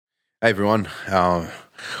Hey everyone,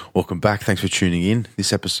 welcome back. Thanks for tuning in.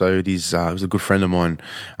 This episode is was a good friend of mine,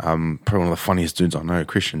 probably one of the funniest dudes I know,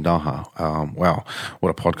 Christian Daha. Wow, what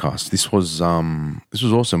a podcast! This was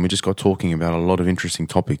awesome. We just got talking about a lot of interesting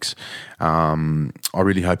topics. I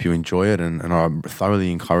really hope you enjoy it, and I highly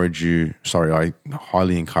encourage you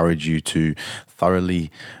to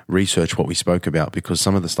thoroughly research what we spoke about, because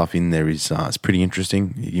some of the stuff in there is pretty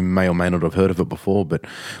interesting. You may or may not have heard of it before, but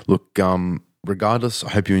look. Regardless, I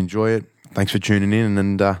hope you enjoy it. Thanks for tuning in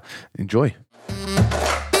and enjoy.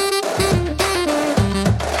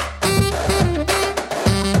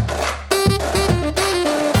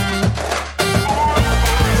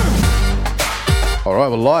 All right,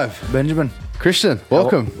 we're live. Benjamin, Christian,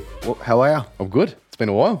 welcome. how are you? I'm good. It's been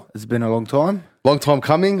a while. It's been a long time. Long time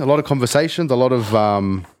coming. A lot of conversations, a lot of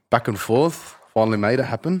back and forth. Finally made it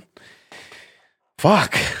happen.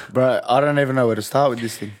 Fuck. Bro, I don't even know where to start with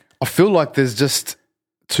this thing. I feel like there's just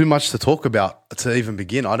too much to talk about to even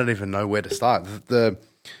begin. I don't even know where to start. There's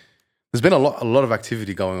been a lot of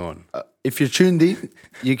activity going on. If you're tuned in,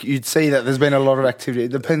 you'd see that there's been a lot of activity.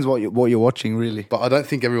 It depends what you're watching, really. But I don't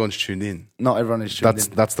think everyone's tuned in. Not everyone is tuned in.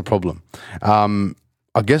 That's the problem. I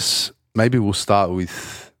guess maybe we'll start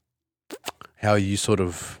with how you sort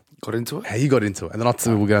of got into it. How you got into it, and then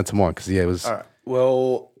after we'll go into mine, because it was. All right.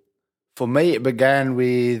 Well, for me, it began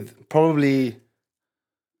with probably.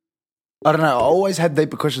 I don't know, I always had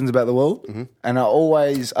deeper questions about the world. Mm-hmm.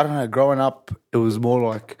 And growing up, it was more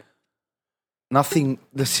like nothing.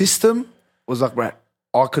 The system was like, right,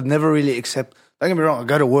 I could never really accept. Don't get me wrong, I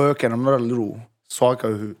go to work and I'm not a little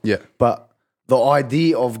psycho but the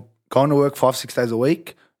idea of going to work 5-6 days a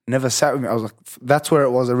week never sat with me. I was like, that's where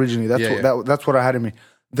it was originally. That's what I had in me.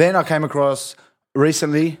 Then I came across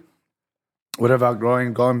recently, whatever,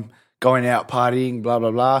 going out, partying, blah,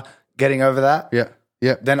 blah, blah, getting over that. Yeah.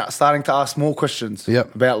 Yeah. Then starting to ask more questions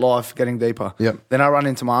about life, getting deeper. Yep. Then I run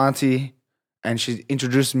into my auntie and she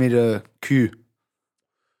introduced me to Q.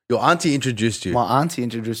 Your auntie introduced you? My auntie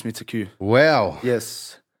introduced me to Q. Wow.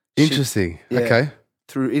 Yes. Interesting. Okay.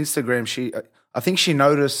 Through Instagram, I think she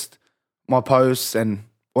noticed my posts and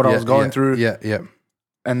what I was going through. Yeah, yeah.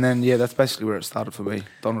 And then, that's basically where it started for me.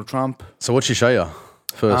 Donald Trump. So what'd she show you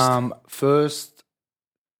first? First,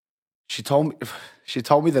 she told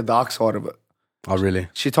me the dark side of it. Oh, really?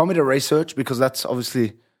 She told me to research, because that's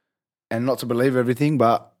obviously, and not to believe everything,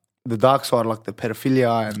 but the dark side, like the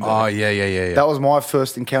pedophilia and yeah. That was my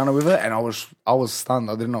first encounter with it, and I was stunned.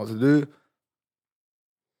 I didn't know what to do.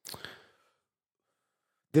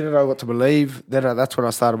 Didn't know what to believe. That's when I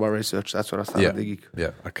started my research. That's when I started digging.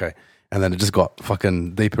 Yeah, okay. And then it just got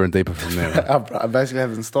fucking deeper and deeper from there. Right? I basically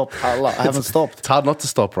haven't stopped. I haven't stopped. It's hard not to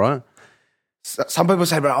stop, right? Some people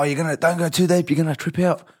say, bro, don't go too deep. You're going to trip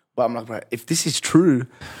out. But I'm like, bro, if this is true,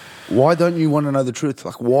 why don't you want to know the truth?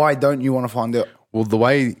 Like, why don't you want to find out? Well, the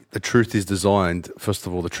way the truth is designed, first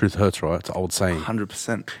of all, the truth hurts, right? It's an old saying.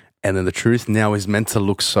 100%. And then the truth now is meant to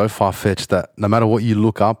look so far-fetched that no matter what you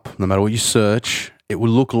look up, no matter what you search, it will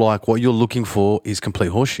look like what you're looking for is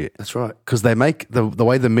complete horseshit. That's right. Because they make the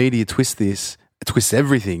way the media twists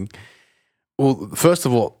everything. Well, first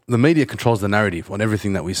of all, the media controls the narrative on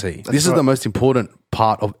everything that we see. This is the most important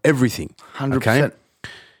part of everything. 100%. Okay?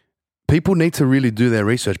 People need to really do their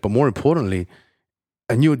research, but more importantly,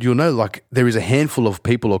 and you'll know, like, there is a handful of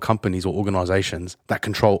people or companies or organizations that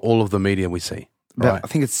control all of the media we see. Right? I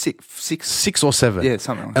think it's six or seven. Yeah,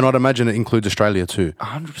 something like that. And I'd imagine it includes Australia too.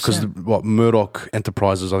 100%. Because Murdoch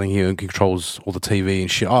Enterprises, I think he controls all the TV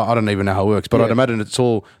and shit. I don't even know how it works, but I'd imagine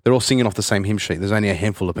they're all singing off the same hymn sheet. There's only a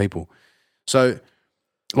handful of people. So,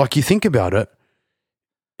 like, you think about it,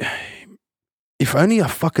 if only a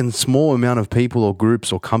fucking small amount of people or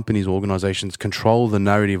groups or companies or organizations control the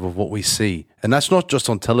narrative of what we see, and that's not just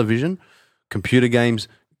on television, computer games,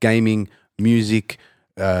 gaming, music,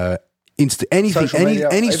 anything,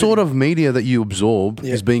 any sort of media that you absorb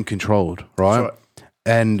is being controlled, right?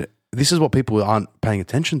 And this is what people aren't paying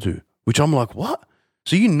attention to, which I'm like, what?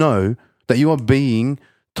 So you know that you are being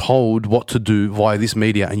told what to do via this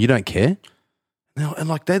media and you don't care? And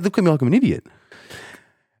like, they look at me like I'm an idiot.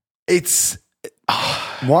 It's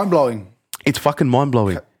mind-blowing. It's fucking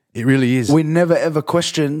mind-blowing. It really is. We never ever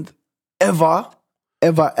questioned, ever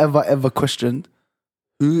questioned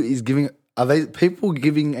who is giving. Are they people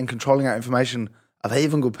giving and controlling our information? Are they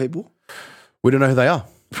even good people? We don't know who they are.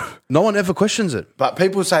 No one ever questions it. But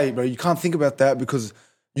people say, bro, you can't think about that because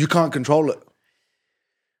you can't control it.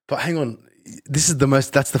 But hang on. That's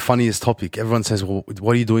the funniest topic. Everyone says, well,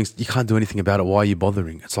 what are you doing? You can't do anything about it. Why are you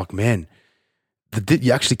bothering? It's like, man,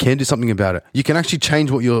 You actually can do something about it. You can actually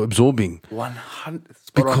change what you're absorbing. 100.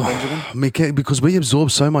 Spot on, Benjamin. Because we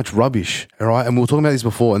absorb so much rubbish, all right? And we were talking about this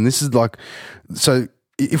before, and this is like, so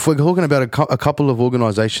if we're talking about a couple of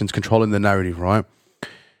organizations controlling the narrative, right?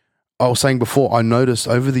 I was saying before, I noticed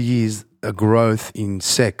over the years a growth in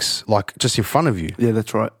sex, like just in front of you. Yeah,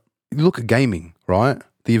 that's right. You look at gaming, right?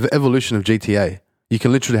 The evolution of GTA. You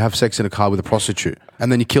can literally have sex in a car with a prostitute,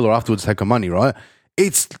 and then you kill her afterwards to take her money, right?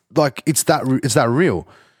 It's like it's that real.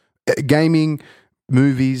 Gaming,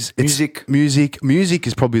 movies, music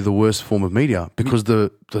is probably the worst form of media because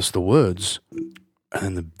there's the words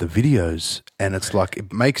and the videos, and it's like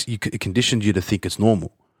it conditions you to think it's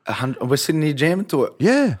normal. We're sitting here jamming to it.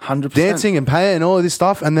 Yeah, 100%. Dancing and paying and all of this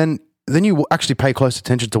stuff, and then you actually pay close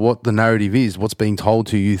attention to what the narrative is, what's being told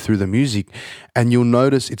to you through the music, and you'll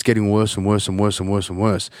notice it's getting worse and worse and worse and worse and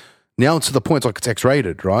worse. Now it's to the point it's like it's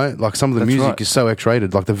X-rated, right? Like some of the music is so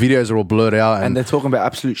X-rated, like the videos are all blurred out, and they're talking about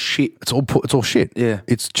absolute shit. It's all shit. Yeah,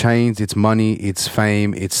 it's chains, it's money, it's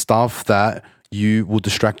fame, it's stuff that will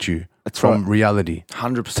distract you from reality.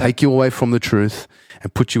 100%. Take you away from the truth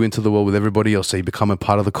and put you into the world with everybody else, so you become a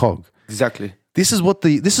part of the cog. Exactly. This is what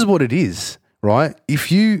it is, right?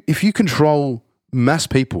 If you control mass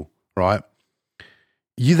people, right,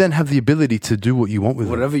 you then have the ability to do what you want with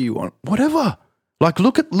whatever you want. Whatever. Like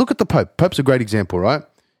look at the Pope. Pope's a great example, right?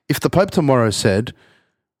 If the Pope tomorrow said,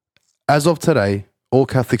 as of today, all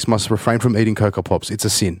Catholics must refrain from eating Cocoa Pops, it's a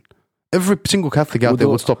sin. Every single Catholic out there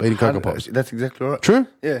would stop eating Cocoa Pops. That's exactly right. True?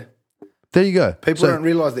 Yeah. There you go. People don't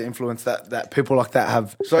realise the influence that people like that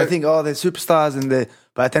have. So they think, they're superstars,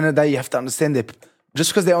 but at the end of the day, you have to understand that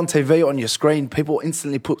just because they're on TV, on your screen, people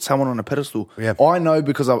instantly put someone on a pedestal. Yeah. I know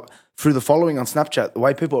because through the following on Snapchat, the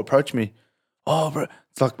way people approach me, bro,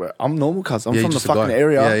 it's like, bro, I'm normal, cuz I'm from the fucking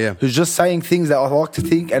area who's just saying things that I like to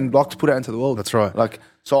think and like to put out into the world. That's right. Like,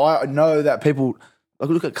 so I know that people, like,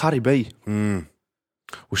 look at Cardi B.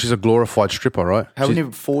 Well, she's a glorified stripper, right? How many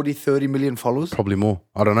 40, 30 million followers? Probably more.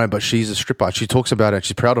 I don't know, but she's a stripper. She talks about it.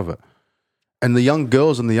 She's proud of it. And the young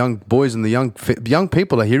girls and the young boys and the young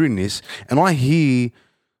people are hearing this, and I hear,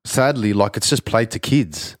 sadly, like it's just played to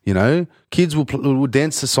kids, you know? Kids will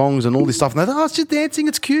dance to songs and all this stuff, and they're like, it's just dancing,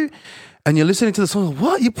 it's cute. And you're listening to the song,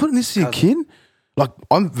 what? You're putting this to your kid? Like,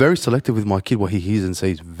 I'm very selective with my kid, what he hears and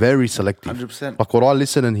sees. Very selective. 100%. Like, what I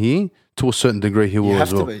listen and hear, to a certain degree, he will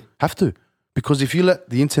as well. Have to. Because if you let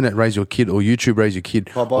the internet raise your kid or YouTube raise your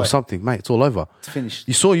kid or something, mate, it's all over. It's finished.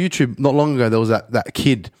 You saw YouTube not long ago, there was that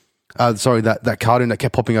kid, that cartoon that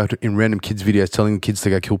kept popping out in random kids' videos telling the kids to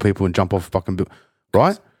go kill people and jump off fucking,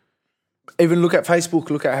 right? Even look at Facebook,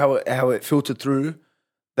 look at how it filtered through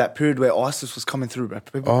that period where ISIS was coming through, bro.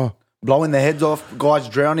 People blowing their heads off, guys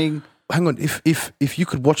drowning. Hang on, if you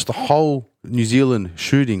could watch the whole New Zealand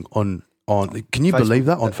shooting on can you believe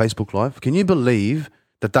that on Facebook Live? Can you believe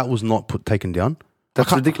that was not taken down?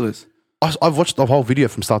 That's ridiculous. I've watched the whole video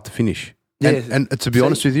from start to finish. Yeah, and to be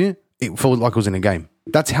honest with you, it felt like I was in a game.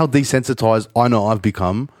 That's how desensitized I know I've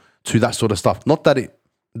become to that sort of stuff. Not that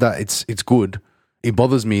it's good. It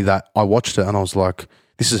bothers me that I watched it and I was like,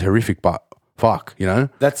 this is horrific, but fuck, you know?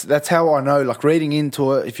 That's how I know, like reading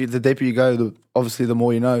into it, the deeper you go, obviously the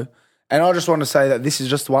more you know. And I just want to say that this is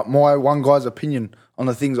just my one guy's opinion on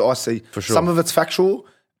the things I see. For sure. Some of it's factual,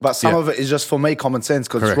 but some of it is just for me common sense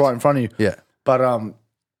because it's right in front of you. Yeah. But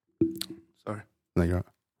sorry. No, you're right.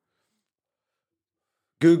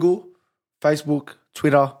 Google, Facebook,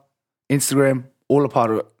 Twitter, Instagram, all a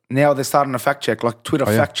part of it. Now they're starting to fact check, like Twitter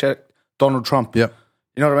fact check Donald Trump. Yep.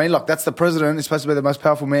 You know what I mean? Like that's the president. He's supposed to be the most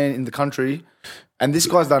powerful man in the country. And this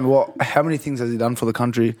guy's done what? How many things has he done for the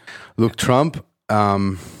country? Look, Trump's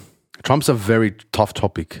a very tough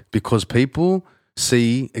topic because people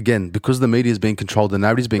see, again, because the media is being controlled, the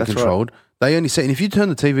narrative is being controlled, they only say, and if you turn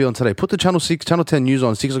the TV on today, put the Channel 6, Channel 10 news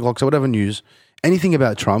on, 6 o'clock, so whatever news, anything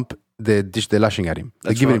about Trump, they're lashing at him.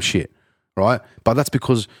 They're giving him shit, right? But that's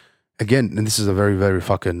because, again, and this is a very, very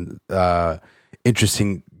fucking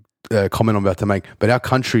interesting comment I'm about to make, but our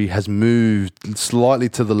country has moved slightly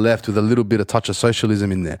to the left with a little bit of touch of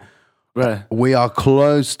socialism in there. Right. We are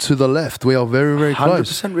close to the left. We are very, very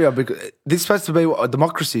close. 100% we are. Because this is supposed to be a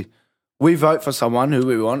democracy. We vote for someone who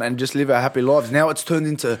we want and just live our happy lives. Now it's turned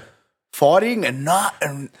into fighting and not.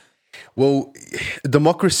 Well,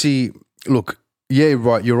 democracy, look, yeah,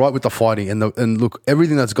 right. You're right with the fighting. And look,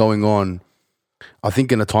 everything that's going on, I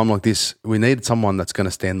think in a time like this, we need someone that's going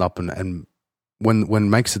to stand up and when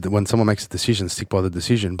someone makes a decision, stick by the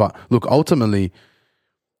decision. But look, ultimately,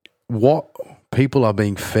 what people are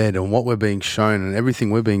being fed and what we're being shown and everything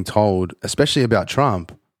we're being told, especially about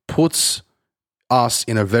Trump, puts us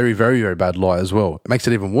in a very, very, very bad light as well. It makes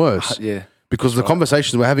it even worse. Yeah. because the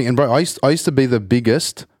conversations we're having, and bro, I used to be the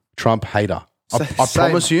biggest Trump hater. I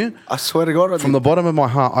promise you. I swear to God. From the bottom of my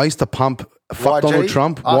heart, I used to pump fuck YG? Donald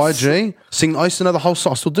Trump, YG, sing. I used to know the whole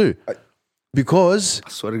song. I still do. Because I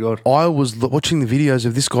swear to God. I was watching the videos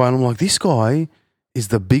of this guy and I'm like, this guy is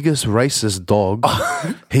the biggest racist dog.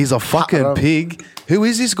 He's a fucking pig. Who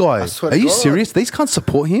is this guy? swear Are to you God. serious? These can't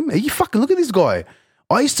support him? Are you fucking, look at this guy.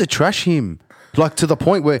 I used to trash him. Like to the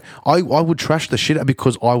point where I would trash the shit out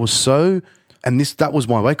because I was so, and that was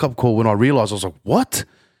my wake up call when I realized I was like, what?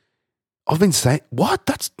 I've been saying, what?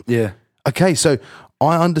 That's, Yeah. okay, so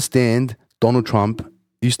I understand Donald Trump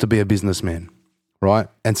used to be a businessman, right?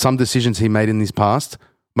 And some decisions he made in his past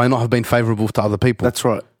may not have been favorable to other people. That's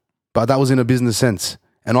right. But that was in a business sense.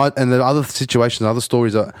 And the other situations, other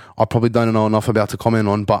stories that I probably don't know enough about to comment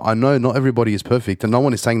on, but I know not everybody is perfect and no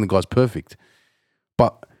one is saying the guy's perfect.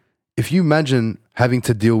 But if you imagine having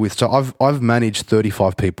to deal with, so I've managed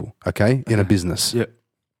 35 people, okay, in a business. Yeah.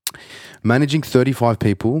 Managing 35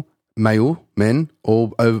 people, male, men,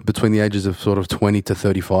 all over between the ages of sort of 20 to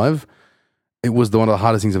 35, it was one of the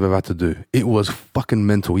hardest things I've ever had to do. It was fucking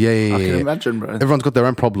mental. Yeah. I can imagine, bro. Everyone's got their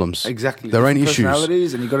own problems. Exactly. Their own Different issues.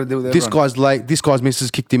 personalities, and you got to deal with This everyone. guy's late. This guy's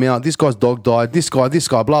missus kicked him out. This guy's dog died. This guy,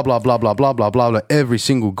 blah, blah, blah, blah, blah, blah, blah, blah. Every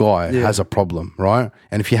single guy has a problem, right?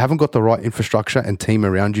 And if you haven't got the right infrastructure and team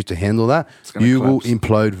around you to handle that, you will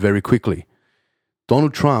implode very quickly.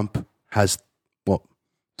 Donald Trump has,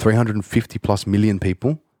 350 plus million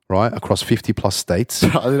people, right? Across 50 plus states. I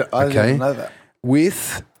didn't know that.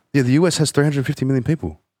 The US has 350 million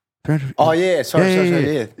people. 350 Oh, yeah. Sorry.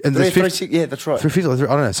 Yeah. And there's 350 yeah, that's right. 350,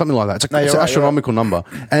 I don't know, something like that. It's you're an right, astronomical number.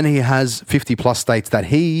 And he has 50 plus states that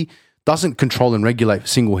he doesn't control and regulate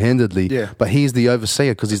single-handedly, but he's the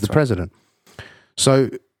overseer because he's the president. So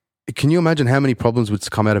can you imagine how many problems would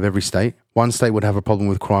come out of every state? One state would have a problem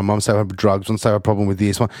with crime, one state would have drugs, one state would have a problem with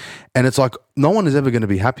this one. And it's like, no one is ever going to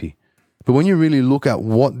be happy. But when you really look at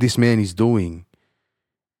what this man is doing,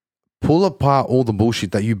 pull apart all the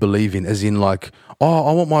bullshit that you believe in, as in like, oh,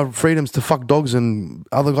 I want my freedoms to fuck dogs and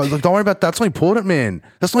other guys. Like, don't worry about that. That's not important, man.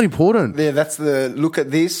 That's not important. Yeah, that's the look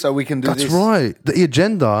at this so we can do That's this. right. The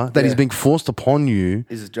agenda that is being forced upon you,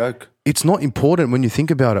 Is a joke. it's not important when you think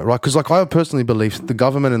about it, right? Because like I personally believe the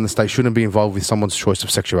government and the state shouldn't be involved with someone's choice of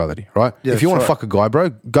sexuality, right? Yeah, if you want to that's fuck a guy, bro,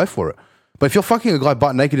 go for it. But if you're fucking a guy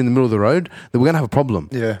butt naked in the middle of the road, then we're going to have a problem.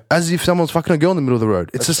 Yeah. As if someone's fucking a girl in the middle of the road.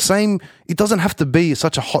 It's the same. It doesn't have to be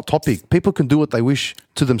such a hot topic. People can do what they wish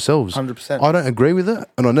to themselves. 100%. I don't agree with it,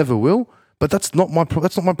 and I never will. But that's not my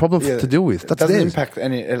problem to deal with. That's It doesn't theirs.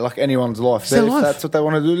 impact anyone's life. their If life. that's what they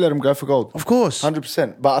want to do, let them go for gold. Of course.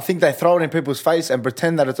 100%. But I think they throw it in people's face and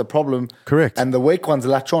pretend that it's a problem. Correct. And the weak ones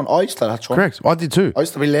latch on. I used to latch on. Correct. I did too. I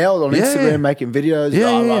used to be loud on Yeah, Instagram yeah. making videos. Yeah,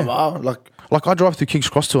 blah, yeah. blah, blah. Like I drive through King's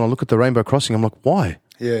Cross too and I look at the Rainbow Crossing. I'm like, why?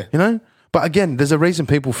 Yeah. You know? But again, there's a reason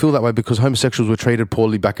people feel that way because homosexuals were treated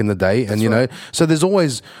poorly back in the day. And, you know, so there's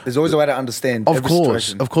always There's always a way to understand Of every course,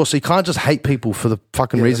 situation. of course. So you can't just hate people for the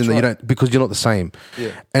fucking reason that that's you right. don't, because you're not the same.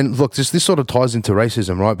 Yeah. And look, this sort of ties into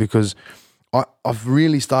racism, right? Because I've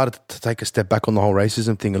really started to take a step back on the whole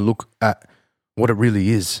racism thing and look at what it really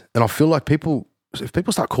is. And I feel like if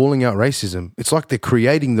people start calling out racism, it's like they're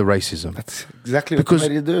creating the racism. That's exactly Because what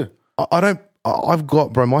they're ready to do. I've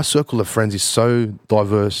got, bro, my circle of friends is so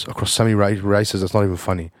diverse across so many races, it's not even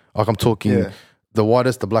funny. Like I'm talking the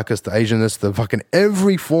whitest, the blackest, the Asianist, the fucking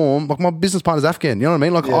every form. Like my business partner's Afghan, you know what I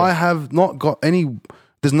mean? Like I have not got any,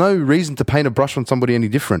 there's no reason to paint a brush on somebody any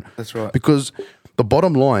different. That's right. Because the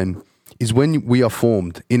bottom line is when we are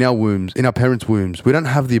formed in our wombs, in our parents' wombs, we don't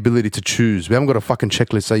have the ability to choose. We haven't got a fucking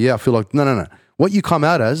checklist. Say, yeah, I feel like, no. What you come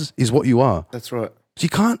out as is what you are. That's right. So you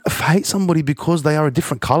can't hate somebody because they are a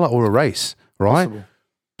different color or a race, right? Possible.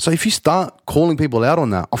 So if you start calling people out on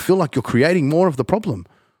that, I feel like you're creating more of the problem.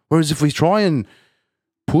 Whereas if we try and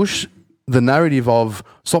push the narrative of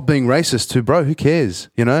stop being racist to, bro, who cares?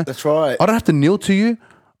 You know? That's right. I don't have to kneel to you.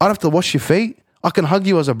 I don't have to wash your feet. I can hug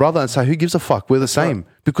you as a brother and say, who gives a fuck? We're the same.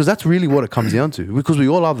 Because that's really what it comes down to. Because we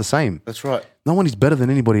all are the same. That's right. No one is better than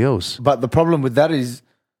anybody else. But the problem with that is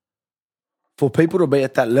for people to be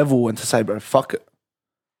at that level and to say, bro, fuck it.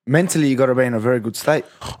 Mentally, you got to be in a very good state.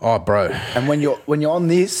 Oh, bro. And when you're on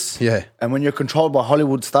this, Yeah. and when you're controlled by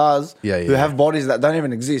Hollywood stars who have bodies that don't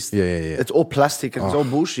even exist, Yeah. it's all plastic and it's all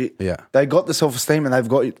bullshit. Yeah. They got the self-esteem and they've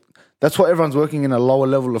got. That's why everyone's working in a lower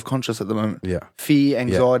level of conscious at the moment. Yeah. Fear,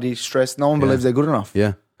 anxiety, stress. No one believes they're good enough.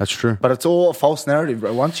 Yeah, that's true. But it's all a false narrative,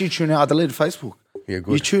 bro. Once you tune out, I deleted Facebook. Yeah,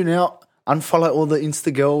 good. You tune out, unfollow all the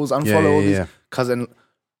Insta girls, unfollow all these. yeah. Because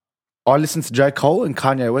I listen to J. Cole and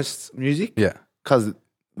Kanye West's music. Yeah. Because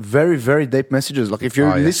very, very deep messages. Like if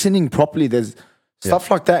you're Oh, yeah. listening properly, there's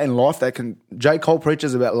Stuff like that in life that can. J. Cole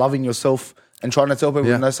preaches about loving yourself and trying to tell people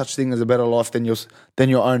Yeah. no such thing as a better life than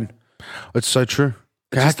your own. It's so true.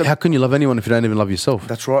 just How can you love anyone if you don't even love yourself?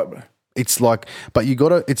 That's right, bro. It's like, but you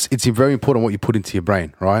gotta. It's very important what you put into your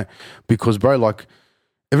brain, right? Because, bro, like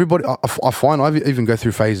everybody, I find I even go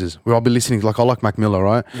through phases where I'll be listening. Like I like Mac Miller,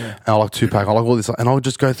 right? Yeah. And I like Tupac. I like all this, and I'll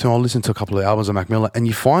just go through. I'll listen to a couple of albums of Mac Miller, and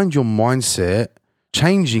you find your mindset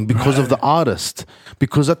changing because of the artist.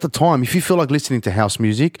 Because at the time, if you feel like listening to house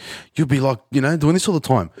music, you'll be like, doing this all the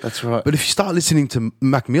time. That's right. But if you start listening to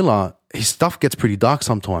Mac Miller, his stuff gets pretty dark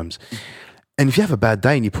sometimes. And if you have a bad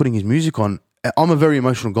day and you're putting his music on, I'm a very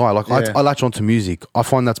emotional guy. Like Yeah. I latch onto music. I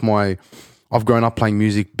find I've grown up playing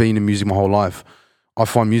music, being in music my whole life. I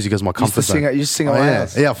find music as my comfort zone. You used to sing it on yeah.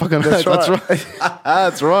 ass. Yeah, fucking That's that's right. right.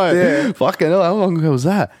 That's right. Yeah. Fucking hell, how long ago was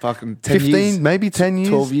that? Fucking 10 15, years. maybe 10 years.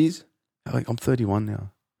 12 years. Like, I'm 31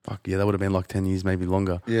 now. Fuck yeah, that would have been like 10 years, maybe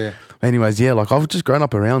longer. Yeah. Anyways, yeah, like I've just grown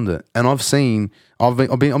up around it, and I'm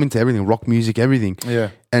into everything, rock music, everything. Yeah.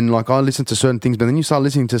 And like I listen to certain things, but then you start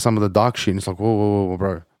listening to some of the dark shit, and it's like, whoa,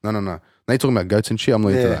 bro, no. Now you're talking about goats and shit. I'm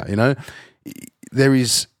leaving to Yeah. that. There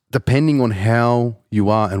is, depending on how you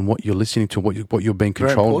are and what you're listening to, what you're being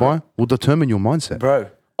controlled by, will determine your mindset. Bro,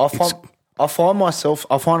 I find myself,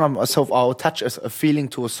 I'll attach a feeling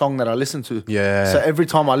to a song that I listen to. Yeah. So every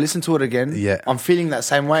time I listen to it again, Yeah. I'm feeling that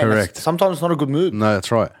same way. and Correct. sometimes it's not a good mood. No,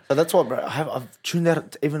 that's right. So that's why, bro, I've tuned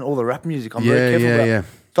out even all the rap music. I'm Yeah, very careful yeah, about. yeah.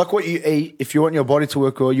 It's like what you eat. If you want your body to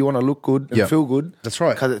work well, you want to look good and Yeah. feel good. That's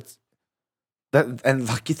right. Because it's that, and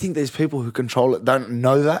like you think these people who control it don't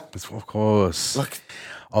know that. Of course. Like,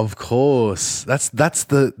 Of course. That's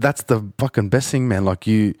the fucking best thing, man. Like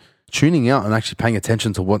you tuning out and actually paying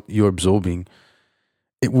attention to what you're absorbing,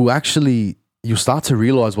 it will actually, you'll start to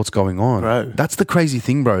realize what's going on. Bro. That's the crazy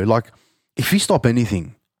thing, bro. Like if you stop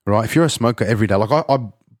anything, right? If you're a smoker every day, like I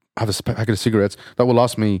have a packet of cigarettes that will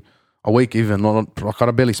last me a week even, like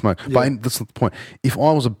I barely smoke. Yeah. But that's not the point. If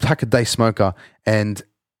I was a pack a day smoker and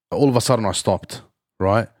all of a sudden I stopped,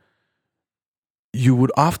 right? You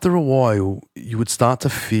would, after a while, you would start to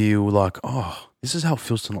feel like, oh, this is how it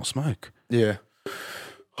feels to not smoke. yeah,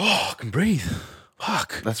 Oh, I can breathe.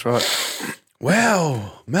 Fuck. that's right.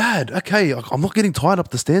 Wow. Mad. Okay. I'm not getting tired up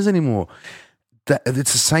the stairs anymore.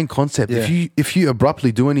 It's the same concept. Yeah. If you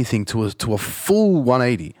abruptly do anything to a full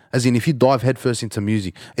 180, as in if you dive headfirst into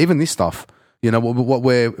music, even this stuff, what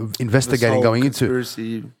we're investigating, This whole going into,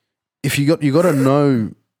 conspiracy. if you got to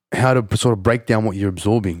know how to sort of break down what you're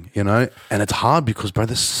absorbing, and it's hard because, bro,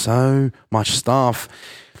 there's so much stuff.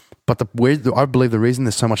 But I believe the reason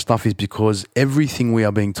there's so much stuff is because everything we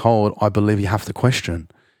are being told, I believe you have to question.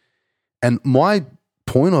 And my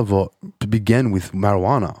point of it began with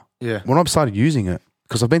marijuana. Yeah, When I started using it,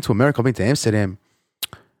 because I've been to America, I've been to Amsterdam,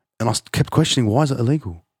 and I kept questioning, why is it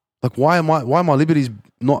illegal? Like, why are my liberties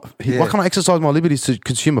not? Yeah. Why can't I exercise my liberties to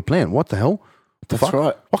consume a plant? What the hell? What the That's fuck?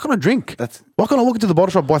 right. Why can't I drink? That's Why can't I walk into the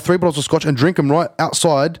bottle shop, buy 3 bottles of scotch, and drink them right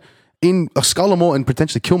outside in a Scullamore and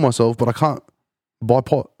potentially kill myself, but I can't buy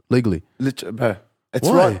pot legally? literally, bro. It's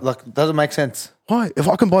Why? right. Like, it doesn't make sense. Why? If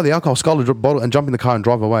I can buy the alcohol, scull a bottle, and jump in the car and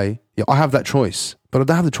drive away, yeah, I have that choice. But I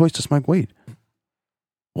don't have the choice to smoke weed.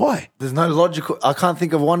 Why? There's no logical. I can't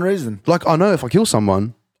think of one reason. Like, I know if I kill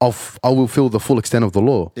someone, I will feel the full extent of the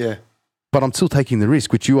law. Yeah, But I'm still taking the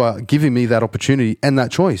risk, which you are giving me that opportunity and that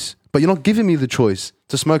choice. But you're not giving me the choice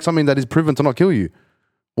to smoke something that is proven to not kill you.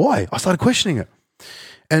 Why? I started questioning it.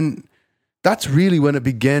 And that's really when it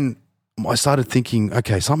began. I started thinking,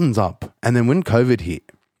 okay, something's up. And then when COVID hit,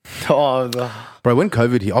 bro, when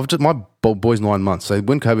COVID hit, my boy's 9 months. So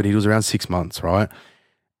when COVID hit, it was around 6 months, right?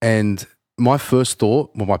 And my first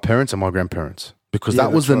thought were my parents and my grandparents, because Yeah,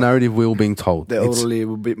 that was that's the right. narrative we were being told. the It's elderly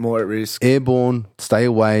were a bit more at risk. airborne, stay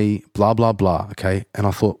away, blah, blah, blah. Okay. And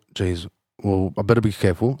I thought, geez, well, I better be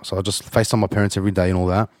careful. So I just FaceTime my parents every day and all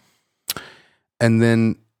that. And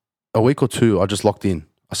then a week or two, I just locked in.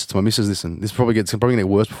 I said to my missus, listen, this probably going to get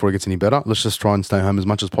worse before it gets any better. Let's just try and stay home as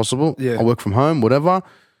much as possible. Yeah. I work from home, whatever,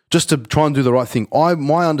 just to try and do the right thing.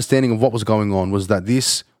 My understanding of what was going on was that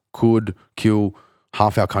this could kill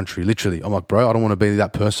half our country, literally. I'm like, bro, I don't want to be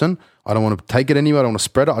that person. I don't want to take it anywhere. I don't want to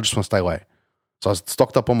spread it. I just want to stay away. So I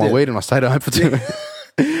stocked up on my Yeah. weed and I stayed at home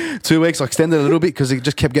for 2 weeks. I extended it a little bit because it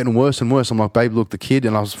just kept getting worse and worse. I'm like, babe, look, the kid,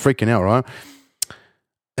 and I was freaking out, right?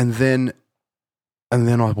 And then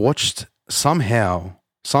I watched somehow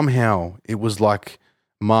it was like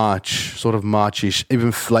March, sort of Marchish,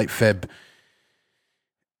 even late Feb.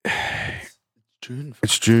 June.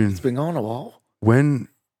 It's June. It's been going a while. When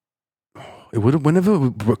it would have, whenever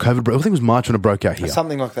COVID broke, I think it was March when it broke out here.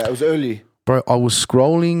 Something like that. It was early. Bro, I was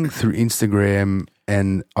scrolling through Instagram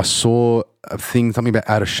and I saw a thing, something about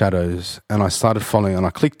Out of Shadows, and I started following, and I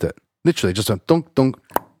clicked it. Literally, just went dunk, dunk,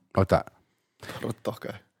 like that.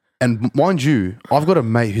 And mind you, I've got a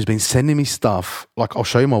mate who's been sending me stuff. Like, I'll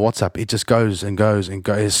show you my WhatsApp. It just goes and goes and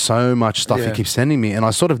goes. There's so much stuff he keeps sending me, and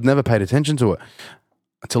I sort of never paid attention to it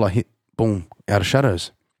until I hit, boom, Out of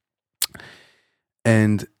Shadows.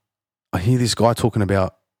 And I hear this guy talking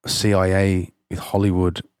about CIA with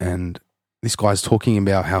Hollywood, and this guy's talking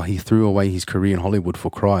about how he threw away his career in Hollywood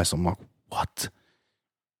for Christ. I'm like, what?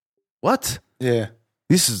 What? Yeah.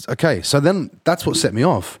 This is, okay. So then that's what set me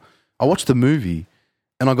off. I watched the movie,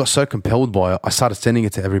 and I got so compelled by it, I started sending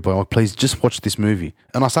it to everybody. Like, please just watch this movie.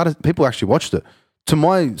 And people actually watched it. To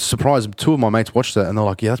my surprise, two of my mates watched it, and they're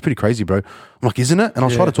like, yeah, that's pretty crazy, bro. I'm like, isn't it? And I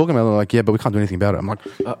started talking about it. They're like, yeah, but we can't do anything about it. I'm like,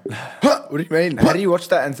 what do you mean? How do you watch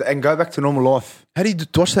that and go back to normal life? How do you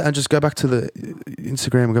watch that and just go back to the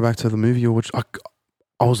Instagram and go back to the movie or watch?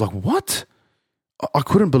 I was like, what? I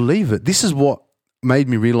couldn't believe it. This is what made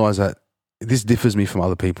me realize that this differs me from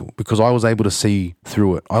other people, because I was able to see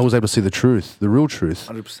through it. I was able to see the truth, the real truth.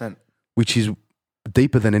 100%. Which is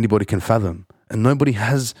deeper than anybody can fathom. And nobody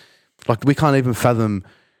has, like, we can't even fathom,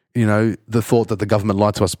 the thought that the government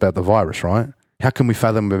lied to us about the virus, right? How can we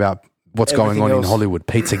fathom about what's Everything going on else. in Hollywood,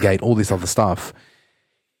 Pizzagate, all this other stuff?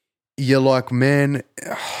 You're like, man,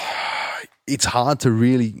 it's hard to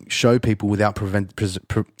really show people without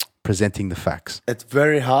presenting the facts. It's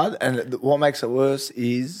very hard, and what makes it worse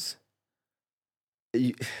is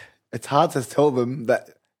it's hard to tell them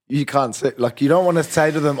that you can't say, like, you don't want to say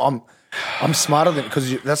to them, I'm smarter than,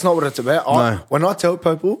 because that's not what it's about. No. When I tell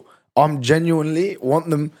people, I'm genuinely want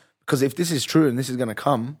them, because if this is true and this is going to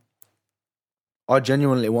come, I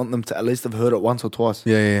genuinely want them to at least have heard it once or twice.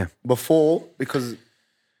 Yeah. Before, because...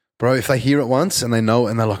 Bro, if they hear it once and they know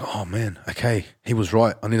it and they're like, oh man, okay, he was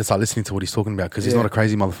right. I need to start listening to what he's talking about, because he's not a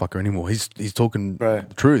crazy motherfucker anymore. He's talking the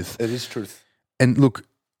truth. It is truth. And look,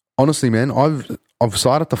 honestly, man, I've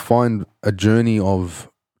started to find a journey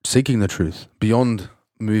of seeking the truth beyond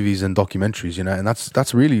movies and documentaries, and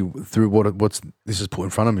that's really through what's this is put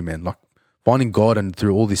in front of me, man. Like finding God and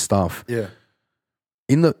through all this stuff. Yeah.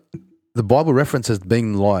 In the Bible references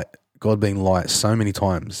being light, God being light so many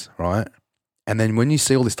times, right? And then when you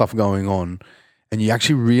see all this stuff going on and you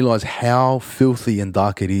actually realize how filthy and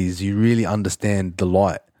dark it is, you really understand the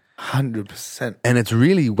light. 100%. And it's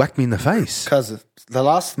really whacked me in the face. Because the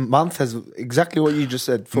last month has exactly what you just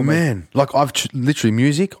said for me. Man, like I've literally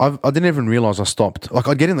music. I didn't even realize I stopped. Like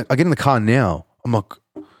I get in the car now. I'm like,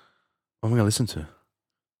 what am I going to listen to?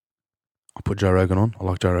 I put Joe Rogan on. I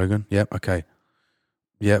like Joe Rogan. Yep. Okay.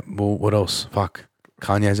 Yep. Well, what else? Fuck.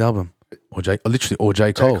 Kanye's album or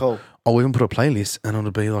J Cole. I'll even put a playlist and it'll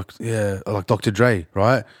be like, like Dr. Dre,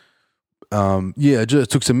 right? I just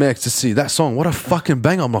took some ecstasy. That song, what a fucking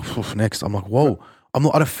banger. I'm like, oof, next. I'm like, whoa. I'm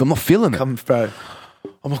not feeling it. Come, bro.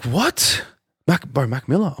 I'm like, what? Mac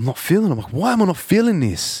Miller. I'm not feeling it. I'm like, why am I not feeling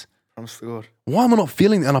this? Promise to God. Why am I not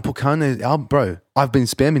feeling it? And I put Kanye's album, bro. I've been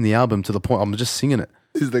spamming the album to the point I'm just singing it.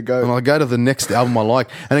 He's the GOAT. And I go to the next album I like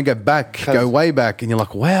and then go way back, and you're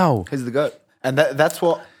like, wow. He's the GOAT. And that's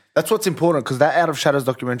what's important, because that Out of Shadows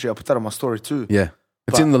documentary, I put that on my story too. Yeah.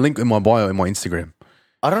 It's in the link in my bio in my Instagram.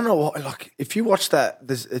 I don't know what, like, if you watch that,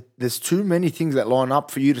 there's too many things that line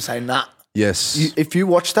up for you to say, nah. Yes. If you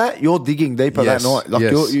watch that, you're digging deeper Yes. that night. Like,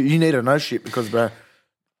 Yes. you need to know shit, because, bro,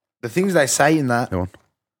 the things they say in that, Go on.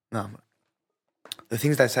 no, the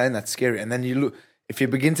things they say in that's scary. And then you look, if you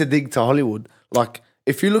begin to dig to Hollywood, like,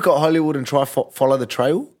 if you look at Hollywood and try follow the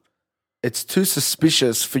trail, it's too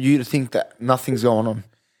suspicious for you to think that nothing's going on.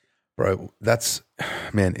 Bro,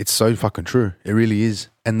 man, it's so fucking true. It really is.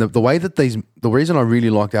 And the way that the reason I really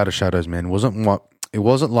liked Out of Shadows, man, it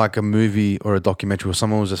wasn't like a movie or a documentary where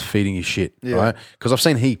someone was just feeding you shit, right? Because I've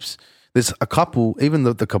seen heaps. There's a couple, even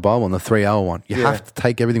the Cabal one, the 3-hour one. You have to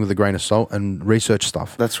take everything with a grain of salt and research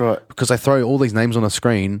stuff. That's right. Because they throw all these names on a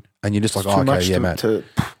screen and you're just like, oh, okay, yeah, Matt.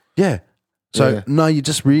 Yeah. So, no, you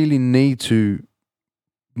just really need to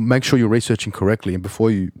make sure you're researching correctly and before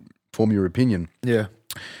you form your opinion. Yeah.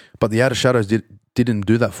 But the Out of Shadows didn't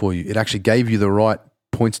do that for you. It actually gave you the right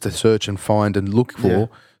points to search and find and look for,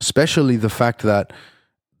 especially the fact that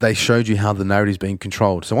they showed you how the narrative's being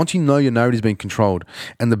controlled. So once you know your narrative's being controlled,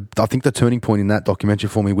 and I think the turning point in that documentary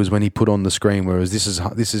for me was when he put on the screen, whereas this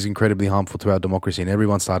is incredibly harmful to our democracy, and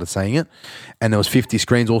everyone started saying it, and there was 50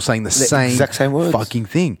 screens all saying the exact same words. fucking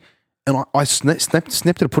thing. And I snapped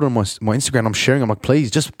it and put it on my Instagram. I'm sharing. I'm like, please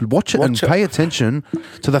just watch it and pay attention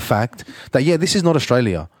to the fact that, this is not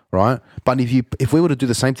Australia, right? But if we were to do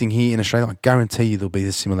the same thing here in Australia, I guarantee you there'll be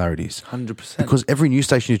the similarities. 100%. Because every news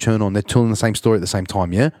station you turn on, they're telling the same story at the same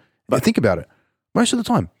time, yeah? But think about it. Most of the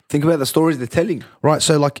time. Think about the stories they're telling. Right,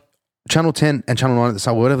 so like Channel 10 and Channel 9 at the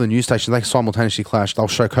start, whatever the news station, they simultaneously clash. They'll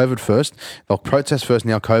show COVID first, they'll protest first,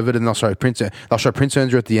 now COVID, and they'll show Prince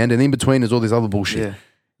Andrew at the end, and in between is all this other bullshit. Yeah.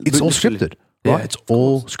 It's all Literally. scripted, right? Yeah, It's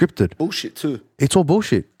all scripted. Bullshit too. It's all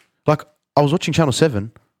bullshit. Like, I was watching Channel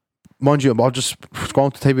 7, mind you, I was just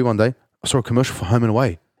scrolling to TV one day, I saw a commercial for Home and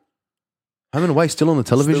Away. Home and Away still on the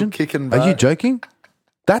television? Still kicking, bro. Are you joking?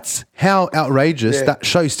 That's how outrageous that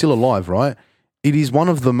show's still alive, right? It is one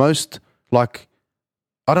of the most, like,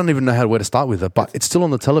 I don't even know where to start with it, but it's still on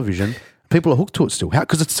the television. People are hooked to it still. How?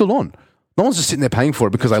 Because it's still on. No one's just sitting there paying for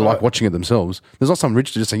it because they like watching it themselves. There's not some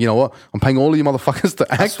rich to just saying, you know what, I'm paying all of you motherfuckers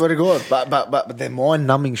to act. I swear to God. But they're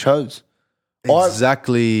mind-numbing shows.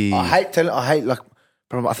 Exactly. I hate, like,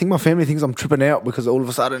 bro, I think my family thinks I'm tripping out because all of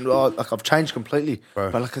a sudden, like, I've changed completely.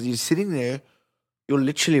 Bro. But, like, because you're sitting there, you're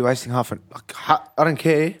literally wasting half an... Like, I don't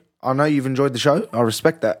care. I know you've enjoyed the show. I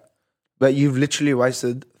respect that. But you've literally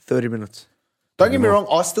wasted 30 minutes. Don't get me wrong.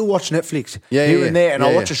 I still watch Netflix here and there, and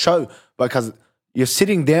I watch a show because you're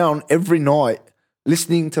sitting down every night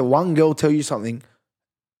listening to one girl tell you something.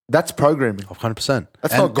 That's programming. 100%.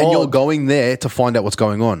 That's not God. And you're going there to find out what's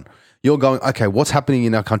going on. You're going, okay, what's happening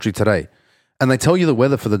in our country today? And they tell you the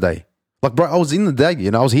weather for the day. Like, bro, I was in the day,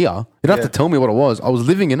 you know, I was here. You don't have to tell me what it was. I was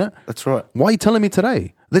living in it. That's right. Why are you telling me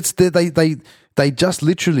today? They just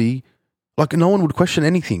literally, like, no one would question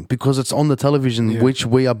anything because it's on the television, which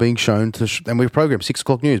we are being shown to, and we're programmed 6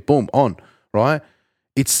 o'clock news, boom, on, right?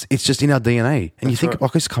 It's just in our DNA. And you think,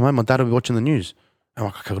 like, I used to come home, my dad will be watching the news. I'm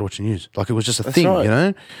like, I gotta watch the news. Like, it was just a thing, you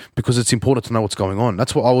know, because it's important to know what's going on.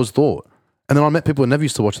 That's what I always thought. And then I met people who never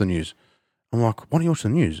used to watch the news. I'm like, why don't you watch the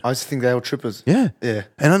news? I used to think they were trippers. Yeah. Yeah.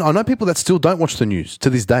 And I know people that still don't watch the news to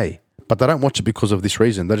this day, but they don't watch it because of this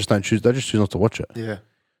reason. They just choose not to watch it. Yeah.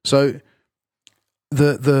 So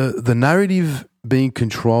the narrative being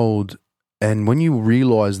controlled, and when you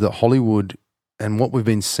realize that Hollywood and what we've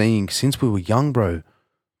been seeing since we were young, bro,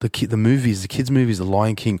 the kids' movies, The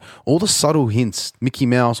Lion King, all the subtle hints, Mickey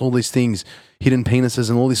Mouse, all these things, hidden penises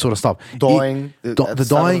and all this sort of stuff. Dying. The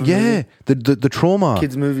dying, the trauma.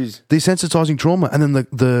 Kids' movies. Desensitizing trauma. And then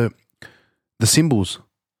the symbols.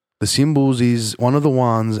 The symbols is one of the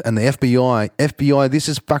ones, and the FBI, this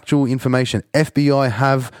is factual information. FBI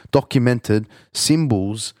have documented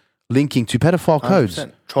symbols linking to pedophile codes,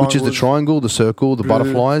 which is the triangle, the circle, the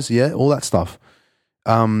butterflies, all that stuff.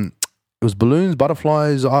 It was balloons,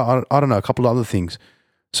 butterflies, I don't know, a couple of other things.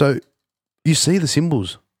 So you see the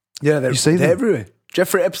symbols. Yeah, they're everywhere.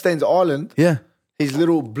 Jeffrey Epstein's island. Yeah. His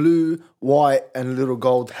little blue, white, and little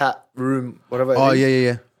gold hat room, whatever. Oh,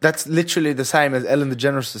 yeah. That's literally the same as Ellen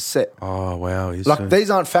DeGeneres' set. Oh, wow. Like,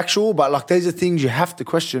 these aren't factual, but, like, these are things you have to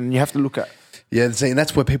question and you have to look at. Yeah, see, and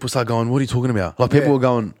that's where people start going, what are you talking about? Like, people were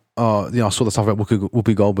going, oh, you know, I saw the stuff about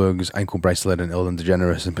Whoopi Goldberg's ankle bracelet and Ellen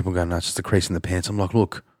DeGeneres, and people going, no, it's just a crease in the pants. I'm like,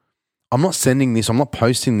 look, I'm not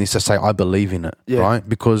posting this to say I believe in it, right?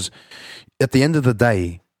 Because at the end of the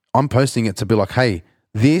day, I'm posting it to be like, hey,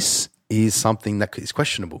 this is something that is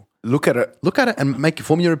questionable. Look at it and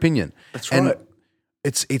form your opinion. That's right. And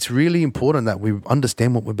it's really important that we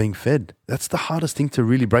understand what we're being fed. That's the hardest thing to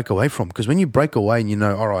really break away from, because when you break away and you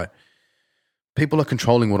know, all right, people are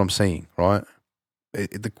controlling what I'm seeing, right?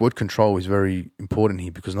 The word control is very important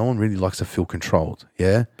here because no one really likes to feel controlled.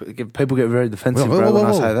 Yeah, but people get very defensive when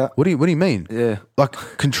I say that. What do you mean? Yeah, like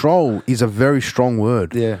control is a very strong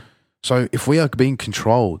word. Yeah. So if we are being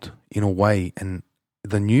controlled in a way, and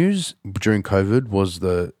the news during COVID was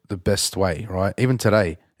the best way, right? Even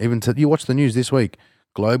today, you watch the news this week,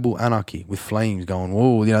 global anarchy with flames going,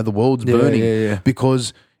 whoa, you know, the world's burning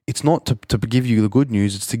because. It's not to give you the good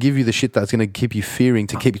news. It's to give you the shit that's going to keep you fearing,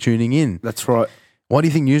 to keep you tuning in. That's right. Why do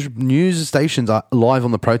you think news stations are live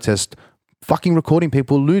on the protest, fucking recording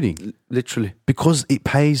people looting? Literally. Because it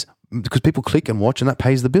pays, because people click and watch and that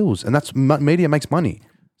pays the bills. And that's, media makes money.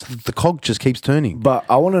 So the cog just keeps turning. But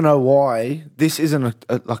I want to know why this isn't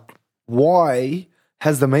why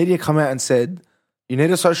has the media come out and said, you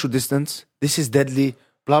need a social distance, this is deadly,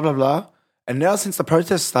 blah, blah, blah. And now since the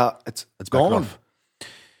protests start, it's gone. Off.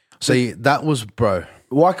 See, that was, bro.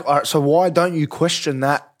 So why don't you question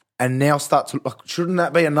that and now start to, like, shouldn't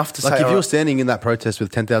that be enough to say? Like, if you're standing in that protest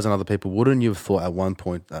with 10,000 other people, wouldn't you have thought at one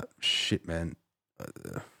point that, shit, man,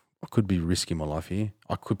 I could be risking my life here.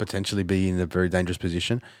 I could potentially be in a very dangerous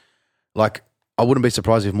position. Like, I wouldn't be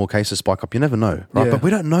surprised if more cases spike up. You never know, right? Yeah. But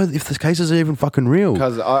we don't know if the cases are even fucking real.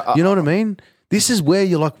 Because you know what I mean? This is where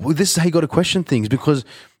you're like, well, this is how you got to question things, because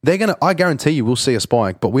I guarantee you we'll see a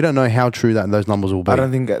spike, but we don't know how true those numbers will be. I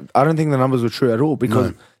don't think the numbers were true at all,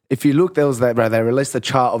 because if you look, there was that, bro, they released a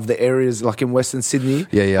chart of the areas like in Western Sydney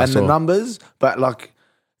and the numbers, but like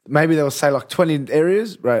maybe they'll say like 20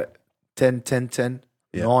 areas, right? 10, 10, 10,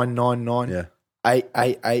 Yeah. 9, 9, 9, Yeah. 8,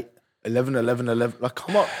 8, 8, 11, 11, 11. Like,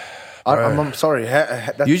 come on. I'm sorry.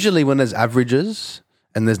 That's, Usually when there's averages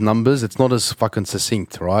and there's numbers, it's not as fucking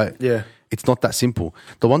succinct, right? yeah. It's not that simple.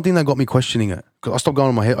 The one thing that got me questioning it, because I stopped going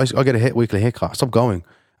on my hair, I get a weekly haircut. I stopped going.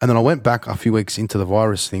 And then I went back a few weeks into the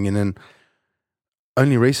virus thing. And then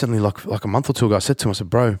only recently, like a month or two ago, I said to him, I said,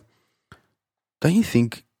 bro, don't you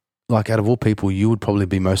think, like, out of all people, you would probably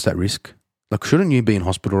be most at risk? Like, shouldn't you be in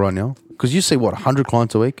hospital right now? Because you see, 100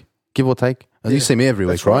 clients a week, give or take? You see me every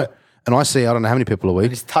week, right? And I see, I don't know how many people a week.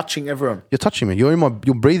 And he's touching everyone. You're touching me.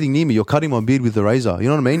 You're breathing near me. You're cutting my beard with the razor. You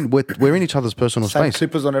know what I mean? We're in each other's personal Same space.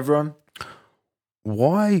 clippers on everyone.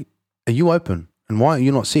 Why are you open? And why are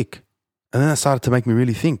you not sick? And then that started to make me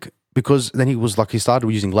really think. Because then he started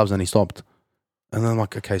using gloves and he stopped. And then I'm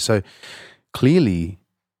like, okay, so clearly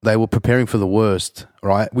they were preparing for the worst,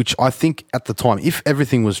 right? Which I think at the time, if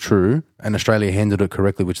everything was true and Australia handled it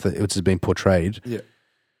correctly, which has been portrayed, Yeah.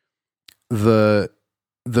 the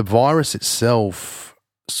virus itself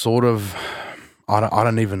sort of, I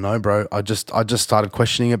don't even know, bro. I just started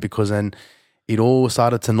questioning it because then it all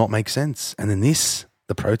started to not make sense. And then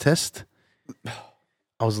the protest,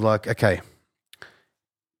 I was like, okay,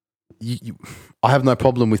 I have no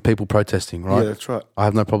problem with people protesting, right? Yeah, that's right. I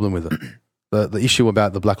have no problem with it. The issue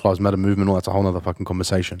about the Black Lives Matter movement, all that's a whole other fucking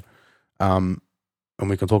conversation. And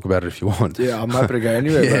we can talk about it if you want. Yeah, I'm happy to go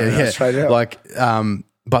anywhere. Yeah. Straight out. Like,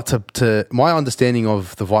 but to my understanding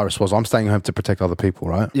of the virus was I'm staying home to protect other people,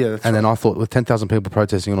 right? Yeah, that's and then I thought with 10,000 people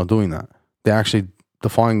protesting, you're not doing that. They're actually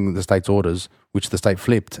defying the state's orders, which the state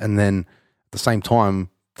flipped. And then at the same time,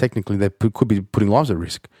 technically, they could be putting lives at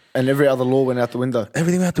risk. And every other law went out the window.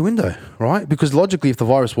 Everything went out the window, right? Because logically, if the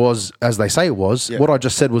virus was, as they say it was, Yeah. what I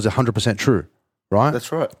just said was 100% true, right?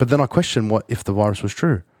 That's right. But then I question what if the virus was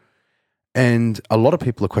true. And a lot of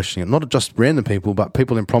people are questioning it, not just random people, but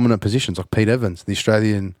people in prominent positions like Pete Evans, the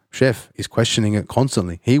Australian chef, is questioning it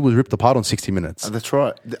constantly. He was ripped apart on 60 Minutes. That's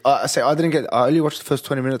right. I only watched the first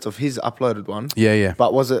 20 minutes of his uploaded one. Yeah.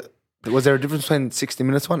 But was there a difference between 60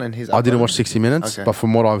 Minutes one and his I didn't uploaded? watch 60 Minutes, Okay. but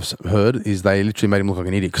from what I've heard is they literally made him look like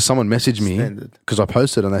an idiot. Because someone messaged me, Standard. because I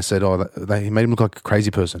posted and they said, they made him look like a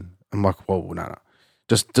crazy person. I'm like, whoa, no.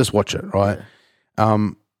 Just watch it, right?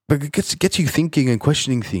 But it gets you thinking and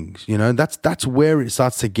questioning things, you know? That's where it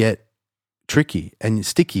starts to get tricky and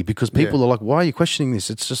sticky because people are like, why are you questioning this?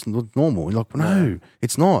 It's just normal. You're like, no,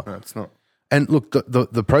 it's not. No, it's not. And look,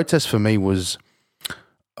 the protest for me was,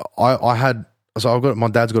 my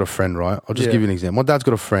dad's got a friend, right? I'll just give you an example. My dad's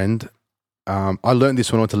got a friend. I learned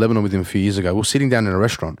this when I went to Lebanon with him a few years ago. We were sitting down in a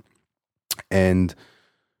restaurant and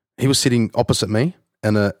he was sitting opposite me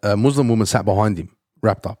and a Muslim woman sat behind him,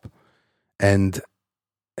 wrapped up. And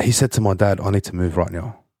he said to my dad, I need to move right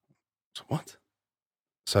now. So what?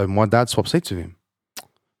 So my dad swapped seats with him.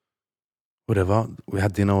 Whatever. We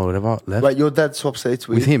had dinner or whatever, left. Wait, your dad swapped seats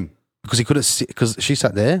With him. Because he couldn't sit, because she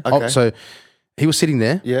sat there. Okay. So he was sitting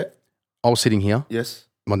there. Yeah. I was sitting here. Yes.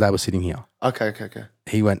 My dad was sitting here. Okay.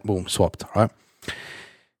 He went, boom, swapped, right?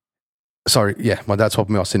 Sorry, yeah, my dad swapped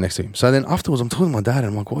me, I was sitting next to him. So then afterwards, I'm talking to my dad and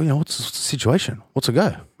I'm like, well, what's the situation? What's the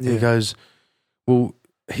go? And he goes, well,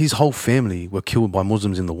 his whole family were killed by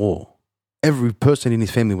Muslims in the war. Every person in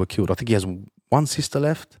his family were killed. I think he has one sister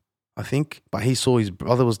left, I think. But he saw his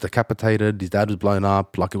brother was decapitated, his dad was blown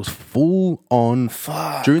up. Like it was full on.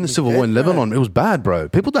 Fuck. During the Civil War in Lebanon, it was bad, bro.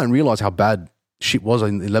 People don't realize how bad shit was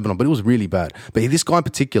in Lebanon, but it was really bad. But this guy in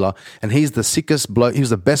particular, and he's the sickest bloke, he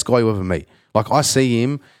was the best guy you ever meet. Like I see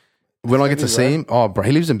him, when I get to see him, oh, bro,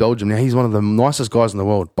 he lives in Belgium now. He's one of the nicest guys in the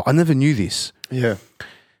world. But I never knew this. Yeah.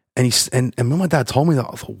 And when my dad told me that,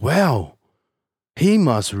 I thought, wow, he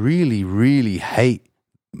must really, really hate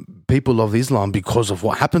people of Islam because of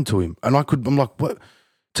what happened to him. And I'm like, what?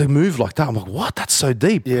 To move like that, I'm like, what? That's so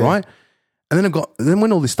deep, right? And then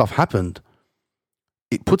when all this stuff happened,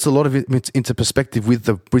 it puts a lot of it into perspective with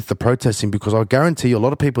the protesting, because I guarantee you a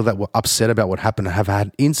lot of people that were upset about what happened have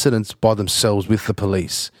had incidents by themselves with the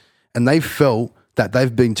police, and they felt that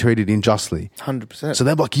they've been treated unjustly. 100%. So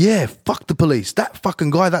they're like, yeah, fuck the police. That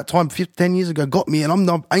fucking guy that time 10 years ago got me and I'm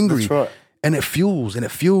not angry. That's right. And it fuels and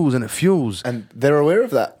it fuels and it fuels. And they're aware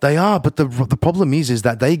of that. They are, but the problem is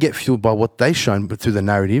that they get fueled by what they've shown through the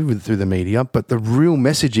narrative, through the media. But the real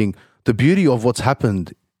messaging, the beauty of what's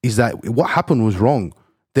happened is that what happened was wrong.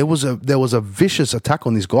 There was a vicious attack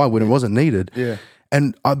on this guy when it wasn't needed. Yeah.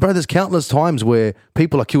 And bro, there's countless times where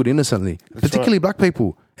people are killed innocently, particularly black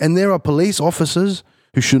people. And there are police officers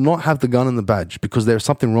who should not have the gun and the badge because there's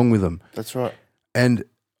something wrong with them. That's right. And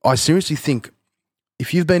I seriously think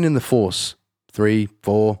if you've been in the force 3,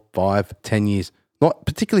 4, 5, 10 years, not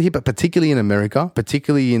particularly here, but particularly in America,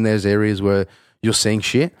 particularly in those areas where you're seeing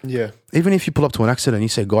shit. Yeah. Even if you pull up to an accident and you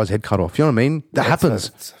see a guy's head cut off, you know what I mean? That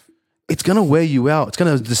happens. It's going to wear you out. It's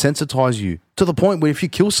going to desensitize you to the point where if you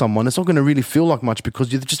kill someone, it's not going to really feel like much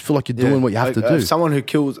because you just feel like you're doing what you have to do. Someone who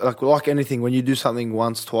kills, like anything, when you do something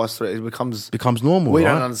once, twice, three, it becomes normal. We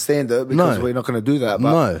right? don't understand it because we're not going to do that.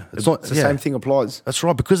 But no, it's not. The same thing applies. That's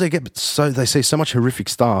right, because they see so much horrific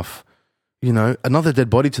stuff. You know, another dead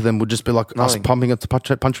body to them would just be like us punching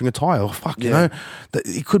a tire. Oh, fuck, you know,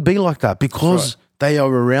 it could be like that because they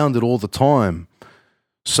are around it all the time.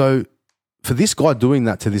 So for this guy doing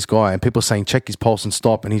that to this guy and people saying check his pulse and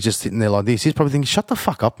stop, and he's just sitting there like this, he's probably thinking, shut the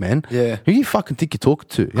fuck up, man. Yeah. Who you fucking think you're talking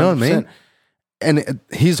to? You know 100%. What I mean? And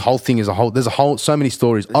his whole thing is so many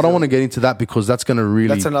stories. I don't want to get into that because that's going to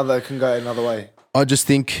really... can go another way. I just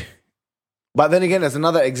think... But then again, there's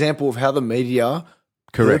another example of how the media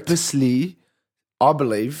purposely, I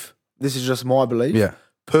believe, this is just my belief,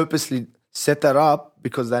 purposely set that up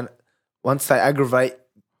because then once they aggravate...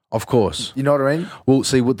 Of course. You know what I mean? Well,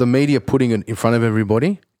 see, what the media putting it in front of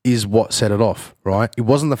everybody is what set it off, right? It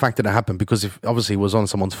wasn't the fact that it happened because if obviously it was on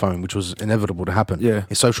someone's phone, which was inevitable to happen. Yeah.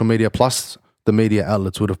 In social media plus the media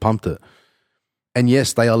outlets would have pumped it. And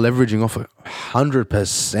yes, they are leveraging off it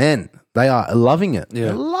 100%. They are loving it. Yeah.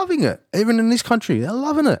 They're loving it. Even in this country, they're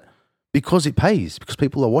loving it because it pays, because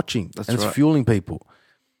people are watching. That's and right. It's fueling people.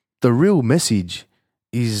 The real message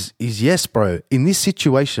is yes, bro. In this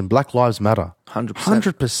situation, Black Lives Matter. 100%.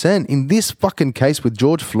 100%. In this fucking case with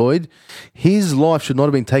George Floyd, his life should not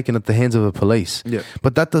have been taken at the hands of the police. Yeah.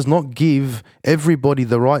 But that does not give everybody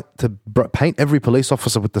the right to paint every police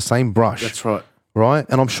officer with the same brush. That's right. Right?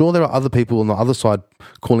 And I'm sure there are other people on the other side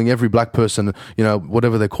calling every black person, you know,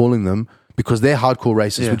 whatever they're calling them, because they're hardcore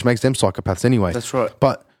racists, which makes them psychopaths anyway. That's right.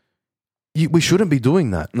 But we shouldn't be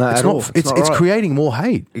doing that. No, it's at not. all. It's creating more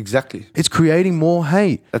hate. Exactly. It's creating more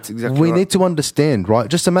hate. That's exactly We right. need to understand, right?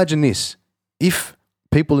 Just imagine this. If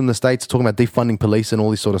people in the States are talking about defunding police and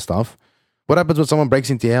all this sort of stuff, what happens when someone breaks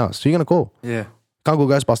into your house? Who are you going to call? Yeah. Can't call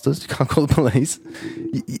Ghostbusters. You can't call the police.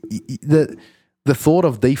 The thought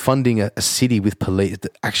of defunding a city with police,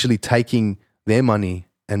 actually taking their money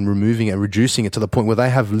and removing it, reducing it to the point where they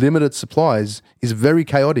have limited supplies is very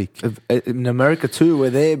chaotic. In America too, where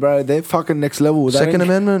they're fucking next level. Second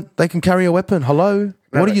Amendment, they can carry a weapon. Hello?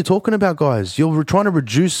 What are you talking about, guys? You're trying to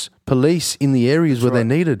reduce police in the areas where they're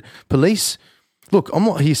needed. Police, look, I'm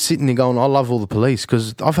not here sitting and going, I love all the police,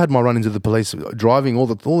 because I've had my run-ins with the police driving all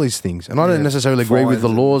these things. And I don't necessarily agree with the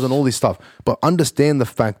laws and all this stuff. But understand the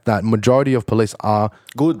fact that majority of police are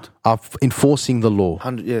good, are enforcing the law.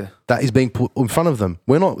 100, yeah. That is being put in front of them.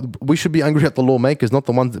 We should be angry at the lawmakers, not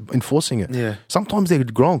the ones enforcing it. Yeah. Sometimes they're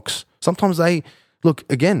gronks. Sometimes look,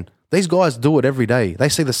 again, these guys do it every day. They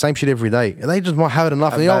see the same shit every day. And they just might have it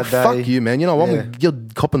enough. And they're fuck you, man. You know, you're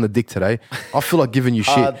copping the dick today. I feel like giving you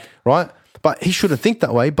shit, right? But he shouldn't think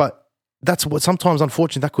that way. But that's what sometimes,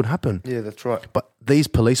 unfortunately, that could happen. Yeah, that's right. But these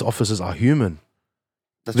police officers are human.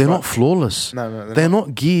 They're not flawless. No, they're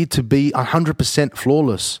not geared to be 100%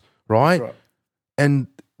 flawless, right? Right. And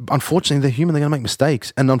unfortunately, they're human. They're going to make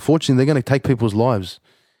mistakes. And unfortunately, they're going to take people's lives.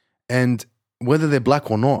 And whether they're black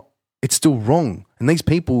or not, it's still wrong. And these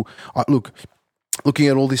people, looking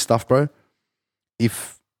at all this stuff, bro,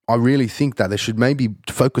 I really think that they should maybe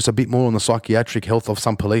focus a bit more on the psychiatric health of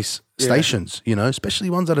some police stations, you know, especially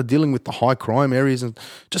ones that are dealing with the high crime areas, and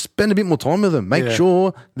just spend a bit more time with them. Make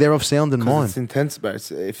sure they're of sound in mind. It's intense, bro.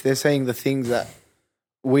 If they're saying the things that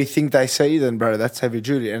we think they see, then, bro, that's heavy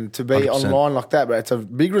duty. And to be 100%. online like that, bro, it's a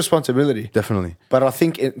big responsibility. Definitely. But I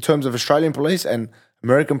think in terms of Australian police and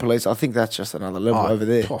American police, I think that's just another level over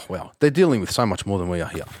there. Oh, well, they're dealing with so much more than we are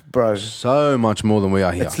here. Bro. So much more than we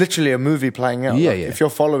are here. It's literally a movie playing out. Yeah, like, If you're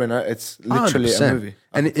following it, it's literally 100%. a movie.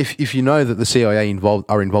 And if you know that the CIA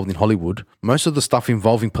are involved in Hollywood, most of the stuff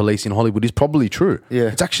involving police in Hollywood is probably true. Yeah.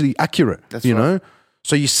 It's actually accurate. That's you right. know?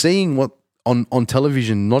 So you're seeing what on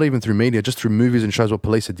television, not even through media, just through movies and shows, what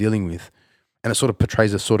police are dealing with. And it sort of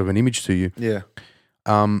portrays a sort of an image to you. Yeah.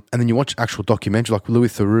 And then you watch actual documentaries like Louis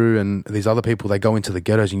Theroux and these other people, they go into the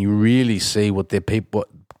ghettos and you really see what they're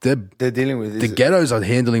dealing with. The ghettos are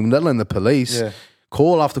handling, let alone the police. Yeah.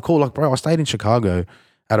 Call after call. Like, bro, I stayed in Chicago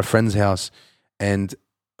at a friend's house, and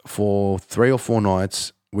for 3 or 4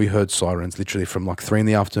 nights, we heard sirens literally from like 3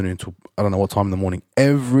 PM to I don't know what time in the morning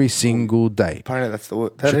every single day. Apparently, that's the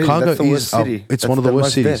worst. Chicago that's the worst is city. it's That's one of the worst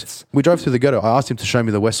most cities. deaths. We drove through the ghetto. I asked him to show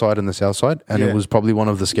me the west side and the south side, and it was probably one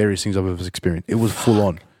of the scariest things I've ever experienced. It was full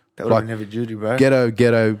on. That would have been heavy duty, bro.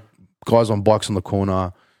 Ghetto, guys on bikes on the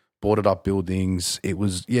corner, boarded up buildings. It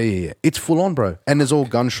was yeah. It's full on, bro. And there's all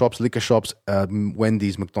gun shops, liquor shops,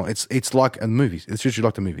 Wendy's, McDonald's. It's like in movies. It's literally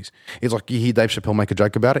like the movies. It's like you hear Dave Chappelle make a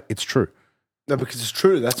joke about it. It's true. No, because it's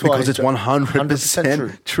true. That's why. Because it's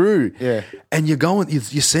 100% true. Yeah. And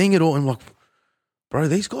you're seeing it all, and like, bro,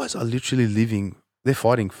 these guys are literally living. They're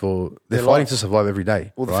fighting to survive every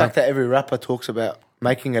day. Well, the right? fact that every rapper talks about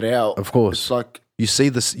making it out, of course, it's like you see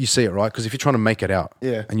it, right? Because if you're trying to make it out,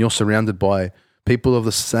 Yeah. and you're surrounded by people of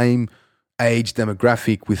the same age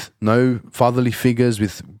demographic with no fatherly figures,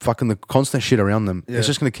 with fucking the constant shit around them, it's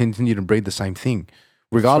just going to continue to breed the same thing,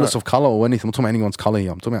 regardless of color or anything. I'm talking about anyone's color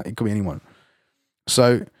here. I'm talking about it could be anyone.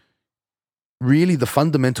 So, really, the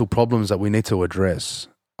fundamental problems that we need to address,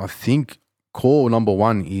 I think, core number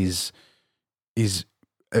one is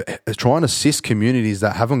trying to assist communities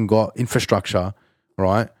that haven't got infrastructure,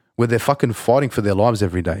 right? Where they're fucking fighting for their lives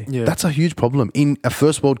every day. Yeah. That's a huge problem in a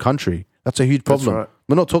first world country. That's a huge problem. Right.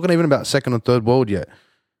 We're not talking even about second or third world yet.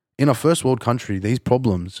 In a first world country, these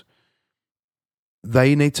problems,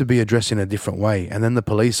 they need to be addressed in a different way. And then the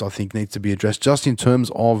police, I think, need to be addressed just in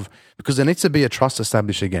terms of, because there needs to be a trust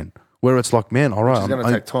established again, where it's like, man, all right. it's going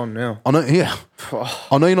to take time now. I know, yeah.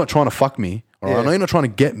 I know you're not trying to fuck me. All right? Yeah. I know you're not trying to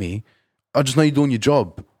get me. I just know you're doing your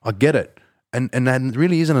job. I get it. And there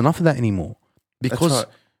really isn't enough of that anymore. Because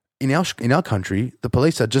in our country, the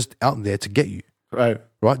police are just out there to get you. Right.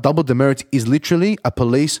 Right? Double demerit is literally a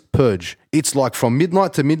police purge. It's like from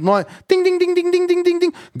midnight to midnight, ding, ding, ding, ding, ding, ding, ding,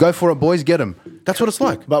 ding. Go for it, boys, get them. That's what it's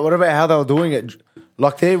like. But what about how they were doing it?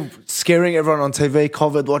 Like they're scaring everyone on TV,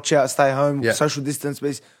 COVID, watch out, stay home, social distance,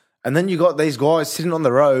 please. And then you got these guys sitting on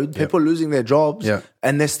the road, people losing their jobs,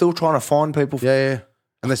 and they're still trying to find people. Yeah.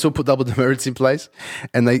 And they still put double demerits in place.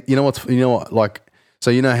 And they, you know what, like, so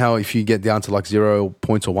you know how if you get down to like 0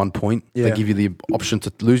 points or 1 point, they give you the option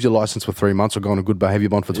to lose your license for 3 months or go on a good behavior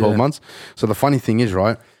bond for 12 months. So the funny thing is,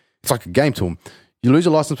 right, it's like a game to them. You lose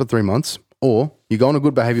your license for 3 months, or you go on a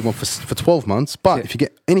good behavior bond for 12 months. But if you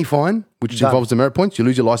get any fine, which involves demerit points, you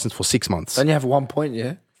lose your license for 6 months. Then you have 1 point,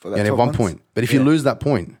 for that. Yeah, you have 1 point. But if you lose that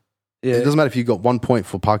point, it doesn't matter if you got 1 point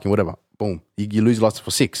for parking, whatever. Boom, you lose your license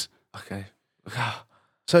for 6. Okay.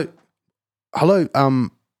 So, hello,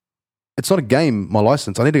 it's not a game, my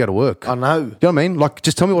license. I need to go to work. I know. Do you know what I mean? Like,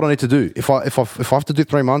 just tell me what I need to do. If I have to do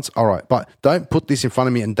 3 months, all right. But don't put this in front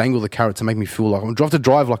of me and dangle the carrot to make me feel like I'm going to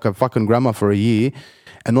drive like a fucking grandma for a year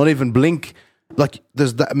and not even blink. Like,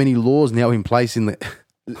 there's that many laws now in place in the...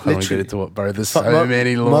 I don't want to get into it, bro. There's so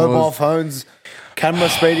many laws. Mobile phones, camera,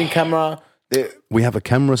 speeding camera. We have a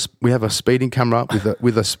camera. We have a speeding camera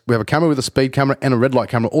we have a camera with a speed camera and a red light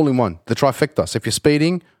camera all in one. The trifecta. So if you're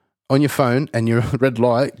speeding on your phone and you're a red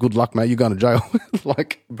light, good luck, mate. You're going to jail.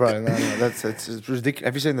 Like, bro, no, it's ridiculous.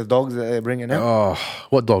 Have you seen the dogs that they're bringing out? Oh,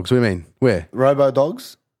 what dogs? What do you mean? Where? Robo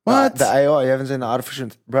dogs. What? The AI. You haven't seen the artificial.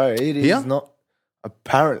 Bro, it is not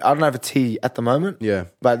apparent. I don't know if it's here at the moment. Yeah.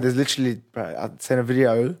 But there's literally, bro, I've seen a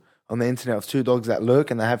video on the internet of 2 dogs that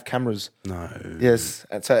lurk and they have cameras. No. Yes.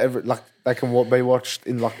 And so they can be watched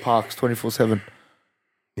in like parks 24/7.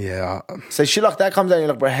 Yeah. So shit like that comes out and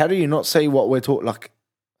you're like, bro, how do you not see what we're talking? Like,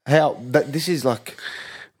 how that this is like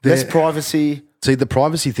less privacy. See, the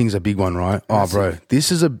privacy thing's a big one, right? Oh, bro,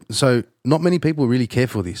 this is so not many people really care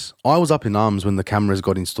for this. I was up in arms when the cameras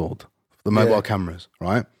got installed, the mobile cameras,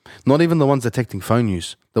 right? Not even the ones detecting phone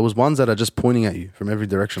use. There was ones that are just pointing at you from every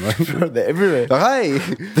direction, right? Bro, they're everywhere. Like, hey,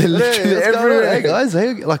 They're literally everywhere. Hey guys,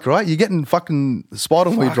 hey, like, right? You're getting fucking spied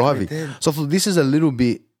on while you're driving. So I thought this is a little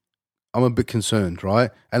bit. I'm a bit concerned,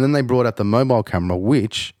 right? And then they brought out the mobile camera,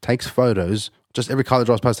 which takes photos. Just every car that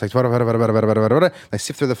drives past takes photo. They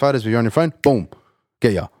sift through the photos. If you're on your phone, boom,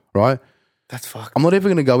 get ya, right? That's fucked. I'm not even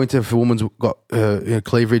going to go into if a woman's got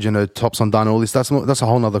cleavage and her top's undone, all this. That's a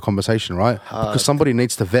whole nother conversation, right? Because somebody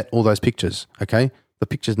needs to vet all those pictures, okay? The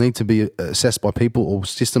pictures need to be assessed by people or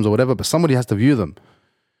systems or whatever, but somebody has to view them.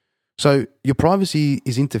 So your privacy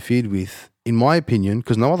is interfered with, in my opinion,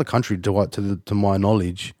 because no other country, to my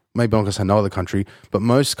knowledge, maybe I'm not going to say no other country, but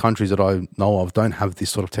most countries that I know of don't have this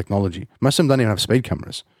sort of technology. Most of them don't even have speed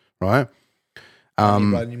cameras, right?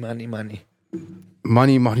 Money,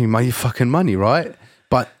 fucking money, right?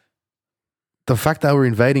 But the fact that we're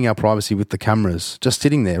invading our privacy with the cameras, just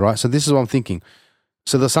sitting there, right? So this is what I'm thinking.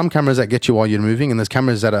 So there's some cameras that get you while you're moving, and there's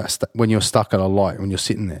cameras that are when you're stuck at a light, when you're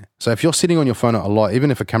sitting there. So if you're sitting on your phone at a light, even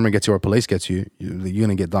if a camera gets you or a police gets you, you're going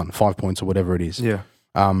to get done 5 points or whatever it is. Yeah.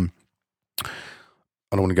 I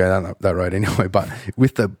don't want to go down that road anyway, but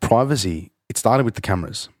with the privacy, it started with the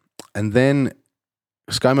cameras. And then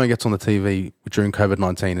ScoMo gets on the TV during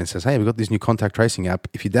COVID-19 and says, hey, we've got this new contact tracing app.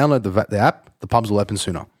 If you download the app, the pubs will open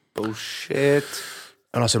sooner. Bullshit.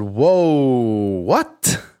 And I said, whoa,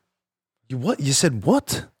 what? You said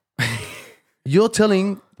what? You're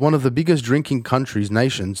telling one of the biggest drinking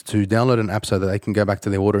nations, to download an app so that they can go back to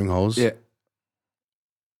their watering holes. Yeah.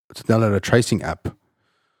 To download a tracing app.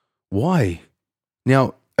 Why?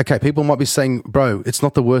 Now, okay, people might be saying, bro, it's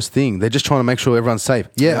not the worst thing. They're just trying to make sure everyone's safe.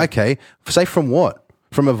 Yeah, okay. Safe from what?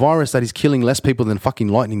 From a virus that is killing less people than fucking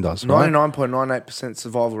lightning does, right? 99.98%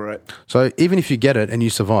 survival rate. So even if you get it and you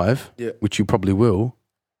survive, Yeah. which you probably will,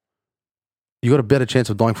 you got a better chance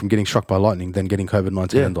of dying from getting struck by lightning than getting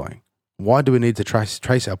COVID-19 and dying. Why do we need to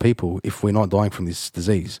trace our people if we're not dying from this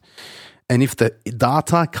disease? And if the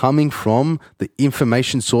data coming from the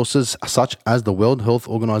information sources such as the World Health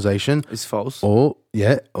Organization is false, or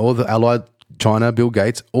the Allied China, Bill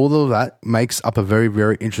Gates, all of that makes up a very,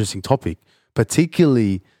 very interesting topic,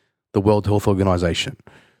 particularly the World Health Organization,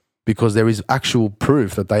 because there is actual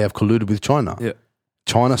proof that they have colluded with China. Yeah.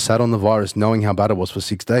 China sat on the virus knowing how bad it was for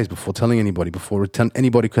 6 days before telling anybody, before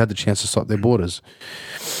anybody could have the chance to stop their borders.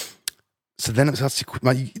 So then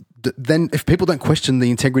then if people don't question the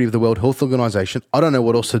integrity of the World Health Organization, I don't know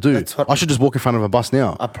what else to do. I should just walk in front of a bus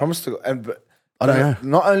now. I promise to. But I don't know.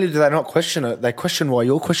 Not only do they not question it, they question why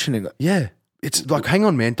you're questioning it. Yeah. It's like, hang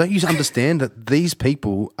on, man. Don't you understand that these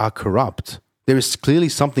people are corrupt? There is clearly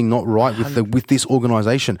something not right with this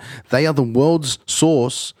organization. They are the world's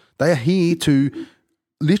source. They are here to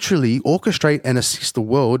literally orchestrate and assist the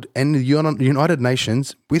world and the United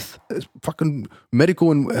Nations with fucking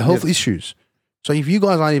medical and health issues. So if you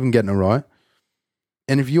guys aren't even getting it right,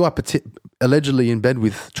 and if you are allegedly in bed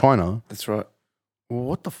with China, that's right. Well,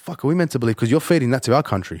 what the fuck are we meant to believe? Because you're feeding that to our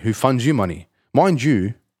country, who funds you money. Mind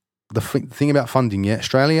you, the thing about funding,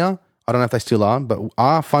 Australia, I don't know if they still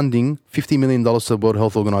are funding $50 million to the World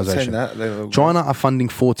Health Organization. China are funding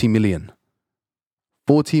 40 million.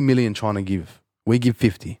 40 million China give. We give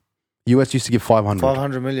 50. US used to give 500.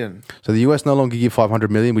 500 million. So the US no longer give 500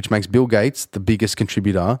 million, which makes Bill Gates the biggest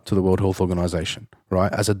contributor to the World Health Organization,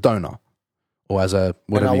 right? As a donor or as a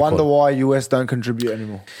whatever. And I wonder why US don't contribute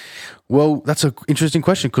anymore. Well, that's an interesting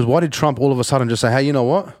question, because why did Trump all of a sudden just say, hey, you know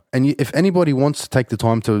what? And if anybody wants to take the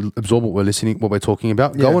time to absorb what we're talking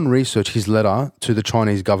about, go and research his letter to the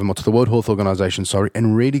Chinese government, to the World Health Organization,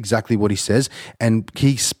 and read exactly what he says. And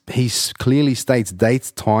he clearly states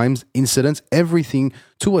dates, times, incidents, everything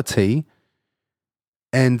to a T.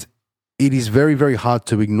 And it is very, very hard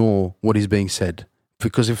to ignore what is being said.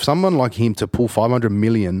 Because if someone like him to pull 500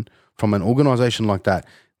 million from an organization like that,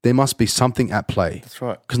 there must be something at play. That's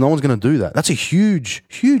right. Because no one's going to do that. That's a huge,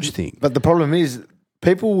 huge thing. But the problem is,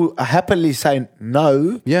 people are happily saying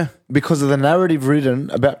no because of the narrative written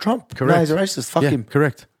about Trump. Correct. No, he's a racist. Fuck him.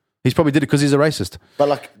 Correct. He's probably did it because he's a racist.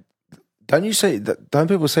 But don't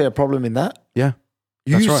people see a problem in that? Yeah.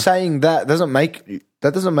 You saying that doesn't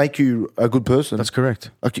make you a good person. That's correct.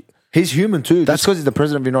 He's human too. That's because he's the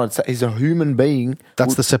president of the United States. He's a human being.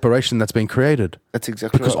 That's the separation that's been created. That's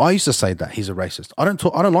exactly because right. I used to say that he's a racist. I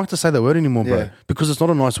don't like to say that word anymore, bro. Because it's not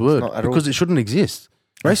a nice word. Because it shouldn't exist.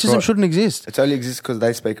 Racism shouldn't exist. It only exists because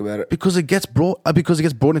they speak about it. Because it gets brought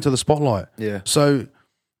into the spotlight. Yeah. So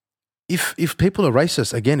if people are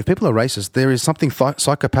racist, there is something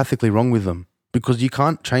psychopathically wrong with them, because you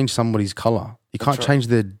can't change somebody's color. You can't change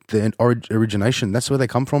their origination. That's where they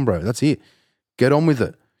come from, bro. That's it. Get on with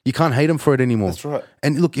it. You can't hate them for it anymore. That's right.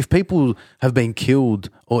 And look, if people have been killed,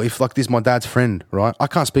 or if like this, my dad's friend, right? I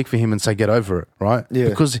can't speak for him and say get over it, right? Yeah.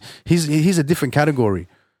 Because he's a different category.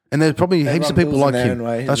 And there's probably heaps of people like him.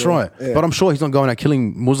 That's right. Yeah. But I'm sure he's not going out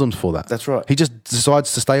killing Muslims for that. That's right. He just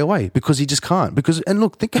decides to stay away because he just can't. And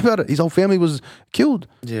look, think about it. His whole family was killed.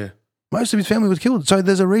 Yeah. Most of his family was killed. So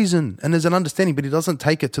there's a reason and there's an understanding, but he doesn't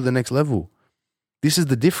take it to the next level. This is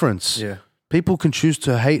the difference. Yeah. People can choose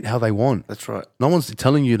to hate how they want. That's right. No one's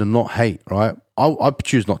telling you to not hate, right? I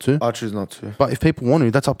choose not to. I choose not to. But if people want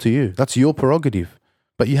to, that's up to you. That's your prerogative.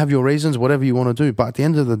 But you have your reasons, whatever you want to do. But at the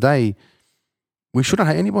end of the day, we shouldn't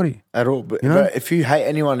hate anybody. At all. But if you hate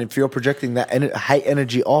anyone, if you're projecting that hate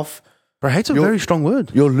energy off... But hate's a very strong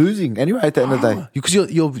word. You're losing anyway at the end of the day. Because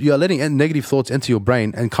you're letting negative thoughts enter your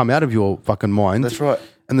brain and come out of your fucking mind. That's right.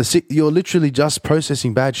 And you're literally just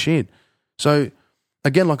processing bad shit. So...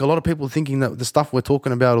 Again, like a lot of people thinking that the stuff we're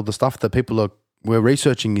talking about or the stuff that we're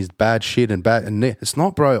researching is bad shit and bad. And it's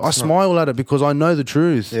not, bro. I smile at it because I know the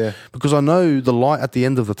truth. Yeah. Because I know the light at the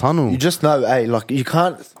end of the tunnel. You just know, you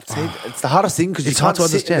can't. It's the hardest thing because you can't hard to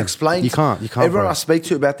understand. And explain. You can't. Everyone bro. I speak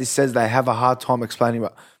to about this says they have a hard time explaining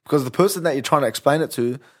it because the person that you're trying to explain it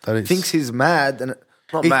to thinks he's mad and.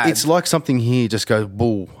 Mad. It's like something here just goes,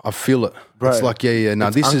 bull, I feel it. Bro, it's like, no,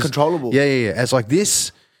 it's this uncontrollable. is. Yeah. It's like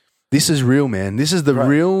this is real, man. This is the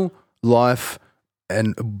real life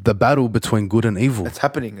and the battle between good and evil. It's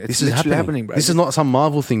happening. It's This is literally happening. bro. This is not some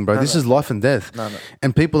Marvel thing, bro. This is life and death. No.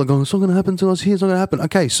 And people are going, it's not going to happen to us here. It's not going to happen.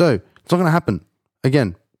 Okay, so it's not going to happen.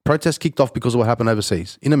 Again, protests kicked off because of what happened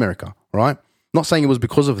overseas in America, right? Not saying it was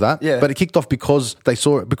because of that, Yeah. but it kicked off because they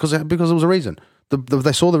saw it, because there was a reason.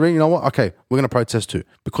 They saw the reason, you know what? Okay, we're going to protest too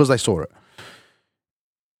because they saw it.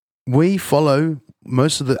 We follow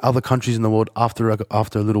most of the other countries in the world after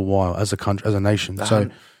a little while as a country, as a nation. So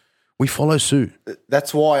we follow suit.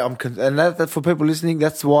 That's why I'm, and that for people listening,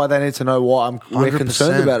 that's why they need to know why we're 100%.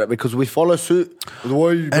 concerned about it, because we follow suit.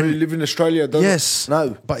 Why you live in Australia? Yes,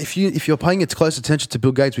 no. But if you're paying close attention to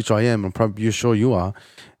Bill Gates, which I am, you're sure you are,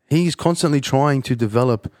 he's constantly trying to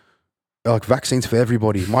develop like vaccines for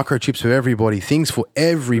everybody, microchips for everybody, things for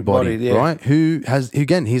everybody, yeah. right?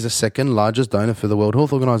 He's the second largest donor for the World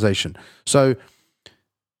Health Organization. So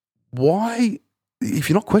why, if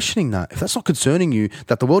you're not questioning that, if that's not concerning you,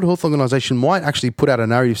 that the World Health Organization might actually put out a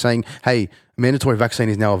narrative saying, hey, mandatory vaccine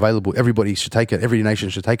is now available, everybody should take it, every nation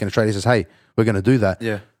should take it, and Australia says, hey, we're going to do that.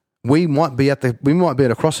 Yeah. We might be at a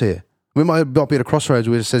crosshair. We might be at a crossroads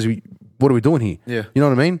where it says, what are we doing here? Yeah. You know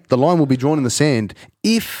what I mean? The line will be drawn in the sand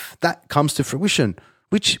if that comes to fruition,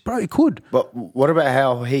 which, bro, it could. But what about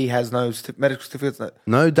how he has no medical certificates?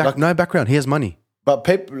 No background. He has money. But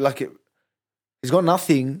people, he's got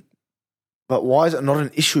nothing. But why is it not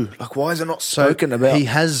an issue? Like, why is it not spoken about? He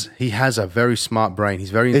has a very smart brain.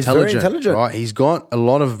 He's very intelligent. Right? He's got a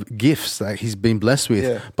lot of gifts that he's been blessed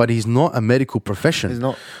with, but he's not a medical profession. He's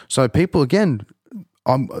not. So people, again,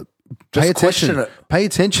 pay attention. Question it. Pay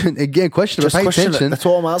attention. Again, question it. Pay attention. That's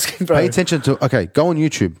all I'm asking, bro. Pay attention to, go on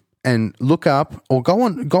YouTube and look up, or go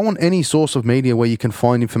on any source of media where you can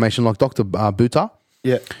find information like Dr. Buta.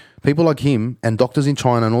 Yeah. People like him and doctors in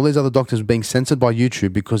China and all these other doctors being censored by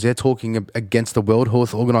YouTube because they're talking against the World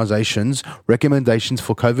Health Organization's recommendations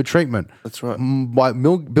for COVID treatment. That's right. By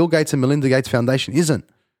Bill Gates and Melinda Gates Foundation isn't.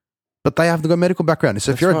 But they have to go medical background.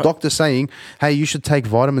 So if you're a doctor saying, hey, you should take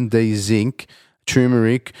vitamin D, zinc,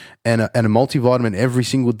 turmeric, and a multivitamin every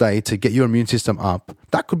single day to get your immune system up,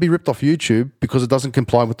 that could be ripped off YouTube because it doesn't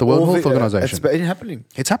comply with the World Health Organization. It's happening.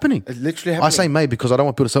 It's happening. It's literally happening. I say may because I don't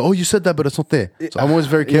want people to say, oh, you said that, but it's not there. So I'm always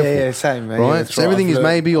very careful. Yeah, same, man. Right? Yeah, so everything is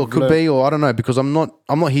maybe or could be, or I don't know, because I'm not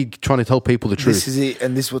here trying to tell people the truth. This is it,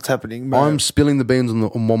 and this is what's happening. Man. I'm spilling the beans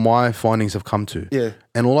on what my findings have come to. Yeah.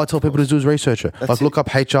 And all I tell people to do is research it. Look up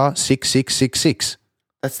HR 6666,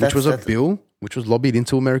 which was a bill which was lobbied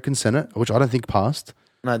into American Senate, which I don't think passed.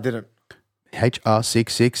 No, it didn't. HR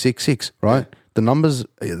 6666, right? Yeah. The numbers,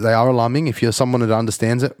 they are alarming. If you're someone that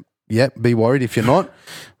understands it, be worried. If you're not,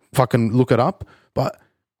 fucking look it up. But,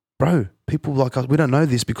 bro, people like us, we don't know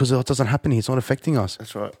this because it doesn't happen here. It's not affecting us.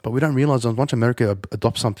 That's right. But we don't realize once America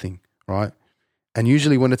adopts something, right? And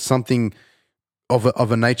usually when it's something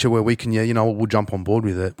of a nature where we can, we'll jump on board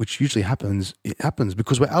with it, which usually happens, it happens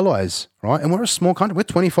because we're allies, right? And we're a small country. We're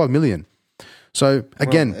 25 million. So,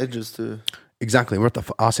 again... edges too. Exactly. We're at the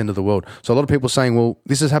arse end of the world. So a lot of people are saying, well,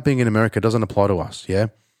 this is happening in America. It doesn't apply to us. Yeah.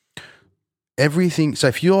 Everything. So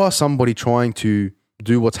if you are somebody trying to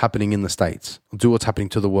do what's happening in the States, do what's happening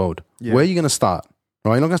to the world, where are you going to start?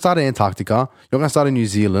 Right? You're not going to start in Antarctica. You're not going to start in New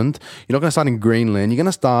Zealand. You're not going to start in Greenland. You're going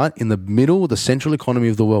to start in the middle, the central economy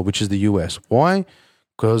of the world, which is the US. Why?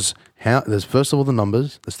 Because there's first of all the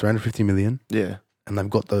numbers. There's 350 million. Yeah. And they've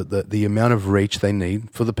got the amount of reach they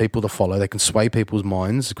need for the people to follow. They can sway people's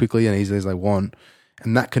minds as quickly and easily as they want.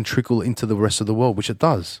 And that can trickle into the rest of the world, which it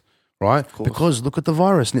does, right? Because look at the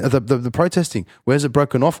virus, the protesting. Where's it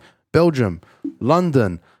broken off? Belgium,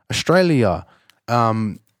 London, Australia.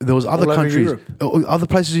 There was other countries, other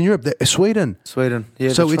places in Europe. Sweden.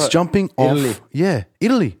 Yeah. So it's jumping off. Italy. Yeah,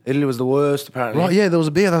 Italy. Italy was the worst, apparently. Right, yeah, there was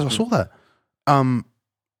a beer. I saw that.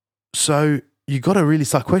 So... you got to really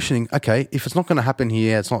start questioning, okay, if it's not going to happen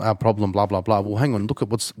here, it's not our problem, blah, blah, blah. Well, hang on, look at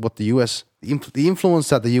what the US, the influence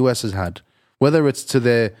that the US has had, whether it's to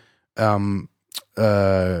their, whether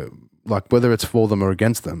it's for them or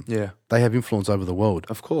against them. Yeah. They have influence over the world.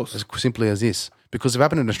 Of course. As simply as this. Because if it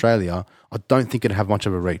happened in Australia, I don't think it'd have much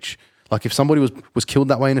of a reach. Like if somebody was killed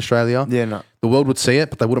that way in Australia, the world would see it,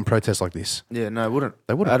 but they wouldn't protest like this. Yeah, no, it wouldn't.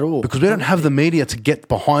 They wouldn't. At all. Because we don't have the media to get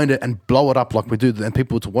behind it and blow it up like we do and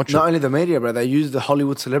people to watch it. Not only the media, bro, they use the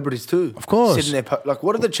Hollywood celebrities too. Of course. Sitting there,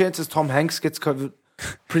 what are the chances Tom Hanks gets COVID?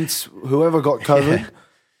 Prince, whoever got COVID,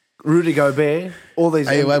 Rudy Gobert, all these.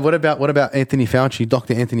 Hey, what about Anthony Fauci,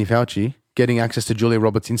 Dr. Anthony Fauci, getting access to Julia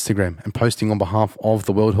Roberts' Instagram and posting on behalf of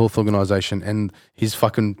the World Health Organization and he's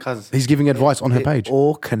giving advice on her page. It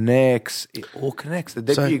all connects. The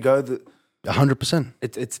deeper you go, 100%.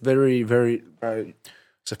 It's very, very. Bro.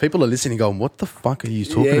 So if people are listening going, what the fuck are you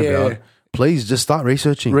talking about? Please just start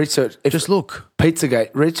researching. Research. Just look.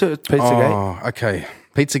 Pizzagate. Research Pizzagate. Oh, okay.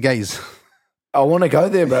 Pizzagates. I want to go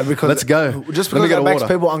there, bro, because Let's go. Just Let me because get it a makes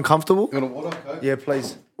water. people uncomfortable. You want a water? Okay. Yeah,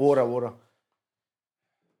 please. Water.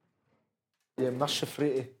 Yeah, masha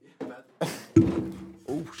frite.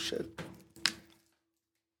 Oh shit.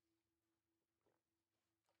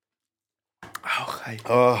 Okay.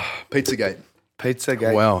 Oh, Pizzagate.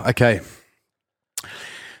 Pizzagate. Wow. Okay.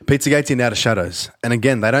 Pizzagate's in Outer Shadows. And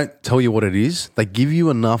again, they don't tell you what it is. They give you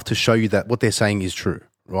enough to show you that what they're saying is true,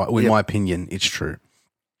 right? Well, in my opinion, it's true.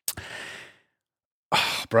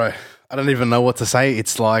 Oh, bro, I don't even know what to say.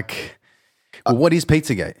 It's like, well, what is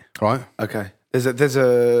Pizzagate, right? Okay. There's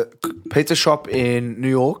a pizza shop in New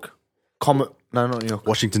York. No, not New York.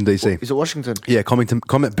 Washington, D.C. Is it Washington? Yeah, Comet Ping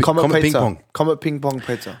Pizza. Pong. Comet Ping Pong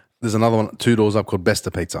Pizza. There's another one 2 doors up called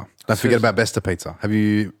Besta Pizza. Don't forget about Besta Pizza. Have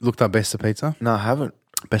you looked up Besta Pizza? No, I haven't.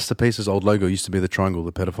 Besta Pizza's old logo used to be the triangle,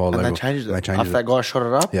 the pedophile logo. And they changed it. They changed After it. that guy shot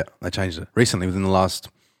it up? Yeah, they changed it. Recently, within the last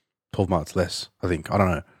 12 months, less, I think. I don't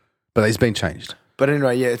know. But it's been changed. But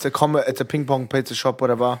anyway, yeah, it's a ping pong pizza shop,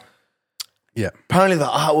 whatever. Yeah. Apparently the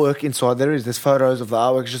artwork inside there's photos of the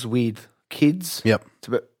artwork. It's just weird. Kids. Yep. It's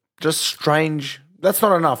a bit just strange. That's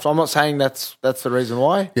not enough. I'm not saying that's the reason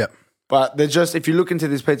why. Yep. But they're just, if you look into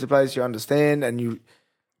this pizza place, you understand and you,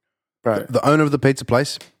 bro, The owner of the pizza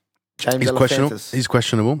place, James he's questionable. Alefantis. He's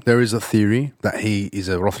questionable. There is a theory that he is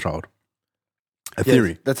a Rothschild. A Yeah,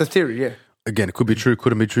 theory. That's a theory, yeah. Again, it could be true,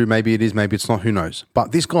 couldn't be true. Maybe it is, maybe it's not. Who knows?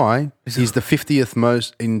 But this guy, he's the 50th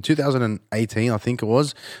most, in 2018, I think it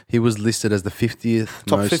was, he was listed as the 50th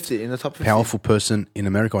Top most 50, in the top 50. powerful person in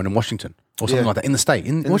America and in Washington or something Yeah. like that, in the state,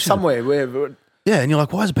 in In Washington. somewhere, where, Yeah, and you're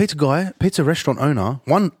like, why is a pizza restaurant owner,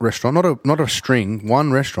 one restaurant, not a string,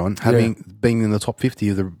 one restaurant being in the top 50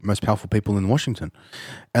 of the most powerful people in Washington,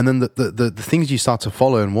 and then the things you start to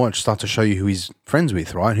follow and watch start to show you who he's friends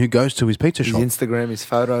with, right? Who goes to his pizza his shop, Instagram, his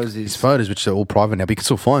photos, his photos, which are all private now, but you can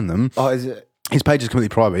still find them. Oh, is it? His page is completely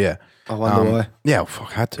private. Yeah, I wonder why. Yeah, well, fuck,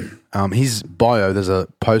 I had to. His bio, there's a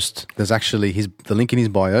post. There's actually the link in his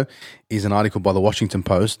bio is an article by the Washington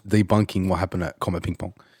Post debunking what happened at Comet Ping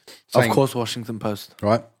Pong. Of course, Washington Post.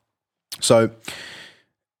 Right? So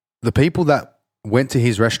the people that went to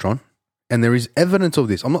his restaurant, and there is evidence of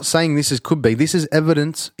this. I'm not saying this could be. This is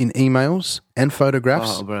evidence in emails and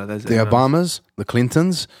photographs. Oh, bro, there's the Obamas, the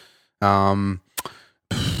Clintons. Who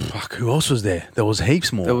else was there? There was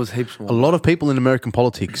heaps more. There was heaps more. A lot of people in American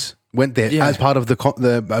politics went there Yeah. as part of the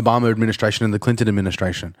Obama administration and the Clinton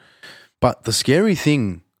administration. But the scary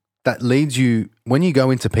thing that leads you, when you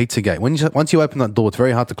go into Pizzagate, once you open that door, it's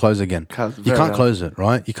very hard to close again. You Very can't hard. close it,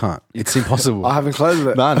 right? You can't. It's impossible. I haven't closed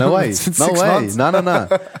it. No way. Since No 6 way. months. No.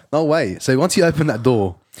 No way. So once you open that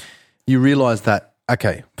door, you realize that,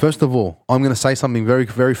 okay, first of all, I'm going to say something very,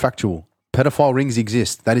 very factual. Pedophile rings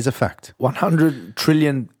exist. That is a fact. 100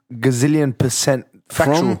 trillion gazillion %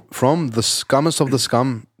 factual. From the scummest of the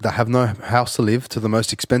scum that have no house to live to the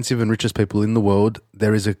most expensive and richest people in the world,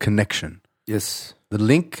 there is a connection. Yes. The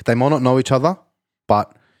link, they might not know each other,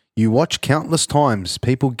 but you watch countless times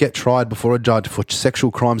people get tried before a judge for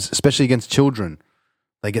sexual crimes, especially against children.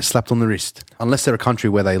 They get slapped on the wrist. Unless they're a country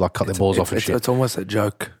where they like cut their balls off and shit. It's almost a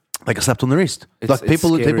joke. They get slapped on the wrist. It's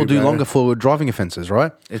people scary, do bro. longer for driving offences,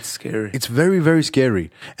 right? It's scary. It's very, very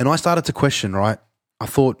scary. And I started to question, right? I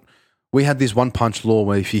thought we had this one punch law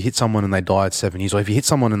where if you hit someone and they die at 7 years, or if you hit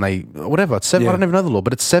someone and they, whatever, it's 7, I don't even know the law,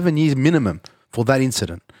 but it's 7 years minimum for that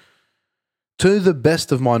incident. To the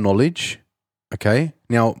best of my knowledge, okay,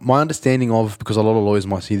 now my understanding of, because a lot of lawyers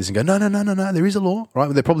might see this and go, no, there is a law,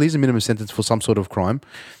 right? There probably is a minimum sentence for some sort of crime,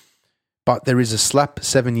 but there is a slap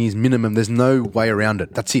 7 years minimum. There's no way around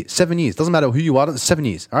it. That's it. 7 years. Doesn't matter who you are. It's 7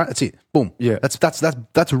 years. All right, that's it. Boom. Yeah.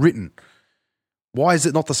 That's written. Why is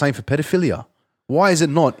it not the same for pedophilia? Why is it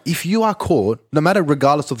not? If you are caught, no matter,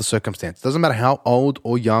 regardless of the circumstance, doesn't matter how old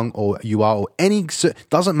or young or you are, or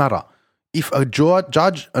doesn't matter. If a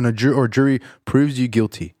judge and a jury proves you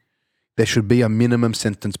guilty, there should be a minimum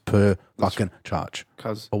sentence per fucking charge.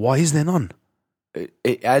 But why is there none?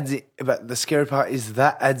 It adds, but the scary part is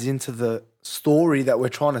that adds into the story that we're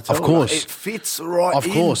trying to tell. Of course. Like, it fits right Of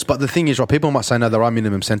in. course, but the thing is, right, people might say, no, there are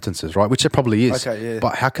minimum sentences, right? Which there probably is. Okay, yeah.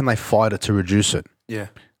 But how can they fight it to reduce it? Yeah.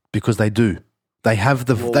 Because they do. Here's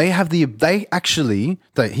the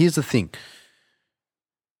thing.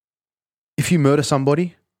 If you murder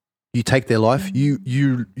somebody, you take their life,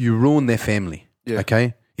 you ruin their family. Yeah.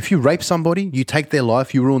 Okay? If you rape somebody, you take their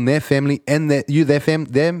life, you ruin their family and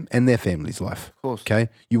them and their family's life. Of course. Okay?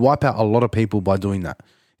 You wipe out a lot of people by doing that.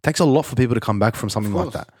 It takes a lot for people to come back from something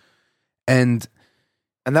like that. And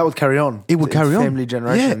And that would carry on. It would It's carry on. family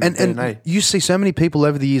generation. Yeah, and DNA. you see so many people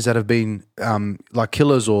over the years that have been like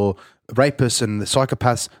killers or rapists and the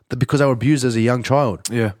psychopaths because they were abused as a young child.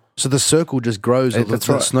 Yeah. So the circle just grows. Yeah, The that's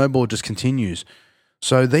right. snowball just continues.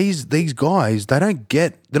 So these guys, they're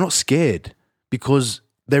not scared because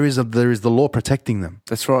there is the law protecting them.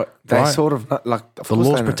 That's right. They Right. sort of like of The course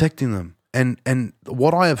law's they know. protecting them. And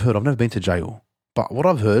what I have heard, I've never been to jail, but what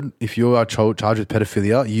I've heard, if you are charged with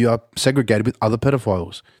pedophilia, you are segregated with other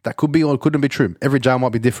pedophiles. That could be or it couldn't be true. Every jail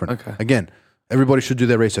might be different. Okay. Again, everybody should do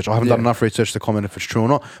their research. I haven't done Yeah. enough research to comment if it's true or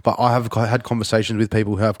not, but I have had conversations with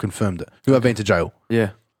people who have confirmed it, who have been to jail.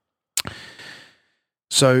 Yeah.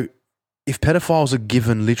 So if pedophiles are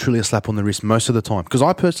given literally a slap on the wrist most of the time, because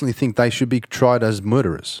I personally think they should be tried as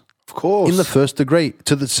murderers. Of course. In the first degree,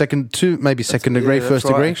 to maybe second degree, that's first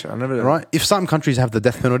right, degree, actually. I never- right? If some countries have the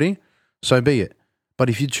death penalty, so be it. But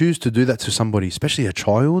if you choose to do that to somebody, especially a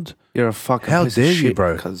child, You're a fucking how piece dare of you, shit,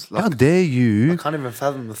 bro? 'cause, How like, dare you? I can't even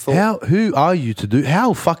fathom the thought. Who are you to do?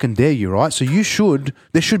 How fucking dare you, right? So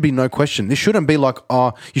there should be no question. This shouldn't be like,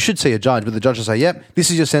 you should see a judge, but the judge will say, yep, this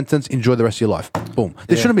is your sentence, enjoy the rest of your life. Boom.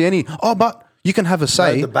 There shouldn't be any, but you can have a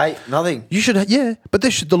say. No debate, nothing. You should, but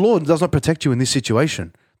the law does not protect you in this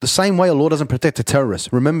situation. The same way a law doesn't protect a terrorist.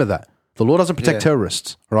 Remember that. The law doesn't protect Yeah.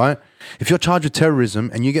 terrorists, right? If you're charged with terrorism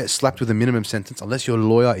and you get slapped with a minimum sentence, unless your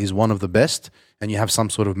lawyer is one of the best and you have some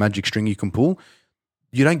sort of magic string you can pull,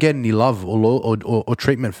 you don't get any love or law or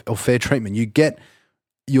treatment or fair treatment.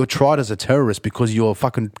 You're tried as a terrorist because you're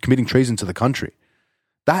fucking committing treason to the country.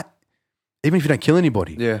 That, even if you don't kill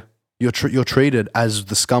anybody, Yeah. you're treated as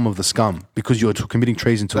the scum of the scum because you're committing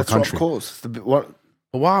treason to That's a right, country. of course. What?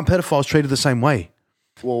 But why aren't pedophiles treated the same way?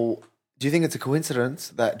 Well, do you think it's a coincidence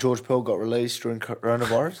that George Pearl got released during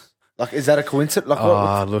coronavirus? Like, is that a coincidence? Like,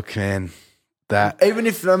 what? Look, man, that Even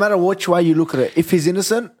if, no matter which way you look at it, if he's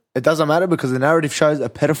innocent, it doesn't matter because the narrative shows a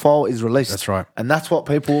pedophile is released. That's right. And that's what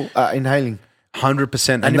people are inhaling. 100%.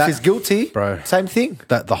 And if that, he's guilty, bro, same thing.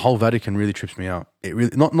 that the whole Vatican really trips me out. It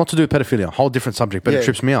really not to do with pedophilia, a whole different subject, but Yeah. it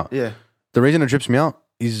trips me out. Yeah. The reason it trips me out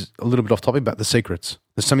is a little bit off topic, but the secrets.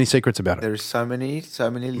 There's so many secrets about it, There is so many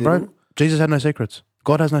little. bro. Jesus had no secrets.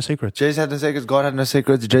 God has no secrets. Jesus had no secrets. God had no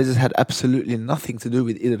secrets. Jesus had absolutely nothing to do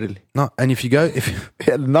with Italy. No, and if He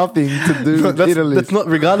had nothing to do with Italy. that's not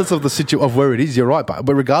regardless of the of where it is. You're right, but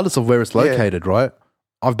regardless of where it's located, right?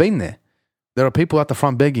 I've been there. There are people at the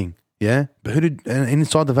front begging. Yeah, but and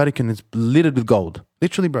inside the Vatican, it's littered with gold.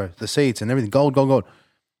 Literally, bro, the seats and everything, gold, gold, gold.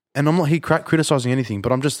 And I'm not here criticizing anything,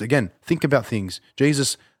 but I'm just again think about things.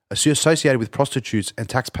 Jesus associated with prostitutes and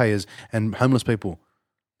taxpayers and homeless people.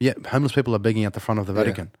 Yeah, homeless people are begging at the front of the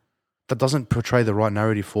Vatican. That doesn't portray the right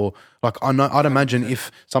narrative for. Like I'd imagine if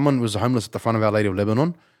someone was homeless at the front of Our Lady of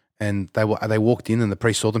Lebanon and they walked in and the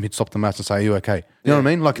priest saw them, he'd stop them out and say, "Are you okay?" You know what I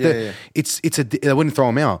mean? Like they wouldn't throw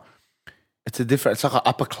them out. It's like an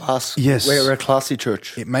upper class. Yes. We're a classy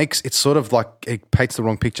church. It's sort of like it paints the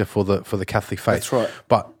wrong picture for the Catholic faith. That's right.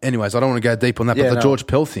 But anyways, I don't want to go deep on that. Yeah, but the no. George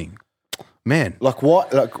Pell thing, man. Like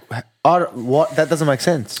what? What? That doesn't make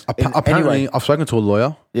sense. Apparently, Anyway, I've spoken to a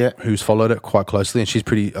lawyer Yeah. who's followed it quite closely, and she's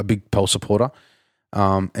a big Pell supporter.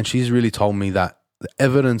 And she's really told me that the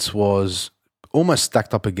evidence was almost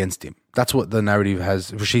stacked up against him. That's what the narrative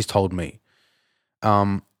has. She's told me.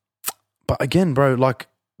 But again, bro, like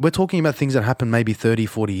we're talking about things that happened maybe 30,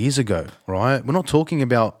 40 years ago, right? We're not talking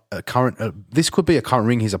about a current. This could be a current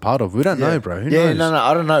ring he's a part of. We don't know, bro. Who knows? No,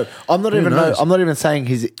 I don't know. I'm not knows? I'm not even saying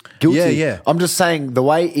he's guilty. Yeah. I'm just saying the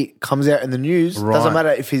way it comes out in the news Right. doesn't matter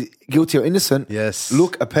if he's guilty or innocent. Yes.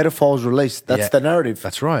 Look, a pedophile's released. That's Yeah. the narrative.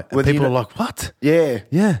 That's right. And Whether people you are know- like, what? Yeah.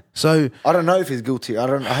 Yeah. So I don't know if he's guilty. I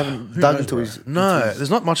haven't dug into his. no, there's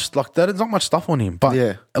not much like that. There's not much stuff on him. But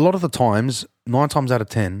Yeah. a lot of the times, 9 times out of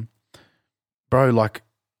 10, bro, like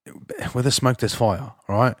where there's smoke, there's fire,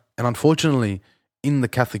 right? And unfortunately, in the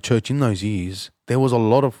Catholic Church in those years, there was a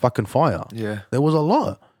lot of fucking fire. Yeah. There was a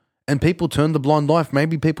lot. And people turned the blind eye.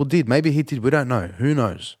 Maybe people did. Maybe he did. We don't know. Who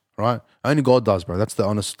knows, right? Only God does, bro. That's the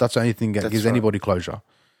only thing that That's gives right. anybody closure.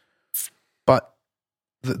 But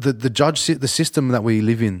the system that we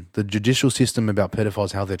live in, the judicial system about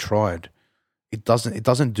pedophiles, how they're tried, it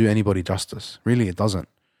doesn't do anybody justice. Really, it doesn't.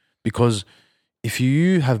 Because if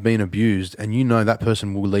you have been abused and you know that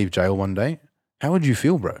person will leave jail one day, how would you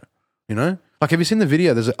feel, bro? You know? Like, have you seen the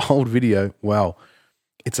video? There's an old video. Wow.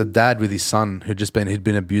 It's a dad with his son who'd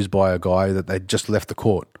been abused by a guy that they just left the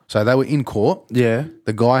court. So they were in court. Yeah.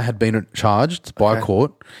 The guy had been charged by a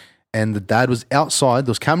court and the dad was outside.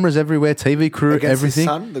 There was cameras everywhere, TV crew, Against everything. his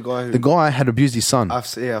son, the guy who The guy had abused his son. I've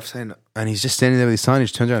seen it. And he's just standing there with his son. He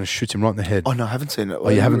just turns around and shoots him right in the head. Oh no, I haven't seen it. Oh,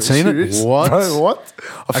 you haven't seen it? What? Bro, what?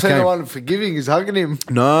 I've seen Okay. the one forgiving. He's hugging him.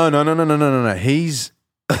 No. He's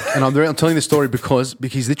And I'm telling this story because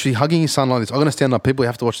he's literally hugging his son like this. I'm going to stand up. People, you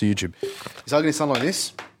have to watch the YouTube. He's hugging his son like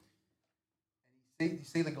this. You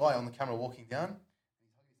see the guy on the camera walking down?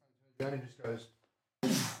 And he just goes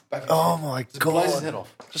back. Oh my Just blows his God. head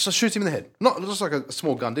off. Just shoots him in the head. Not just like a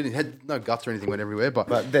small gun. Didn't head, no guts or anything went everywhere,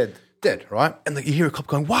 but dead, right? And you hear a cop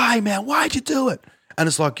going, "Why, man? Why'd you do it?" And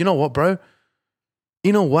it's like, you know what, bro?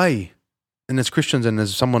 In a way, and as Christians and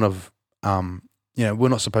as someone of, we're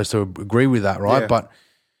not supposed to agree with that, right? Yeah. But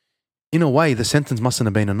in a way, the sentence mustn't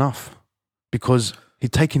have been enough because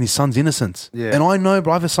he'd taken his son's innocence. Yeah. And I know,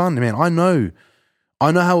 bro, I have a son, man. I know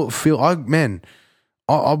how it feels.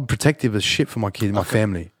 I'm protective as shit for my kid, my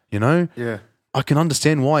family, you know? Yeah. I can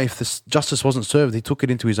understand why, if this justice wasn't served, he took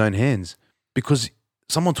it into his own hands because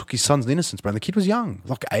someone took his son's innocence, bro. And the kid was young,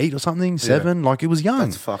 like 8 or something, 7, like it was young.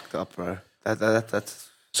 That's fucked up, bro. That's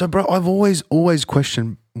So, bro, I've always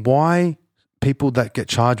questioned why people that get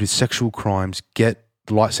charged with sexual crimes get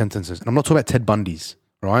light sentences. And I'm not talking about Ted Bundy's,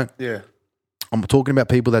 right? yeah. I'm talking about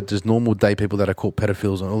people that just normal day people that are caught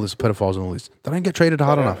pedophiles and all this, pedophiles and all this. They don't get treated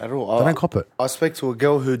hard They don't enough at all. They don't cop it. I spoke to a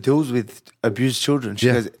girl who deals with abused children.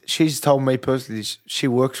 She's told me personally she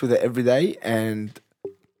works with it every day, and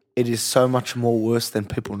it is so much more worse than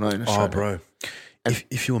people know in Australia. Oh, bro.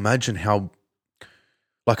 If you imagine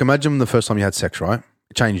imagine the first time you had sex, right?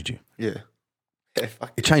 It changed you. Yeah. Yeah,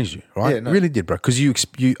 fuck It changed you, right? Yeah, no. It really did, bro. Because you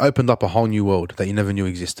opened up a whole new world that you never knew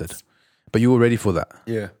existed. But you were ready for that.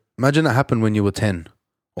 yeah. Imagine that happened when you were 10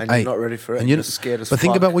 or And 8. you're not ready for it. And You're scared as But fuck.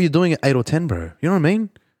 think about what you're doing at 8 or 10, bro. You know what I mean?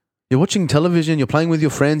 You're watching television, you're playing with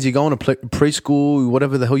your friends, you're going to preschool,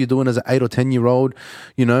 whatever the hell you're doing as an 8 or 10-year-old,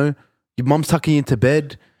 you know? Your mum's tucking you into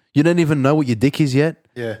bed. You don't even know what your dick is yet.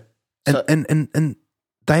 Yeah. And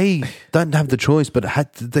they don't have the choice, but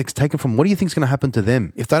it's taken from, what do you think is going to happen to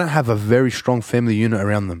them if they don't have a very strong family unit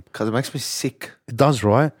around them? Because it makes me sick. It does,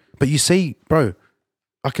 right? But you see, bro,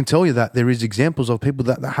 I can tell you that there is examples of people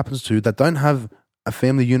that happens to that don't have a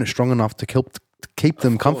family unit strong enough to keep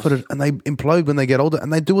them comforted, and they implode when they get older,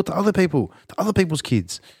 and they do it to other people, to other people's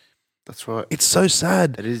kids. That's right. It's so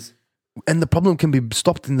sad. It is. And the problem can be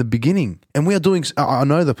stopped in the beginning. And we are doing, I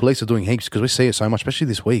know the police are doing heaps because we see it so much, especially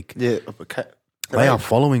this week. Yeah. Okay. They are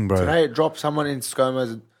following, bro. Today it dropped someone in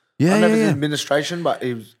ScoMo's. Yeah, I don't know if yeah. it's administration, but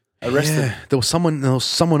he was arrested. Yeah. There was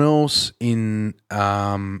someone else in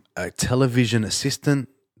a television assistant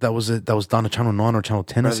that was done a Channel 9 or Channel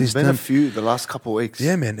 10 There's assistant. been a few the last couple of weeks.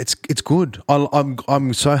 Yeah, man, it's good.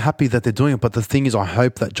 I'm so happy that they're doing it. But the thing is, I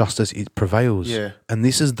hope that justice prevails. Yeah. And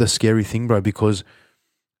this is the scary thing, bro, because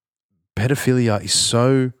pedophilia is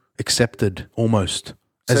so accepted almost.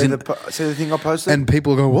 See the thing I posted? And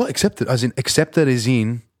people go, what? Accepted? As in, accepted as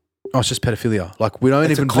in, oh, it's just pedophilia. Like, we don't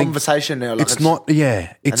it's even a blink. conversation now. Like It's not,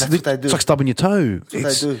 yeah. It's, that's what they do. it's like stubbing your toe.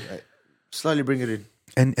 That's what they do. Slowly bring it in.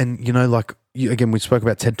 And you know, like, again, we spoke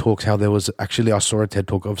about TED Talks, how there was actually, I saw a TED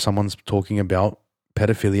Talk of someone's talking about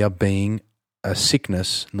pedophilia being a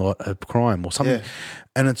sickness, not a crime or something. Yeah.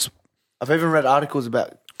 And it's, I've even read articles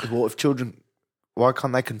about, well, if children, why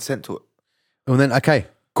can't they consent to it? and then, okay,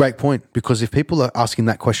 great point. Because if people are asking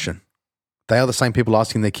that question, they are the same people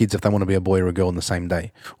asking their kids if they want to be a boy or a girl on the same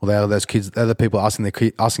day. Or they are those kids, they're the people asking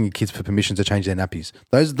your kids for permission to change their nappies.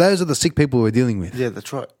 Those are the sick people we're dealing with. Yeah,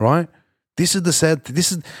 that's right. Right? This is the sad,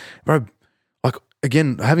 bro, like,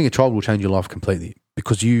 again, having a child will change your life completely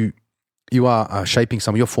because you are shaping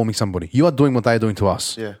someone, you're forming somebody. You are doing what they are doing to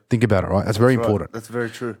us. Yeah. Think about it, right? That's very Right. important. That's very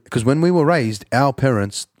true. Because when we were raised, our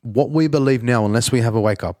parents, what we believe now, unless we have a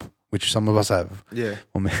wake up, which some of us have, Yeah.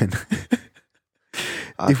 oh man,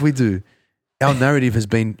 if we do, our narrative has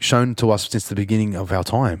been shown to us since the beginning of our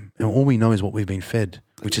time. And all we know is what we've been fed,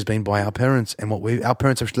 which has been by our parents and what our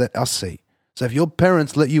parents have let us see. So if your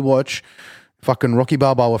parents let you watch fucking Rocky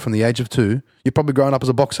Balboa from the age of 2, you're probably growing up as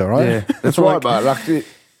a boxer, right? Yeah, that's right, but like,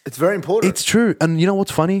 it's very important. It's true. And you know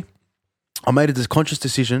what's funny? I made a conscious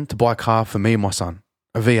decision to buy a car for me and my son,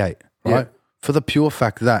 a V8, right? Yeah. For the pure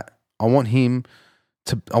fact that I want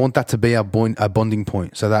that to be our bonding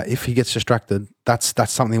point, so that if he gets distracted, that's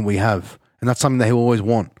something we have, and that's something that he'll always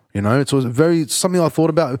want. You know, it's something I thought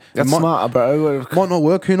about. That's smart, bro. Might not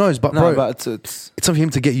work. Who knows? But No, bro, but it's it's something for him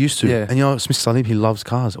to get used to. Yeah. And you know, Smith Salim, he loves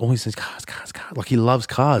cars. Always says cars. Like he loves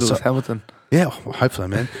cars. Lewis So- Hamilton. yeah, hopefully,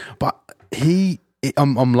 man. But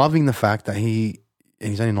I'm loving the fact that he's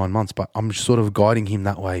only 9 months, but I'm sort of guiding him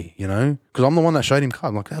that way, you know? Because I'm the one that showed him cars.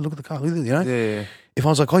 I'm like, hey, look at the car, look at this, you know? Yeah. If I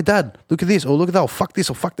was like, oh, Dad, look at this, or look at that, or fuck this,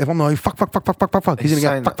 or fuck that, if I'm like, fuck, he's going to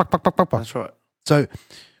saying go fuck. That's right. So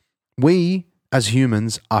we, as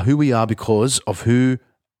humans, are who we are because of who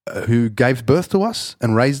gave birth to us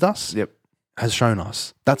and raised us, Yep. has shown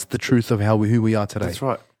us. That's the truth of who we are today. That's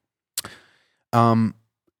right. And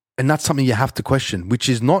And that's something you have to question, which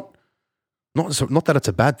is not that it's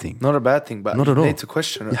a bad thing. Not a bad thing, but Not at you all. need to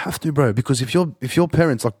question it. You have to, bro, because if your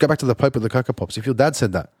parents, like, go back to the Pope of the Cocoa Pops, if your dad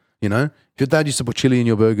said that, you know, if your dad used to put chili in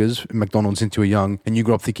your burgers at McDonald's since you were young and you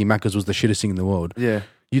grew up thinking Macca's was the shittest thing in the world, Yeah,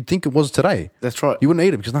 you'd think it was today. that's right. You wouldn't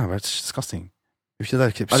eat it because, no, bro, it's disgusting. If your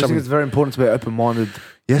dad kept I just think shoving, it's very important to be open-minded.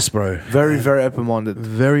 yes, bro. Very, very open-minded.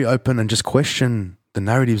 Very open and just question the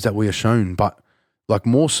narratives that we are shown. But, like,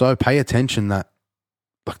 more so, pay attention that,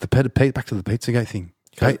 like, back to the Pizzagate thing.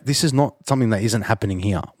 Okay? This is not something that isn't happening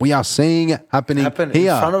here. We are seeing it happening Happen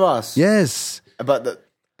here. in front of us. Yes. But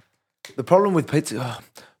the problem with pizza,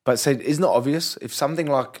 but say, isn't it obvious? If something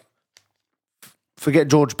like, forget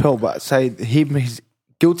George Pell, but say he's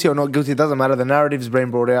guilty or not guilty, it doesn't matter. The narrative's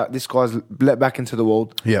been brought out. This guy's let back into the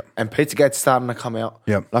world. Yep. And Pizzagate's starting to come out.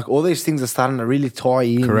 Yep. Like, all these things are starting to really tie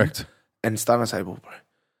in. Correct. And starting to say, well, bro,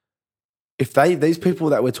 if these people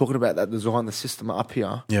that we're talking about that design the system are up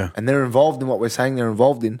here, Yeah. and they're involved in what we're saying they're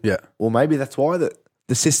involved in, Yeah. well, maybe that's why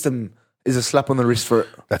the system is a slap on the wrist for it.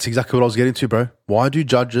 That's exactly what I was getting to, bro. Why do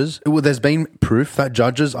judges... Well, there's been proof that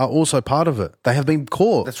judges are also part of it. They have been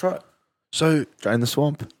caught. That's right. So, Drain the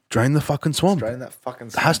swamp. drain the fucking swamp. Drain that fucking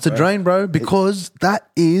It swamp. has to bro. drain, bro, because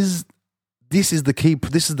this is the key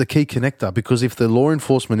connector, because if the law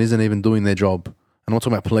enforcement isn't even doing their job, and I'm not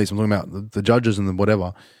talking about police, I'm talking about the judges and the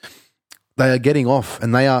whatever, they are getting off,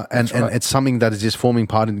 and they are, and it's something that is just forming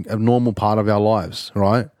a normal part of our lives,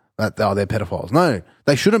 right? That they're pedophiles. No,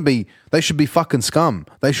 they shouldn't be. They should be fucking scum.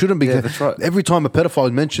 They shouldn't be. Yeah, that's right. Every time a pedophile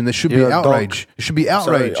is mentioned, there should You're be a dog. outrage. It should be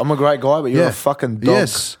outrage. Sorry, I'm a great guy, but you're a fucking dog.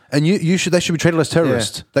 Yes, and they should be treated as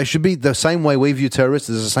terrorists. Yeah. They should be the same way we view terrorists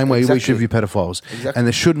is the same way we Exactly. should view pedophiles, Exactly. and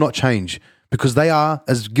they should not change because they are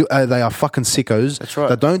they are fucking sickos. That's right.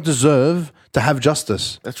 That don't deserve to have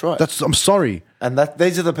justice. That's right. I'm sorry. And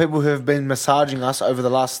these are the people who have been massaging us over the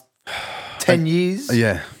last 10 years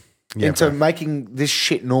Yeah. into bro. making this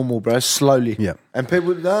shit normal, bro, slowly. Yeah. And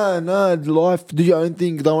people, no, life, do your own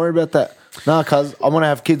thing. Don't worry about that. Nah, cuz I want to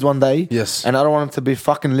have kids one day. Yes. And I don't want them to be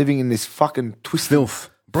fucking living in this fucking twisted Filth,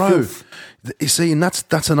 bro. filth. You see, and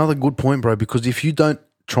that's another good point, bro. Because if you don't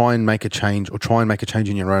try and make a change, or try and make a change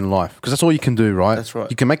in your own life, because that's all you can do, right? That's right.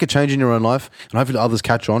 You can make a change in your own life, and hopefully others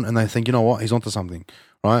catch on, and they think, you know what, he's onto something,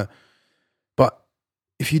 right? But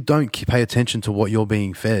if you don't pay attention to what you're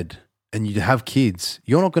being fed, and you have kids,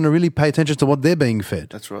 you're not going to really pay attention to what they're being fed.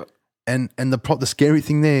 That's right. And the scary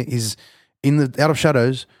thing there is in the Out of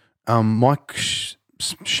Shadows, Mike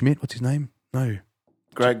Schmidt, what's his name? No,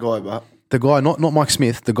 Great guy, but the guy, not Mike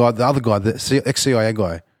Smith, the other guy, the ex-CIA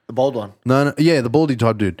guy. the bold one. No, yeah, the baldy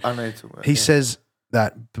type dude. I need to. He says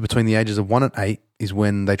that between the ages of 1 and 8 is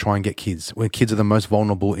when they try and get kids, when kids are the most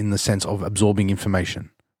vulnerable in the sense of absorbing information.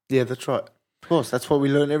 Yeah, that's right. Of course, that's why we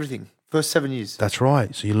learn everything. First 7 years. That's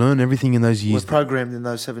right. So you learn everything in those We're years, programmed in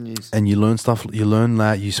those 7 years. and you learn stuff. You learn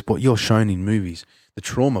that what you're shown in movies. The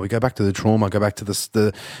trauma. We go back to the trauma. Go back to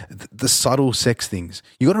the subtle sex things.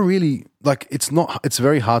 You got to really like. It's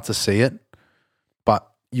very hard to see it, but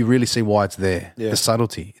you really see why it's there. Yeah. The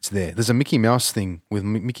subtlety. It's there. There's a Mickey Mouse thing with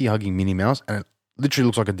Mickey hugging Minnie Mouse, and it literally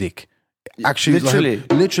looks like a dick. Actually,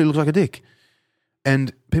 it literally looks like a dick.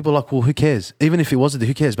 And people are like, well, who cares? Even if it was a dick,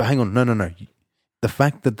 who cares? But hang on, no. The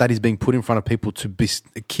fact that is being put in front of people to be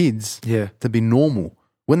kids, to be normal.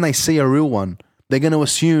 When they see a real one, they're going to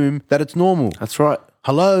assume that it's normal. That's right.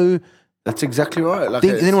 Hello? That's exactly right. Like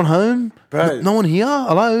Is anyone home? Bro. No one here?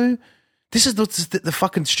 Hello? This is the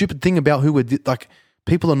fucking stupid thing about who we're... Like,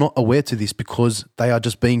 people are not aware to this because they are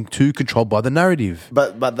just being too controlled by the narrative.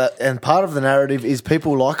 But and part of the narrative is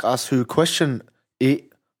people like us who question it.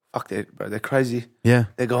 Fuck that, bro. They're crazy. Yeah.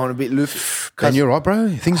 They're going a bit loose. And you're right, bro.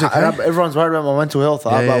 Things are okay. Everyone's worried about my mental health,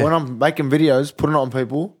 Yeah, but yeah. when I'm making videos, putting it on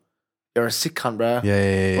people, you're a sick cunt, bro.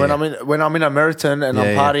 Yeah. When I'm in a Meriton and I'm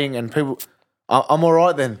Yeah, yeah. partying and people, I'm all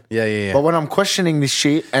right then. Yeah. But when I'm questioning this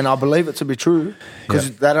shit and I believe it to be true, because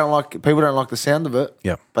people don't like the sound of it.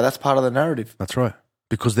 Yeah. But that's part of the narrative. That's right.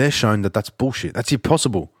 Because they're shown that's bullshit. That's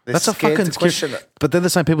impossible. They're that's a scared fucking to question it. But they're the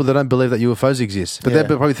same people that don't believe that UFOs exist. But Yeah.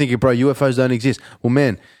 they're probably thinking, bro, UFOs don't exist. Well,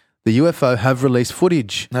 man, the UFO have released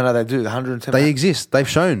footage. No, they do. 110. They exist. They've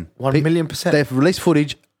shown. 1,000,000%. They've released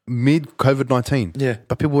footage mid-COVID-19. Yeah.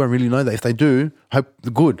 But people won't really know that. If they do, hope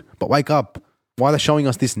they're good. But wake up. Why are they showing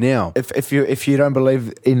us this now? If you don't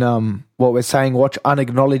believe in what we're saying, watch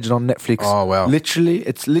Unacknowledged on Netflix. Oh, wow.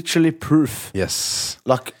 It's literally proof. Yes.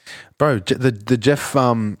 Like, Bro, the Jeff,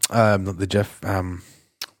 not the Jeff, I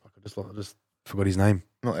just forgot his name.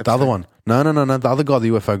 not The other one. No. The other guy, the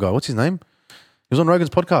UFO guy. What's his name? He was on Rogan's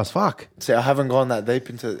podcast. Fuck. See, I haven't gone that deep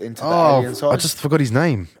into the alien side. I just forgot his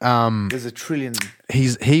name. There's a trillion.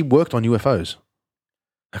 He worked on UFOs.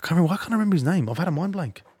 I can't remember his name. I've had a mind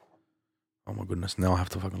blank. Oh my goodness! Now I have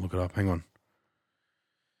to fucking look it up. Hang on.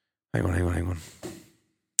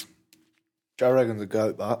 Joe Rogan's a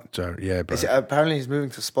goat, but So yeah, bro. apparently he's moving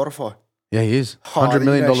to Spotify. Yeah, he is. Oh, $100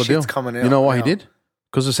 million shit's deal. coming out You know why he now. did?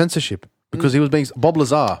 Because of censorship. Because he was being Bob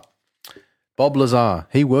Lazar. Bob Lazar.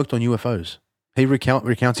 He worked on UFOs. He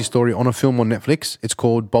recounts his story on a film on Netflix. It's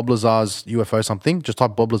called Bob Lazar's UFO something. Just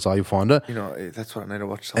type Bob Lazar, you'll find it. You know, that's what I need to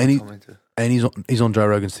watch. And he- Someone tell me to. And he's on Joe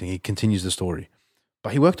Rogan's thing. He continues the story,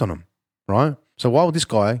 but he worked on him, right? So why would this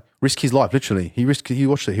guy risk his life? Literally, he risked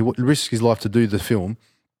his life to do the film.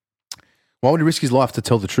 Why would he risk his life to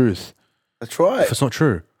tell the truth That's right. if it's not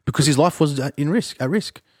true? Because his life was at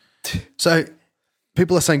risk. So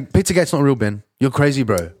people are saying Pizzagate's not real, Ben. You're crazy,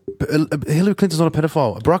 bro. Hillary Clinton's not a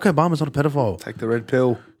pedophile. Barack Obama's not a pedophile. Take the red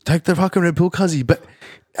pill. Take the fucking red pill, cuzzy. But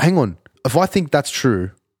hang on, if I think that's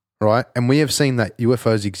true, right, and we have seen that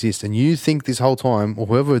UFOs exist, and you think this whole time, or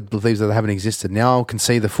whoever believes that they haven't existed now can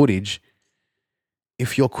see the footage,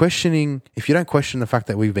 if you don't question the fact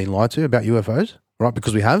that we've been lied to about UFOs, right,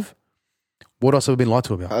 because we have, what else have we been lied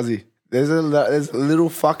to about? Ozzy, there's a little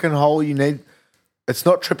fucking hole you need. It's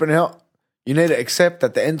not tripping out. You need to accept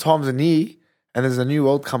that the end times are near and there's a new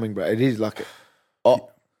world coming, bro. It is like,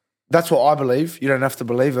 that's what I believe. You don't have to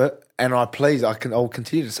believe it. And I'll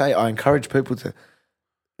continue to say, I encourage people to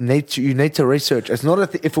you need to research. It's not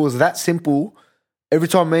if it was that simple, every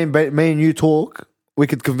time me and you talk, we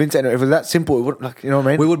could convince anyone. If it was that simple, it wouldn't, like, you know what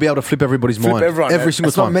I mean? We would be able to flip everybody's mind Everyone. every single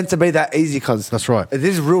it's time. not meant to be that easy, cuz That's right. it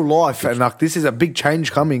is real life, and like this is a big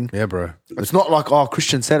change coming. Yeah, bro. It's not like, oh,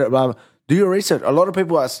 Christian said it, blah, blah. Do your research. A lot of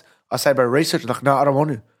people, I say, bro, research. Like, no, I don't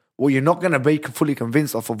want to. Well, you're not going to be fully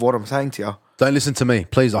convinced off of what I'm saying to you. Don't listen to me,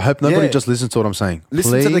 please. I hope nobody Yeah. just listens to what I'm saying.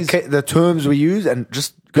 Listen Please. to the terms we use and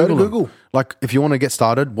just go to them. Google. Like, if you want to get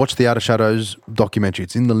started, watch the Outer Shadows documentary.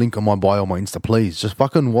 It's in the link on my bio on my Insta. Please, just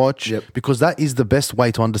fucking watch, Yep. because that is the best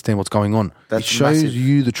way to understand what's going on. That's it shows massive.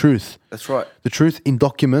 you the truth. That's right. The truth in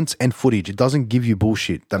documents and footage. It doesn't give you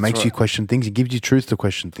bullshit that makes you right. question things. It gives you truth to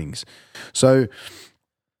question things. So,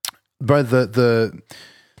 bro, the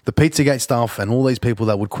Pizzagate stuff and all these people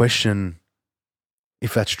that would question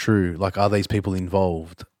if that's true, like, are these people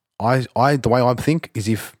involved? The way I think is,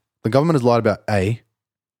 if the government has lied about A,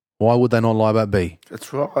 why would they not lie about B?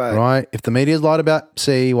 That's right. Right? If the media's lied about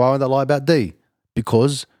C, why would they lie about D?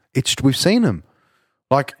 Because we've seen them.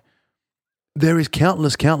 Like, there is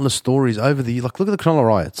countless stories over the, like, look at the Cronulla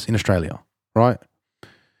riots in Australia, right?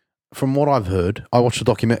 From what I've heard, I watched an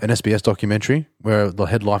SBS documentary where the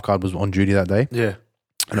head lifeguard was on duty that day, Yeah.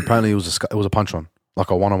 and apparently it was a punch on, like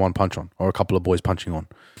a one-on-one punch on, or a couple of boys punching on.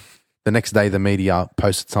 The next day, the media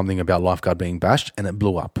posted something about lifeguard being bashed, and it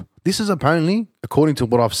blew up. This is apparently, according to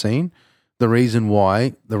what I've seen, the reason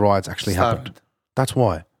why the riots actually happened. That's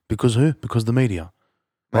why. Because who? Because the media.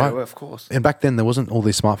 Right. Right? Well, of course. And back then, there wasn't all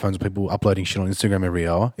these smartphones, people uploading shit on Instagram every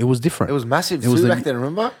hour. It was different. It was massive It was too the- back then,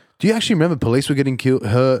 remember? Do you actually remember police were getting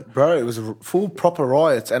hurt? Bro, it was a full proper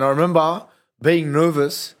riots. And I remember being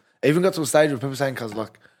nervous. I even got to a stage where people saying, cuz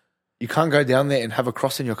like, you can't go down there and have a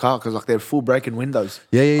cross in your car because like they're full breaking windows.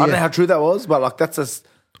 Yeah, I don't know how true that was, but like that's just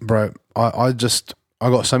Bro, I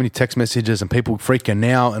got so many text messages and people freaking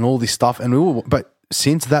out and all this stuff. But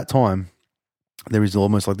since that time, there is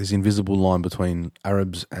almost like this invisible line between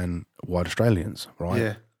Arabs and white Australians, right?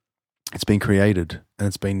 yeah. It's been created and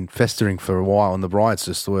it's been festering for a while, and the riots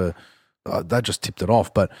just were, that just tipped it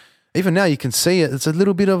off. But even now you can see it. It's a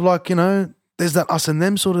little bit of like, you know, there's that us and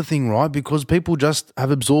them sort of thing, right? Because people just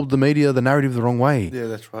have absorbed the media, the narrative the wrong way. Yeah,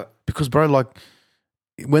 that's right. Because, bro, like,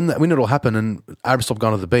 when it all happened and Arabs stopped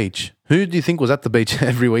going to the beach, who do you think was at the beach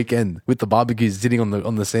every weekend with the barbecues sitting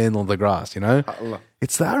on the sand, on the grass, you know?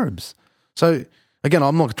 It's the Arabs. So, again,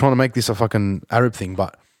 I'm not trying to make this a fucking Arab thing,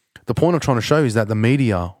 but the point I'm trying to show is that the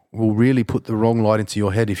media will really put the wrong light into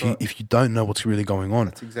your head if you don't know what's really going on.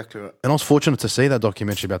 That's exactly right. And I was fortunate to see that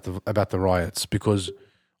documentary about the riots, because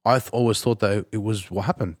I always thought that it was what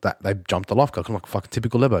happened, that they jumped the lifeguard, like fucking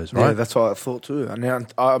typical Lebos, right? Yeah, that's what I thought too. And now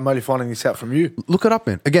I'm only finding this out from you. Look it up,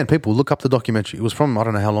 man. Again, people, look up the documentary. It was from, I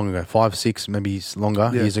don't know how long ago, 5, 6, maybe longer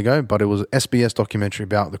years ago, but it was an SBS documentary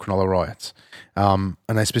about the Cronulla riots. And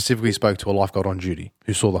they specifically spoke to a lifeguard on duty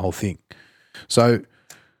who saw the whole thing. So,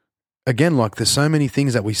 again, like, there's so many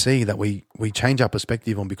things that we see that we change our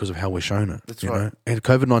perspective on because of how we're shown it. That's you right. know? And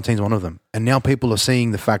COVID-19 is one of them. And now people are seeing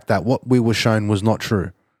the fact that what we were shown was not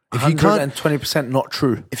true. If you can't, 120% not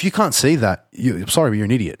true. if you can't see that, I'm sorry, but you're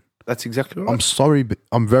an idiot. That's exactly right. I'm sorry, but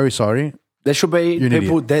I'm very sorry. There should be You're an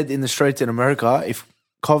people dead in the streets in America if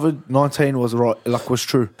COVID-19 was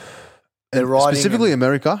true. They're riding Specifically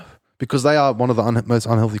America, because they are one of the most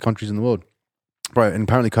unhealthy countries in the world. Bro, and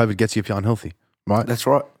apparently COVID gets you if you're unhealthy, right? That's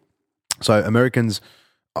right. So Americans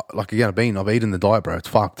like again, I've eaten the diet, bro. It's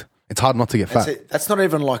fucked. It's hard not to get fat. That's not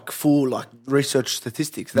even like full like research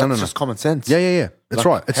statistics. That's just common sense. Yeah. That's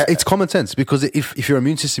right. It's common sense because if your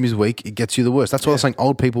immune system is weak, it gets you the worst. That's why I was saying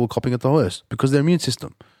old people are copying it the worst because their immune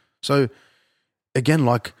system. So again,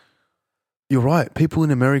 like you're right. People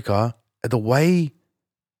in America, the way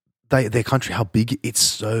their country, how big it's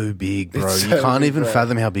so big, bro. It's you so can't big, even bro.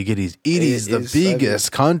 fathom how big it is. It is the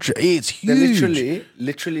biggest country. It's They're huge.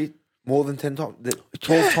 literally more than 10 times,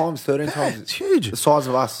 12 times, 13 times. It's huge. The size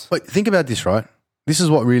of us. Wait, think about this, right? This is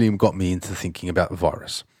what really got me into thinking about the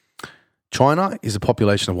virus. China is a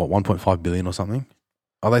population of what, 1.5 billion or something?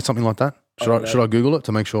 Are they something like that? Should I Google it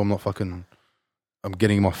to make sure I'm not I'm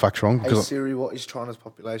getting my facts wrong? Hey Siri, what is China's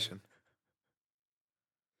population?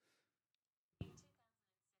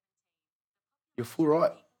 You're full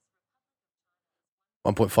right.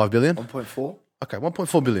 1.5 billion? 1.4. Okay,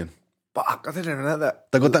 1.4 billion. Fuck, I didn't even know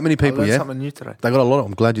that. They got that many people, I learned yeah? something new today. They got a lot.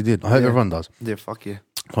 I'm glad you did. I hope everyone does. Yeah, fuck yeah.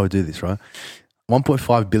 I would do this, right?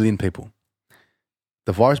 1.5 billion people.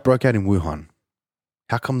 The virus broke out in Wuhan.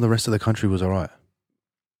 How come the rest of the country was all right?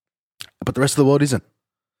 But the rest of the world isn't.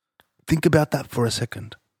 Think about that for a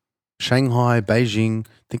second. Shanghai, Beijing,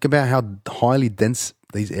 think about how highly dense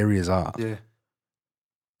these areas are. Yeah.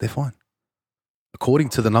 They're fine. According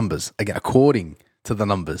to the numbers,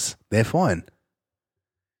 they're fine.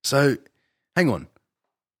 So, hang on.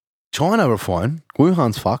 China are fine.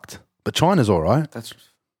 Wuhan's fucked, but China's all right.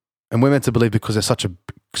 And we're meant to believe because they're such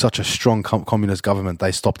a strong communist government,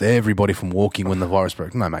 they stopped everybody from walking when the virus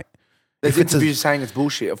broke. No, mate. There's interviews saying it's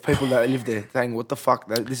bullshit of people that live there saying, what the fuck,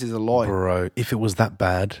 this is a lie. Bro, if it was that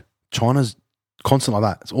bad, China's constant like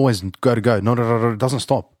that. It's always go to go. No, it doesn't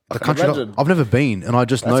stop. The country, I've never been, and I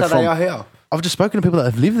just know That's how they are here. I've just spoken to people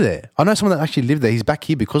that have lived there. I know someone that actually lived there. He's back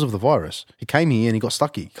here because of the virus. He came here and he got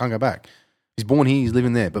stuck here. He can't go back. He's born here. He's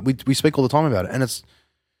living there. But we speak all the time about it. And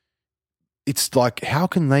it's like, how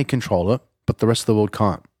can they control it, but the rest of the world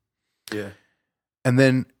can't? Yeah. And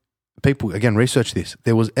then people, again, research this.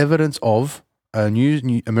 There was evidence of a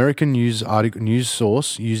American news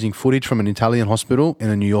source using footage from an Italian hospital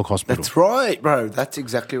and a New York hospital. That's right, bro. That's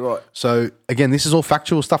exactly right. So, again, this is all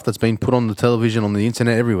factual stuff that's been put on the television, on the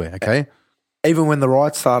internet, everywhere, okay? Even when the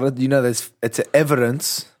riots started, it's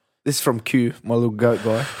evidence. This is from Q, my little goat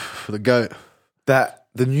guy. For the goat. That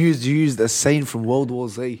the news used a scene from World War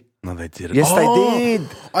Z. No, they didn't. Yes, they did.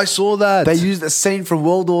 I saw that. They used a scene from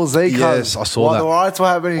World War Z. Yes, I saw while that. the riots were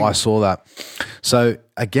happening. I saw that. So,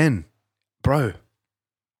 again, bro,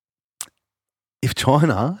 if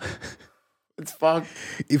China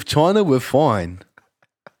were fine,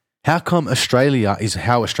 how come Australia is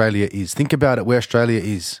how Australia is? Think about it, where Australia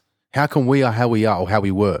is. How come we are how we are or how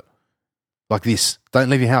we were? Like this. Don't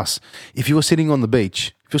leave your house. If you were sitting on the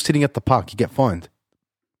beach, if you're sitting at the park, you get fined.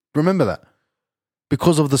 Remember that.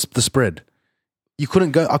 Because of the spread. I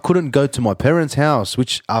couldn't go to my parents' house,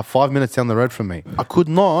 which are 5 minutes down the road from me. I could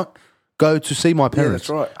not go to see my parents.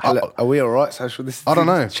 Yeah, that's right. Are we all right? Social distancing? I don't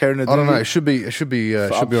know. Sharing a I don't know. It should be all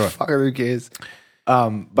right. Fucking who cares?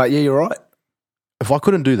 But yeah, you're right. If I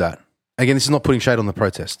couldn't do that, again, this is not putting shade on the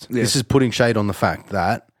protest. Yeah. This is putting shade on the fact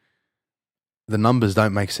that the numbers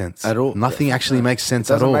don't make sense. At all. Nothing actually makes sense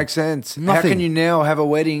at all. Doesn't make sense. Nothing. How can you now have a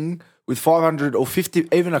wedding with 500 or 50,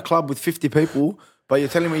 even a club with 50 people, but you're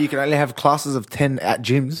telling me you can only have classes of 10 at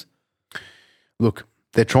gyms? Look,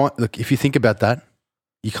 if you think about that,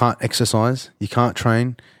 you can't exercise, you can't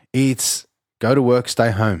train. It's go to work,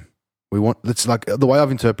 stay home. It's like the way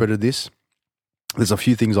I've interpreted this, there's a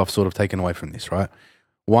few things I've sort of taken away from this, right?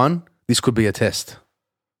 One, this could be a test,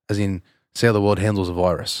 as in see how the world handles a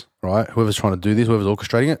virus, right? Whoever's trying to do this, whoever's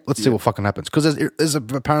orchestrating it, let's see what fucking happens. Because there's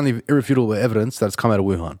apparently irrefutable evidence that it's come out of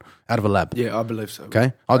Wuhan, out of a lab. Yeah, I believe so.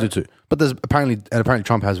 Okay? I do too. But there's apparently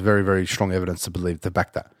Trump has very, very strong evidence to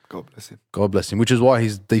back that. God bless him. God bless him, which is why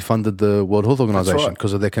he's defunded the World Health Organization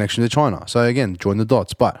because of their connection to China. So again, join the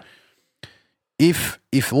dots. But if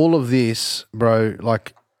all of this, bro,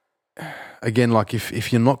 like, again, like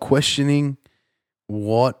if you're not questioning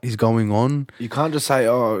what is going on. You can't just say,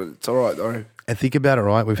 oh, it's all right, though. And think about it,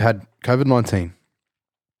 right? We've had COVID-19.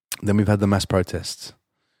 Then we've had the mass protests.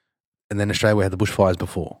 And then Australia, we had the bushfires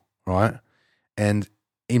before, right? And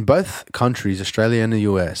in both countries, Australia and the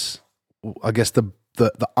US, I guess the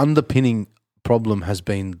underpinning problem has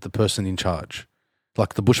been the person in charge.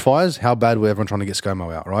 Like the bushfires, how bad were everyone trying to get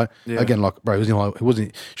ScoMo out, right? Yeah. Again, like, bro, he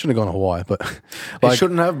shouldn't have gone to Hawaii, but he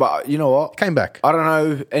shouldn't have. But you know what? Came back. I don't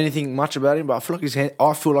know anything much about him, but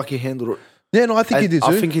I feel like he handled it. Yeah, no, I think he did too.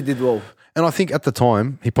 I think he did well. And I think at the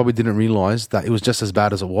time he probably didn't realise that it was just as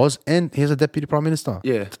bad as it was. And he has a deputy prime minister,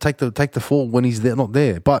 to take the fall when he's not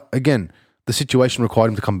there. But again, the situation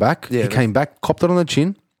required him to come back. He came back, copped it on the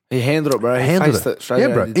chin, He handled it, bro. He Handled faced it. it straight Yeah,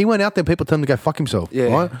 out. bro. He went out there, people tell him to go fuck himself. Yeah.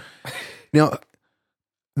 Right? Now,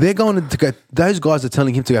 they're going to go, those guys are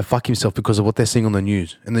telling him to go fuck himself because of what they're seeing on the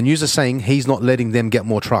news. And the news are saying he's not letting them get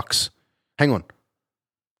more trucks. Hang on.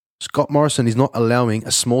 Scott Morrison is not allowing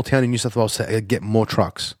a small town in New South Wales to get more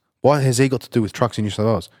trucks. Why has he got to do with trucks in New South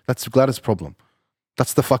Wales? That's Gladys' problem.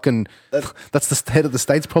 That's the fucking, that's the head of the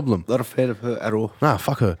state's problem. Not a fan of her at all. Nah,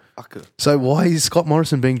 fuck her. Fuck her. So why is Scott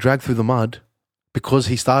Morrison being dragged through the mud? Because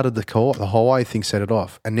he started the Hawaii thing, set it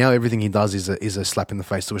off. And now everything he does is a slap in the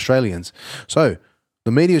face to Australians. So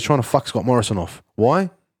the media is trying to fuck Scott Morrison off. Why?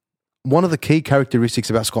 One of the key characteristics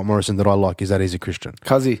about Scott Morrison that I like is that he's a Christian.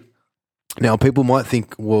 Cuzzy. Now, people might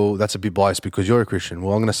think, well, that's a bit biased because you're a Christian.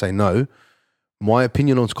 Well, I'm going to say no. My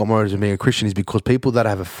opinion on Scott Morrison being a Christian is because people that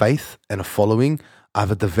have a faith and a following have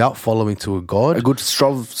a devout following to a God. A good,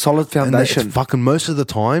 solid And foundation. it's fucking most of the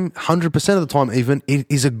time, 100% of the time even, it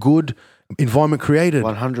is a good environment created.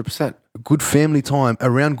 100%. Good family time,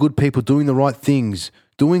 around good people, doing the right things,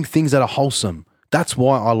 doing things that are wholesome. That's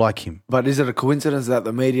why I like him. But is it a coincidence that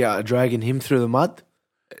the media are dragging him through the mud?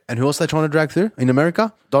 And who else are they trying to drag through in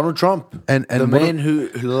America? Donald Trump. And the man who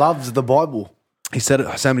loves the Bible. He said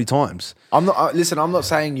it so many times. I'm not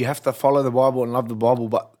saying you have to follow the Bible and love the Bible,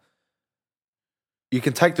 but you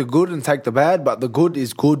can take the good and take the bad, but the good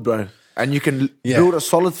is good, bro. And you can build a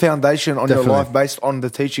solid foundation on your life based on the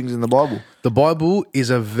teachings in the Bible. The Bible is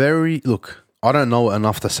a very, look, I don't know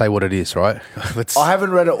enough to say what it is, right? I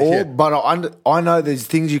haven't read it all, but I know there's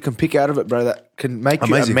things you can pick out of it, bro, that can make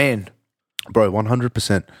you a man. Bro,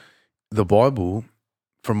 100%. The Bible,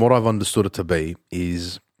 from what I've understood it to be,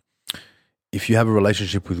 is if you have a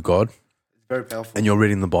relationship with God, It's very powerful. and you're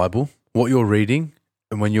reading the Bible, what you're reading,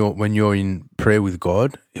 and when you're in prayer with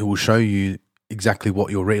God, He will show you exactly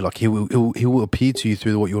what you're reading. Like He will appear to you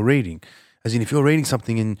through what you're reading. As in, if you're reading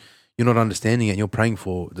something and you're not understanding it, and you're praying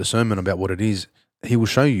for discernment about what it is, He will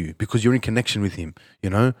show you because you're in connection with Him. You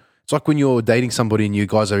know, it's like when you're dating somebody and you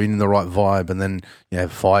guys are in the right vibe, and then you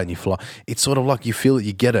have a fight and you fly. It's sort of like you feel it,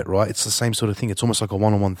 you get it, right? It's the same sort of thing. It's almost like a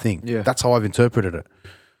one-on-one thing. Yeah. That's how I've interpreted it.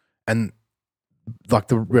 And like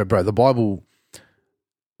the Bible,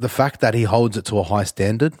 the fact that He holds it to a high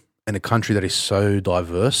standard in a country that is so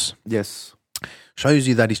diverse Yes. shows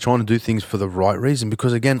you that He's trying to do things for the right reason.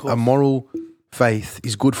 Because again, a moral faith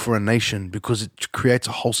is good for a nation because it creates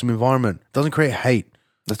a wholesome environment. It doesn't create hate.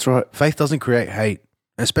 That's right. Faith doesn't create hate,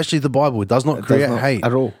 especially the Bible. It does not create hate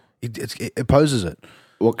at all. It opposes it.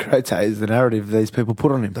 What creates hate is the narrative these people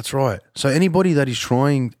put on him. That's right. So anybody that is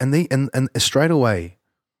trying, and straight away,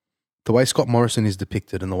 the way Scott Morrison is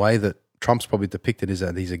depicted and the way that Trump's probably depicted is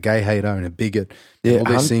that he's a gay hater and a bigot, and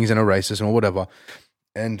all these things, and a racist and whatever.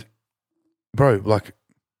 And bro, like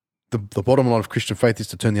the bottom line of Christian faith is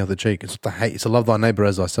to turn the other cheek. It's not to hate. It's to love thy neighbor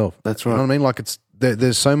as thyself. That's You right. know what I mean? Like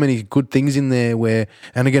there's so many good things in there where,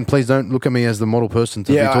 and again, please don't look at me as the model person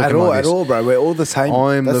to be talking like this. at all, bro. We're all the same.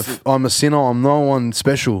 I'm a sinner. I'm no one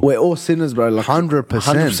special. We're all sinners, bro. Like 100%.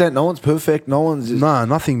 100%. No one's perfect. No one's. No,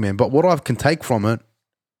 nothing, man. But what I can take from it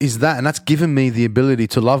is that, and that's given me the ability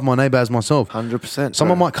to love my neighbor as myself. 100%.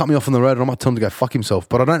 Someone might cut me off on the road and I might tell him to go fuck himself,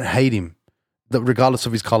 but I don't hate him, regardless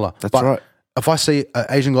of his color. That's But right. if I see an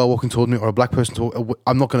Asian guy walking toward me or a black person,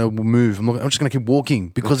 I'm not going to move. I'm just going to keep walking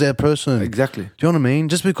because they're a person. Exactly. Do you know what I mean?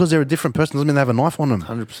 Just because they're a different person doesn't mean they have a knife on them,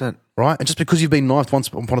 100%. right? And just because you've been knifed once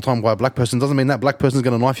upon a time by a black person doesn't mean that black person is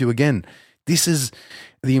going to knife you again. This is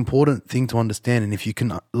the important thing to understand. And if you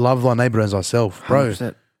can love thy neighbor as thyself, bro,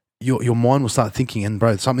 100%. your mind will start thinking. And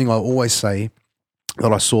bro, something I always say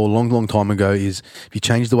that I saw a long time ago is if you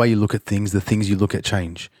change the way you look at things, the things you look at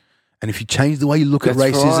change. And if you change the way you look at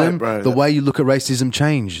That's racism, right, bro. the way you look at racism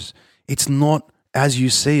changes. It's not as you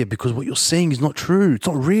see it because what you're seeing is not true. It's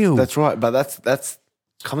not real. That's right. But that's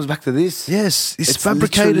comes back to this. yes, it's It's literally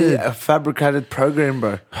fabricated. a fabricated program,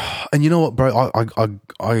 bro. And you know what, bro?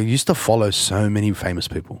 I used to follow so many famous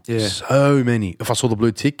people. Yeah. So many. If I saw the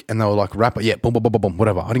blue tick and they were like rapper, yeah, boom, boom, boom, boom, boom,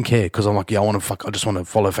 whatever. I didn't care because I'm like, yeah, I just want to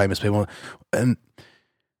follow famous people. And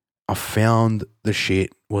I found the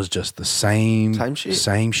shit was just the same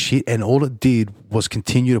shit. And all it did was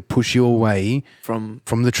continue to push you away From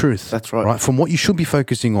the truth. That's right. Right? From what you should be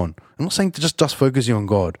focusing on. I'm not saying to just focusing on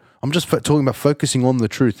God. I'm just talking about focusing on the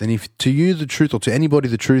truth. And if to you the truth or to anybody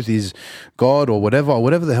the truth is God or whatever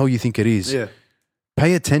the hell you think it is, yeah.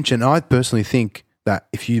 pay attention. I personally think that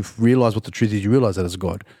if you've realized what the truth is, you realize that it's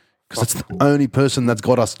God. Because that's the only person that's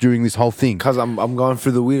got us during this whole thing. Because I'm going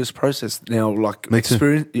through the weirdest process now. Like Me too.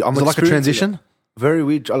 experience. I'm Is it like a experiencing transition? it. Very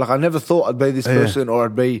weird. Like I never thought I'd be this person or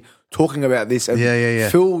I'd be talking about this and Yeah.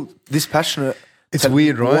 feel this passionate. It's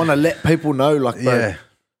weird, right? I want to let people know, like, bro, Yeah.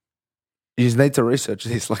 you just need to research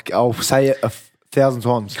this. Like I'll say it 1,000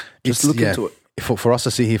 times. Just look into it. For us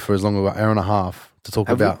to sit here for as long as an hour and a half to talk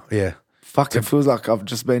about, Fuck, it feels like I've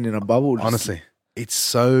just been in a bubble. Honestly, it's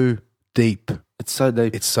so deep. It's so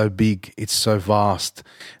deep. It's so big. It's so vast.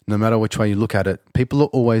 No matter which way you look at it, people are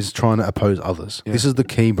always trying to oppose others. Yeah. This is the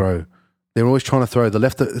key, bro. They're always trying to throw the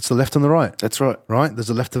left. It's the left and the right. That's right. Right? There's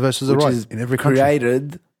the left versus the right in every country.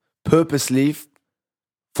 Created purposely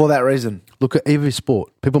for that reason. Look at every sport.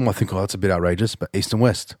 People might think, oh, that's a bit outrageous, but East and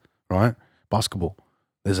West, right? Basketball.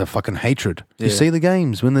 There's a fucking hatred. Yeah. You see the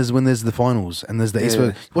games when there's the finals and there's the East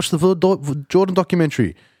West. Watch the Jordan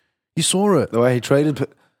documentary. You saw it. The way he traded.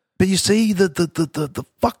 But you see the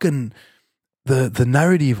fucking the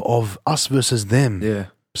narrative of us versus them. Yeah.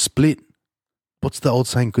 Split. What's the old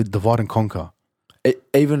saying? Good, divide and conquer.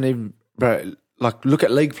 Even bro, like look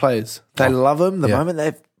at league players. They love them. The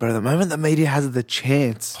moment the media has the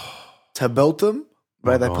chance to belt them,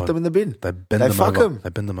 bro, they put them in the bin. They fuck them. They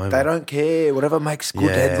bend them over. They don't care. Whatever makes good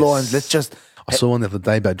headlines. Let's just. I saw one the other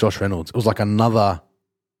day about Josh Reynolds. It was like another.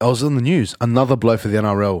 I was in the news. Another blow for the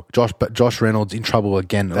NRL. Josh Reynolds in trouble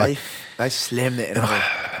again. They slammed the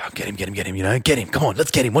NRL. Get him. You know, get him. Come on, let's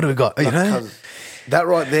get him. What do we got? You know, that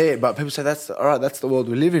right there. But people say that's all right. That's the world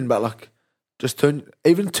we live in. But like, just turn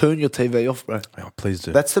your TV off, bro. Oh, please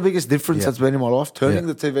do. That's the biggest difference that's been in my life. Turning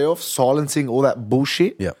the TV off, silencing all that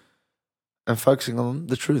bullshit. Yeah. And focusing on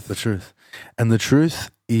the truth. The truth. And the truth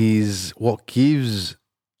is what gives.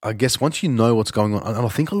 I guess once you know what's going on, and I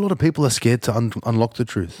think a lot of people are scared to unlock the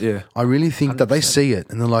truth. Yeah. I really think 100%. that they see it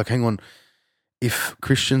and they're like, hang on, if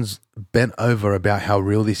Christians bent over about how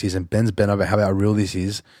real this is and Ben's bent over how real this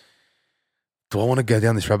is, do I want to go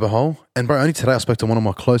down this rabbit hole? And bro, only today I spoke to one of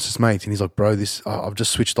my closest mates and he's like, bro, I've just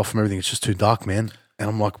switched off from everything. It's just too dark, man. And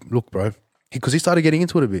I'm like, look, bro, because he started getting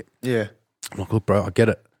into it a bit. Yeah. I'm like, look, bro, I get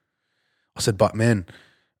it. I said, but man,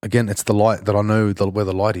 again, it's the light that I know where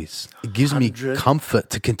the light is. It gives 100. Me comfort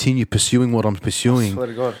to continue pursuing what I'm pursuing. I swear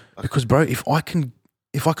to God. Because, bro, if I can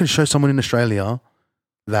show someone in Australia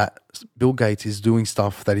that Bill Gates is doing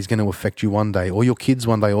stuff that is going to affect you one day, or your kids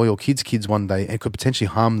one day, or your kids' kids one day, and could potentially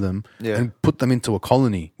harm them and put them into a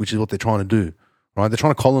colony, which is what they're trying to do, right? They're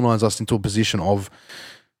trying to colonize us into a position of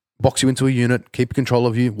box you into a unit, keep control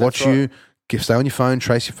of you, watch you, stay on your phone,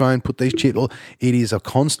 trace your phone, put these shit. It is a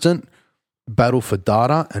constant battle for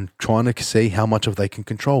data and trying to see how much of they can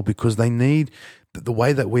control because they need the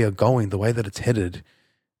way that we are going, the way that it's headed.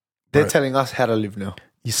 They're telling us how to live now.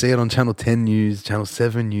 You see it on Channel 10 News, Channel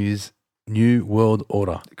 7 News, New World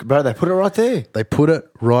Order. Bro, they put it right there. They put it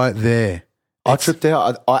right there. I tripped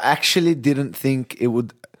out. I actually didn't think it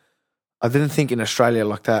would. I didn't think in Australia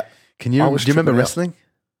like that. Do you remember wrestling?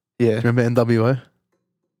 Yeah. Do you remember NWO?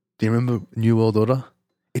 Do you remember New World Order?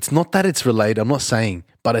 It's not that it's related. I'm not saying.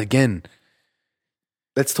 But again.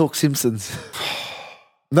 Let's talk Simpsons.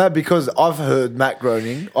 No, because I've heard Matt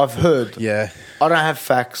Groening. I've heard. Yeah. I don't have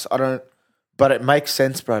facts. But it makes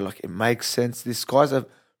sense, bro. Like, it makes sense. This guy's a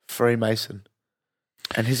Freemason.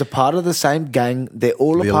 And he's a part of the same gang. They're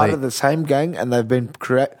all a part of the same gang and they've been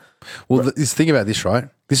correct. Well, think about this, right?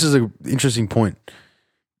 This is an interesting point.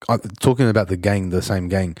 Talking about the gang, the same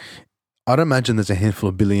gang. I'd imagine there's a handful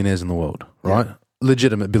of billionaires in the world, right? Yeah.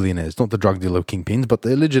 Legitimate billionaires, not the drug dealer kingpins, but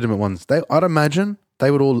they're legitimate ones. I'd imagine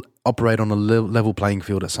they would all operate on a level playing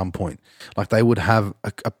field at some point. Like they would have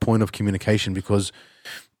a point of communication because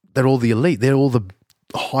they're all the elite. They're all the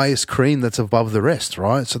highest cream that's above the rest,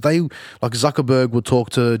 right? So they, like Zuckerberg would talk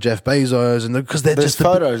to Jeff Bezos and because they're just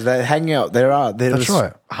photos. They hang out. That's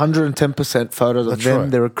right. 110% photos of them.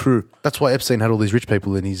 Right. They're a crew. That's why Epstein had all these rich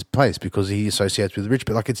people in his place because he associates with rich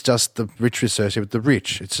people. Like it's just the rich associate with the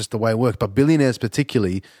rich. It's just the way it works. But billionaires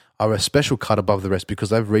particularly are a special cut above the rest because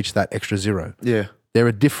they've reached that extra zero. Yeah. They're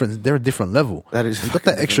a different level. That is. You've got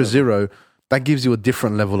that extra zero. That gives you a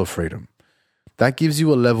different level of freedom. That gives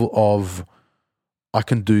you a level of I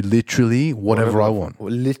can do literally whatever I want.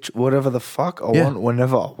 Whatever the fuck I want,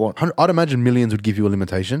 whenever I want. I'd imagine millions would give you a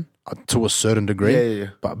limitation to a certain degree. Yeah.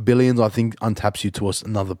 But billions, I think, untaps you to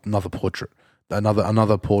another portrait,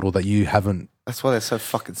 another portal that you haven't. That's why they're so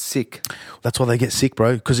fucking sick. That's why they get sick,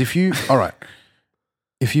 bro. Because if you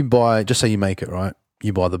buy, just say you make it, right?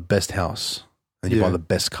 You buy the best house and you buy the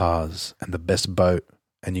best cars and the best boat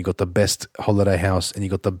and you got the best holiday house and you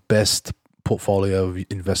got the best portfolio of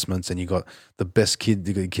investments and you got the best kids,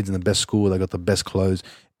 you got your kids in the best school, they got the best clothes.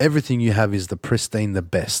 Everything you have is the pristine, the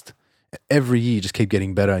best. Every year you just keep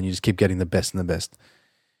getting better and you just keep getting the best and the best.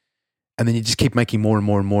 And then you just keep making more and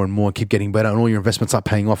more and more and more, keep getting better and all your investments are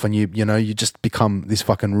paying off and you just become this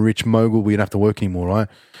fucking rich mogul where you don't have to work anymore, right?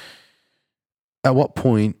 At what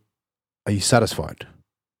point are you satisfied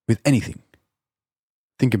with anything?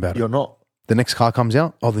 Think about it. You're not. The next car comes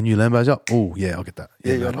out. Oh, the new Lambo's out. Oh, yeah, I'll get that.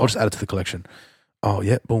 Yeah, Yeah, man, I'll just add it to the collection. Oh,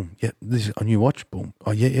 yeah, boom. Yeah, this is a new watch. Boom.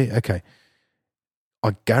 Oh, yeah, okay.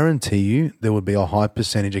 I guarantee you there would be a high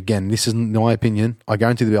percentage. Again, this isn't my opinion. I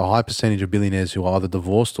guarantee there'd be a high percentage of billionaires who are either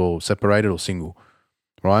divorced or separated or single,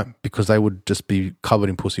 right? Because they would just be covered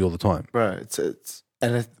in pussy all the time. Bro,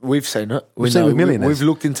 we've seen it. We've seen it with millionaires. We've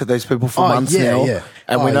looked into those people for months now,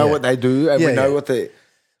 and we know what they do, and we know what they.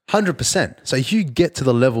 100%. So if you get to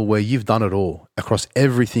the level where you've done it all across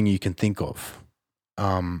everything you can think of,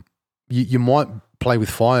 you might play with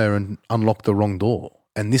fire and unlock the wrong door.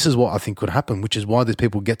 And this is what I think could happen, which is why these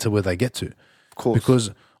people get to where they get to. Of course.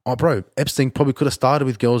 Because, bro, Epstein probably could have started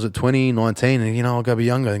with girls at 20, 19, and, I'll go a bit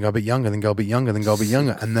younger, then go a bit younger, then go a bit younger, then go a bit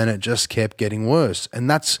younger. And then it just kept getting worse. And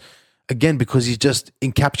that's, again, because he's just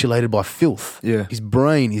encapsulated by filth. Yeah. His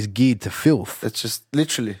brain is geared to filth. That's just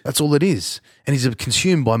literally. That's all it is. And he's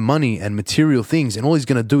consumed by money and material things. And all he's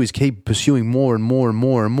going to do is keep pursuing more and more and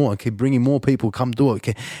more and more and keep bringing more people come do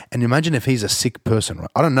it. And imagine if he's a sick person, right?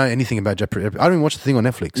 I don't know anything about Jeffrey. I don't even watch the thing on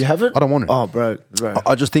Netflix. You haven't? I don't want it. Oh, bro.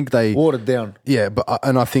 I just think they... watered down. Yeah,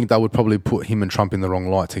 and I think they would probably put him and Trump in the wrong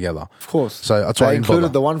light together. Of course. So that's why they I didn't bother.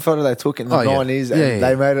 included the one photo they took in the 90s and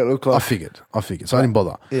they made it look like... I figured. So I didn't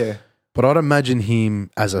bother. Yeah. But I'd imagine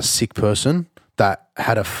him as a sick person that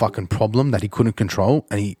had a fucking problem that he couldn't control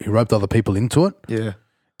and he roped other people into it. Yeah.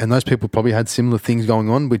 And those people probably had similar things going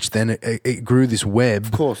on, which then it grew this web.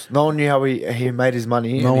 Of course. No one knew how he made his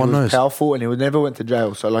money. No one knows. He was powerful and he never went to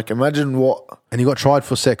jail. So, imagine what... And he got tried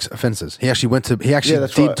for sex offences. He actually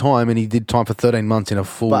did time, and he did time for 13 months in a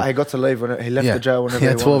full... But he got to leave when he left the jail whenever he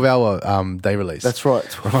wanted. 12-hour day release. That's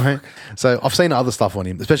right. Right? So I've seen other stuff on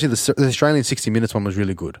him, especially the Australian 60 Minutes one was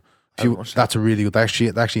really good. That's a really good... They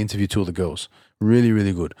actually interviewed two of the girls. Really,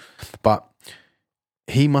 really good. But...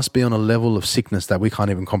 he must be on a level of sickness that we can't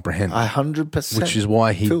even comprehend. 100%. Which is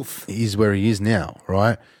why he is where he is now,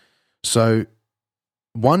 right? So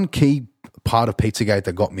one key part of Pizzagate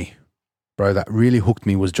that got me, bro, that really hooked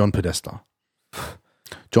me was John Podesta.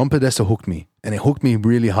 John Podesta hooked me, and it hooked me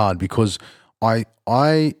really hard because I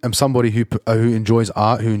am somebody who enjoys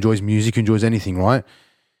art, who enjoys music, who enjoys anything, right?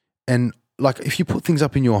 And if you put things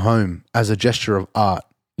up in your home as a gesture of art,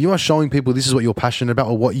 you are showing people this is what you're passionate about,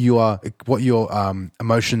 or what your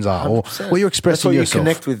emotions are, 100%. Or what you're expressing yourself.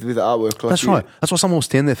 That's what you connect with artwork. That's right. That's why someone will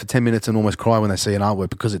stand there for 10 minutes and almost cry when they see an artwork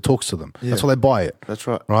because it talks to them. Yeah. That's why they buy it. That's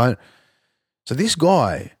right. Right? So this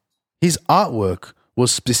guy, his artwork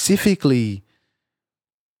was specifically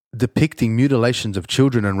depicting mutilations of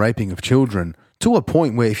children and raping of children to a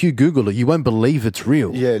point where if you Google it, you won't believe it's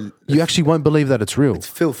real. Yeah. You actually won't believe that it's real. It's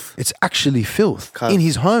filth. It's actually filth in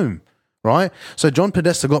his home. Right? So John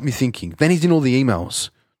Podesta got me thinking. Then he's in all the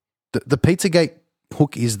emails. The Pizzagate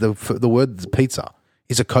hook is the word pizza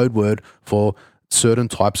is a code word for certain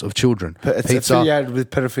types of children. It's pizza, affiliated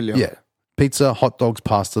with pedophilia. Yeah. Pizza, hot dogs,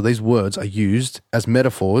 pasta, these words are used as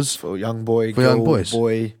metaphors for young boy, for young boys.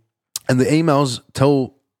 Boy. And the emails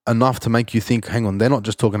tell enough to make you think, hang on, they're not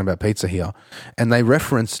just talking about pizza here. And they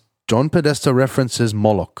reference, John Podesta references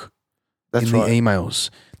Moloch in the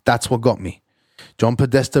emails. That's what got me. John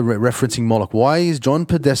Podesta referencing Moloch. Why is John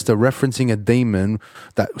Podesta referencing a demon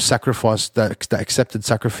that accepted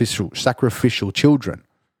sacrificial children?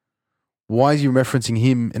 Why is he referencing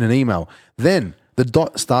him in an email? Then the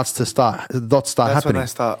dots start happening. That's when they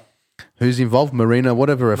start. Who's involved? Marina,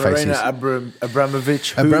 whatever her face is. Marina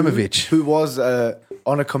Abramovich. Who was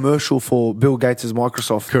on a commercial for Bill Gates'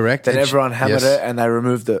 Microsoft. Correct. Then everyone hammered it and they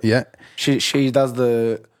removed it. Yeah. She does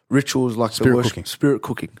the rituals like spirit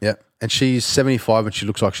cooking. Yeah. And she's 75 and she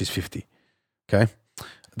looks like she's 50. Okay.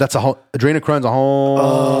 That's adrenochrome a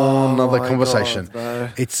whole another conversation.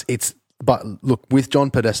 God, but look, with John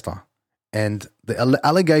Podesta and the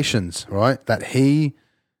allegations, right, that he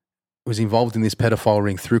was involved in this pedophile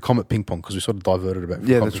ring through Comet Ping Pong, because we sort of diverted about it.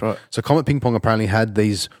 Yeah, that's right. So Comet Ping Pong apparently had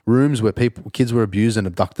these rooms where kids were abused and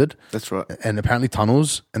abducted. That's right. And apparently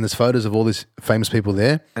tunnels, and there's photos of all these famous people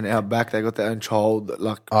there. And out back, they got their own child,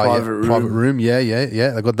 private room. Yeah.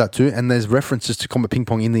 They got that too. And there's references to Comet Ping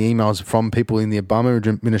Pong in the emails from people in the Obama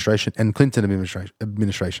administration and Clinton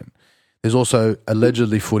administration. There's also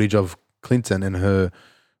allegedly footage of Clinton and her,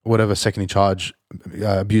 whatever, second in charge,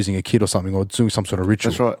 abusing a kid or something, or doing some sort of ritual.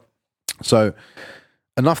 That's right. So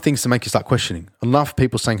enough things to make you start questioning. Enough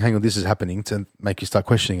people saying, hang on, this is happening, to make you start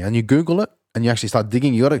questioning. And you Google it and you actually start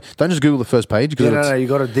digging. You got to, don't just Google the first page. No, you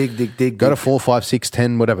got to dig. Go to 4, 5, 6,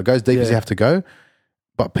 10, whatever. Go as deep as you have to go.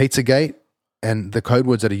 But Pizzagate and the code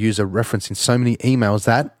words that are used are referenced in so many emails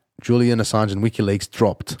that Julian Assange and WikiLeaks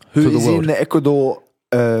dropped Who to the is world. in Ecuador?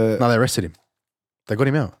 No, they arrested him. They got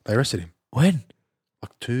him out. They arrested him. When?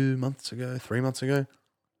 Like 2 months ago, 3 months ago.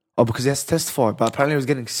 Oh, because he has to testify. But apparently he was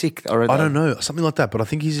getting sick. I don't know, something like that. But I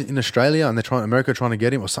think he's in Australia and America trying to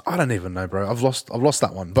get him. Or something. I don't even know, bro. I've lost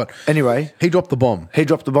that one. But anyway, he dropped the bomb.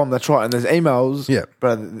 That's right. And there's emails. Yeah,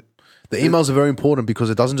 bro. The emails are very important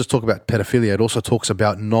because it doesn't just talk about pedophilia. It also talks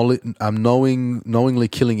about knowingly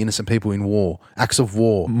killing innocent people in war, acts of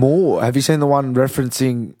war. More. Have you seen the one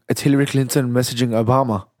referencing it's Hillary Clinton messaging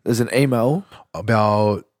Obama? There's an email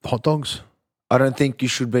about hot dogs. I don't think you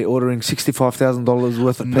should be ordering $65,000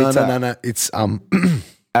 worth of pizza. No. It's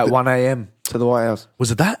at 1 a.m. to the White House. Was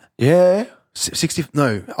it that? Yeah. 60?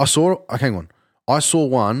 No, I saw. Okay, hang on. I saw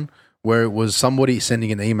one where it was somebody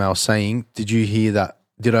sending an email saying, "Did you hear that?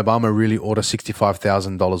 Did Obama really order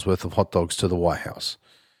 $65,000 worth of hot dogs to the White House?"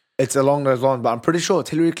 It's along those lines, but I'm pretty sure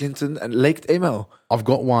it's Hillary Clinton and leaked email. I've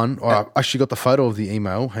got one. Or I've actually got the photo of the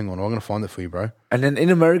email. Hang on, I'm going to find it for you, bro. And then in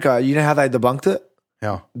America, you know how they debunked it?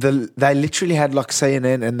 Yeah. They literally had like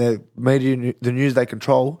CNN and the media, the news they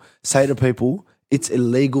control, say to people, it's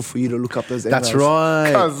illegal for you to look up those emails. That's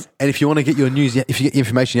right. And if you want to get your news, if you get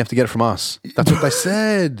information, you have to get it from us. That's what they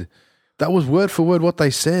said. That was word for word what they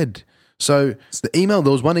said. So the email,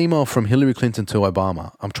 there was one email from Hillary Clinton to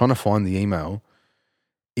Obama. I'm trying to find the email.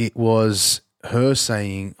 It was her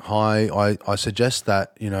saying, "Hi, I suggest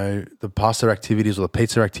that, the pasta activities or the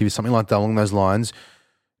pizza activities, something like that along those lines,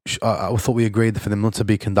 I thought we agreed for them not to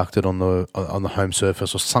be conducted on the home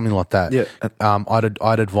surface or something like that. Yeah.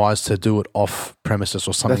 I'd advise to do it off premises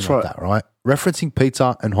or something that, right? Referencing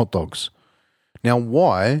pizza and hot dogs. Now,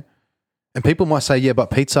 why? And people might say, yeah, but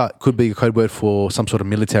pizza could be a code word for some sort of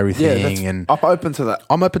military thing. And I'm open to that.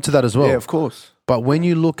 I'm open to that as well. Yeah, of course. But when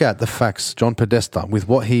you look at the facts, John Podesta, with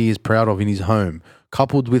what he is proud of in his home,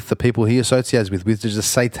 coupled with the people he associates with, which is a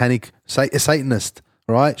Satanist,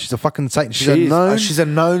 right? She's a fucking Satan. She's a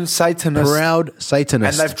known Satanist. Proud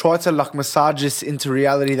Satanist. And they've tried to massage this into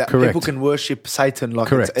reality that people can worship Satan.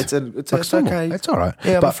 Correct. It's okay. It's all right.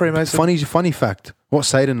 Yeah, but Freemason. Funny fact, what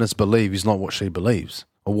Satanists believe is not what she believes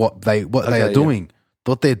or what they are doing. Yeah.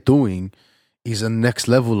 What they're doing is a next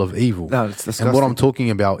level of evil. No, it's disgusting. And what I'm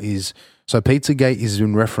talking about is, so Pizzagate is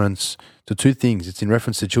in reference to two things. It's in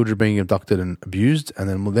reference to children being abducted and abused, and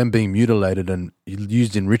then them being mutilated and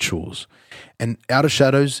used in rituals. And Outer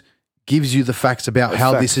Shadows gives you the facts about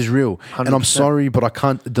how this is real. 100%. And I'm sorry, but I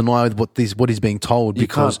can't deny what is being told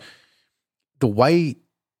because the way,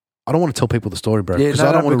 I don't want to tell people the story, bro, because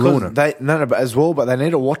I don't want to ruin it. But they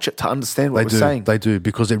need to watch it to understand what we're saying. They do,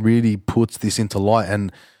 because it really puts this into light.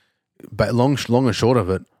 And but long and short of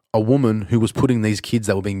it, a woman who was putting these kids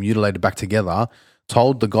that were being mutilated back together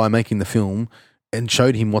told the guy making the film and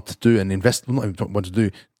showed him what to do and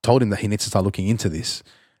told him that he needs to start looking into this.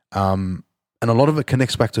 And a lot of it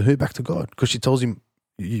connects back to who? Back to God. Because she tells him,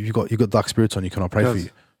 you got dark spirits on you, can I pray for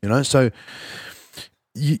you? So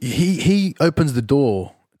he opens the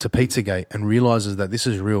door to Pizzagate and realizes that this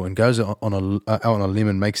is real and goes out on a limb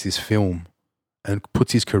and makes this film and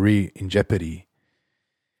puts his career in jeopardy.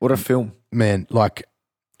 What a film. Man,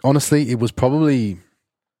 honestly, it was probably,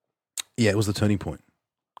 it was the turning point.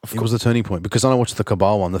 It was the turning point because I watched the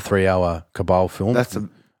Cabal one, the 3-hour Cabal film.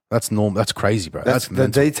 That's normal. That's crazy, bro. That's the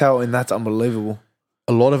detail in that's unbelievable.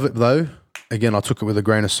 A lot of it, though, again, I took it with a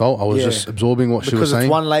grain of salt. I was just absorbing what she was saying. Because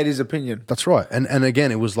it's one lady's opinion. That's right. And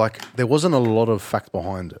again, it was there wasn't a lot of fact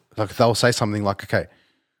behind it. They'll say something like, okay,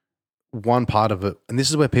 one part of it, and this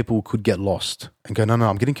is where people could get lost and go, no,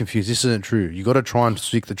 I'm getting confused. This isn't true. You got to try and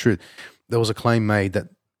speak the truth. There was a claim made that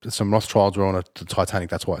some Rothschilds were on the Titanic.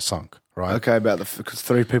 That's why it sunk, right? Okay, because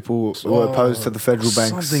 3 people were opposed to the federal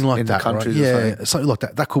banks something like in that, the countries. Right? Yeah, something like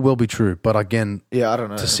that. That could well be true. But again, I don't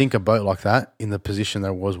know. To sink a boat like that in the position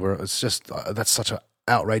there was where it's just, that's such an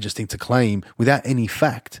outrageous thing to claim without any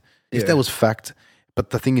fact. If there was fact, but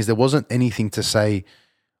the thing is, there wasn't anything to say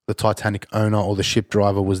the Titanic owner or the ship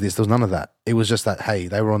driver was this. There was none of that. It was just that, hey,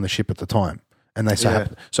 they were on the ship at the time. And they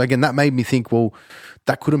happened. So again, that made me think, well,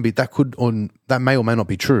 that may or may not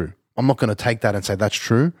be true. I'm not going to take that and say that's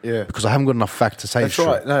true because I haven't got enough fact to say it's true.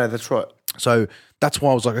 That's right. No, that's right. So that's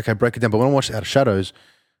why I was like, okay, break it down. But when I watched Out of Shadows,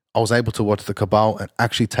 I was able to watch the Cabal and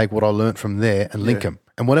actually take what I learned from there and link them.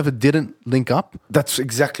 And whatever didn't link up, that's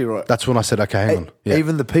exactly right. That's when I said, okay, hang on. Yeah.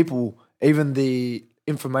 Even the people, even the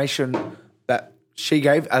information that she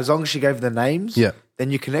gave, as long as she gave the names, then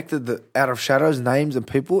you connected the Out of Shadows names and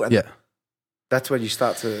people, and that's when you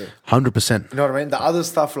start to 100%. You know what I mean? The other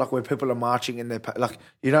stuff, where people are marching in their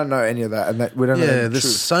you don't know any of that, and we don't know. Yeah,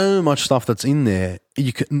 there's so much stuff that's in there.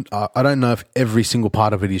 You can. I don't know if every single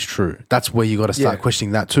part of it is true. That's where you got to start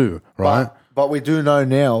questioning that too, right? But we do know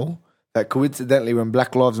now that coincidentally, when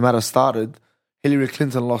Black Lives Matter started, Hillary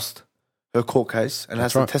Clinton lost her court case and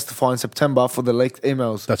has to testify in September for the leaked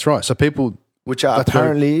emails. That's right. So people which are That's very-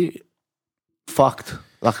 apparently fucked.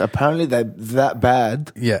 Like apparently they're that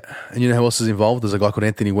bad. Yeah. And you know who else is involved? There's a guy called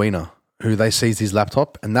Anthony Weiner who they seized his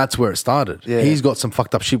laptop, and that's where it started. Yeah. He's got some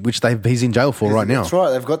fucked up shit, which he's in jail for right now. That's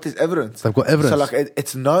right. They've got this evidence. They've got evidence. So like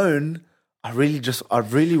it's known. I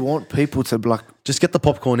really want people to like. Just get the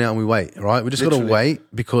popcorn out and we wait, right? We just got to Literally.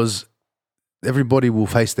 wait because everybody will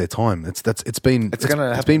face their time. It's been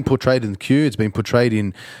happen. portrayed in Q. It's been portrayed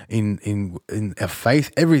in our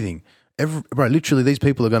faith. Everything. Bro, literally, these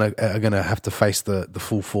people are gonna have to face the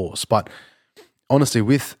full force. But honestly,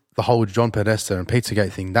 with the whole John Podesta and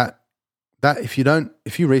Pizzagate thing, that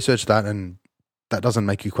if you research that and that doesn't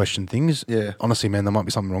make you question things, Yeah. honestly, man, there might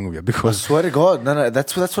be something wrong with you I because swear to God, no,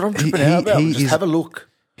 that's what I'm tripping out about. Just have a look.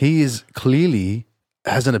 he is clearly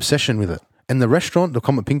has an obsession with it. And the restaurant, the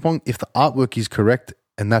Comet Ping Pong, if the artwork is correct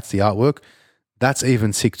and that's the artwork, that's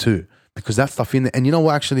even sick too. Because that stuff in there, and you know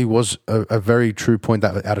what actually was a very true point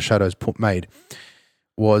that Out of Shadows made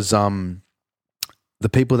was the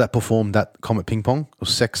people that performed that Comet Ping Pong, or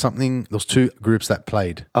Sex something, there was two groups that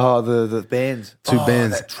played. Oh, the bands. Two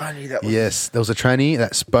bands. That tranny, that was Yes, there was a trainee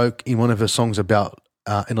that spoke in one of her songs about,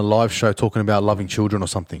 in a live show, talking about loving children or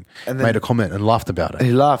something, And then- made a comment and laughed about And it.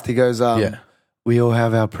 he laughed. He goes, Yeah. we all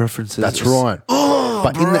have our preferences. That's right.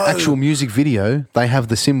 But in the actual music video, they have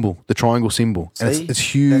the symbol, the triangle symbol. And See? it's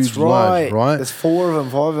huge, That's right. large, right? There's 4 of them,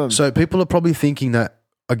 5 of them. So people are probably thinking that,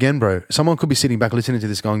 again, bro, someone could be sitting back listening to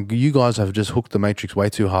this going, you guys have just hooked the Matrix way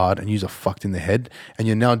too hard and you're fucked in the head and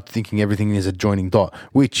you're now thinking everything is a joining dot,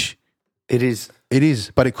 which it is. it is.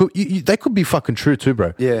 But it could they could be fucking true too,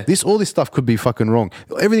 bro. Yeah. All this stuff could be fucking wrong.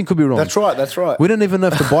 Everything could be wrong. That's right. We don't even know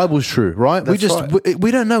if the Bible's true, right? That's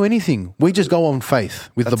we don't know anything. We just go on faith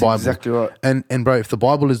with the That's Bible. exactly right. And bro, if the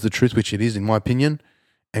Bible is the truth, which it is in my opinion,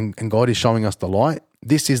 and God is showing us the light,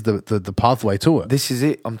 this is the pathway to it. This is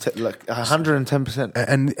it. I'm like 110%.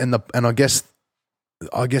 And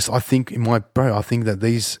I think I think that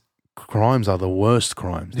these crimes are the worst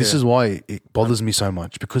crimes. This Yeah. is why it bothers me so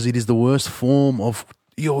much, because it is the worst form of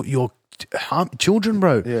your children,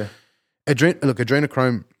 bro. Yeah.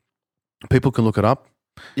 Adrenochrome. People can look it up.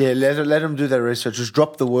 Yeah, let them do their research. Just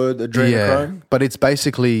drop the word adrenochrome. But it's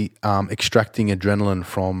basically extracting adrenaline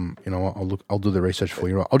from. You know what? I'll do the research for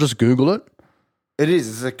you. Right? I'll just Google it. It is.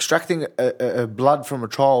 It's extracting a blood from a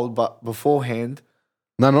child, but beforehand.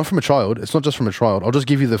 No, not from a child. It's not just from a child. I'll just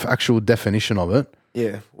give you the actual definition of it.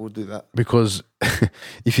 Yeah, we'll do that. Because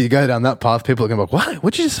if you go down that path, people are going to be like, what?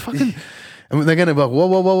 What you just fucking... And they're going to be like,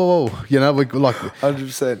 whoa. You know, like...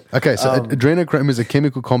 100%. Okay, so adrenochrome is a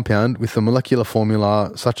chemical compound with a molecular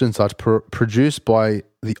formula such and such produced by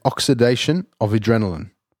the oxidation of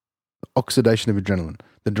adrenaline.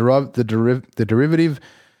 The derivative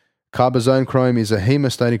carbazone chrome is a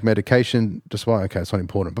hemostatic medication. Despite, okay, it's not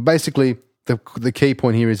important. But basically, the key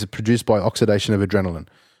point here is it's produced by oxidation of adrenaline.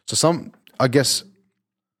 So I guess,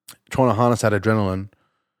 trying to harness that adrenaline...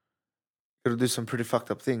 It'll do some pretty fucked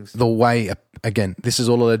up things. The way, again, this is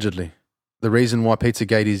all allegedly. The reason why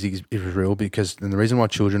Pizzagate is real, and the reason why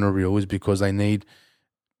children are real is because they need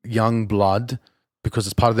young blood because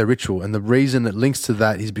it's part of their ritual. And the reason it links to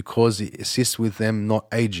that is because it assists with them not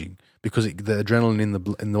aging, because the adrenaline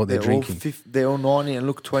in what they're drinking. They're all 90 and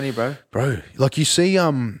look 20, bro. Bro, like you see...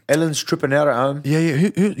 Ellen's tripping out at home. Yeah.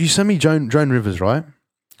 Who you sent me Joan Rivers, right?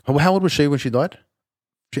 How old was she when she died?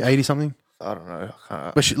 She 80-something? I don't know. I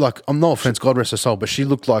can't. But she, like, I'm no offense, God rest her soul, but she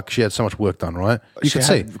looked like she had so much work done, right? You could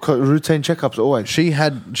see. Routine checkups always. She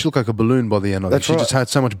looked like a balloon by the end of it. She just had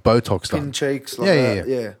so much Botox done. Pin cheeks. Like Yeah. that.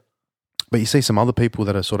 Yeah. But you see some other people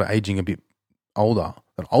that are sort of aging a bit older,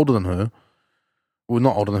 that are older than her. Well,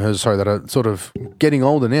 not older than her, sorry, that are sort of getting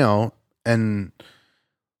older now, and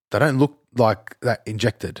they don't look like that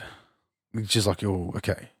injected. It's just like, oh,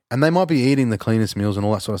 okay. And they might be eating the cleanest meals and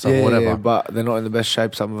all that sort of stuff, whatever. Yeah, but they're not in the best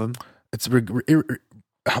shape, some of them. It's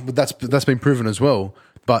that's been proven as well.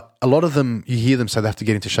 But a lot of them, you hear them say they have to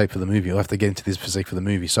get into shape for the movie or have to get into this physique for the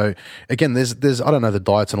movie. So again, there's I don't know, the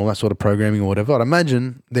diets and all that sort of programming or whatever. I'd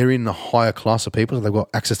imagine they're in a higher class of people, so they've got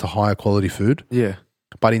access to higher quality food. Yeah.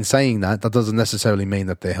 But in saying that doesn't necessarily mean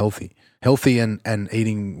that they're healthy. Healthy and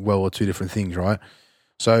eating well are two different things, right?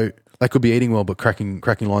 So they could be eating well but cracking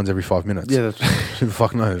lines every 5 minutes. Yeah. Who the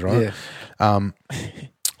fuck knows, right? Yeah.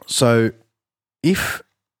 So if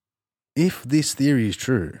this theory is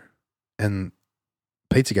true and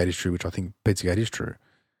Pizzagate is true, which I think Pizzagate is true,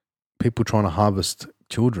 people trying to harvest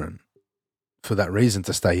children for that reason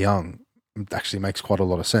to stay young actually makes quite a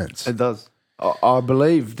lot of sense. It does. I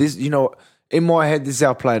believe this, in my head, this is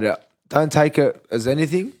how I played it. Don't take it as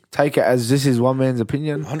anything. Take it as this is one man's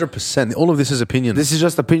opinion. 100%. All of this is opinion. This is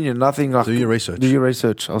just opinion, nothing like... Do your research. Do your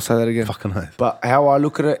research. I'll say that again. Fucking oath. But how I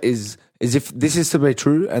look at it is is if this is to be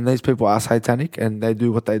true and these people are satanic and they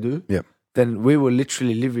do what they do, Yeah. then we were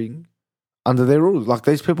literally living under their rules. Like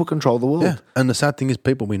these people control the world. Yeah. And the sad thing is,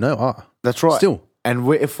 people we know are. That's right. Still. And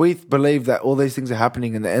if we believe that all these things are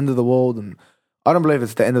happening in the end of the world, and I don't believe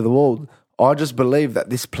it's the end of the world, I just believe that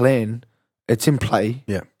this plan, it's in play.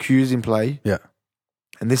 Yeah. Q's in play. Yeah.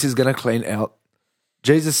 And this is going to clean out.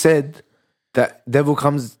 Jesus said that devil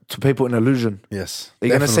comes to people in illusion. Yes. They're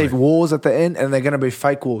going to see definitely. wars at the end, and they're going to be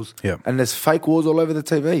fake wars. Yeah. And there's fake wars all over the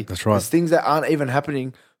TV. That's right. There's things that aren't even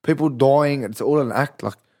happening. People dying. It's all an act.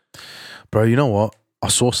 Like, Bro, you know what? I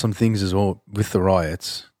saw some things as well with the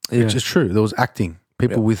riots. Yeah. Which is true. There was acting.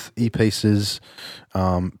 People Yeah. with earpieces,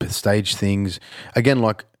 stage things. Again,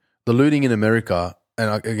 like the looting in America,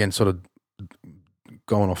 and again, sort of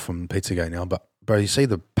going off from Pizzagate now, but bro, you see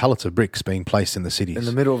the pallets of bricks being placed in the cities. in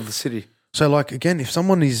the middle of the city. So, like, again, if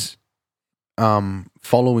someone is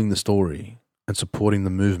following the story and supporting the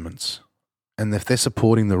movements, and if they're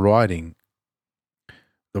supporting the rioting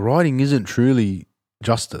isn't truly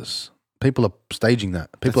justice. People are staging that.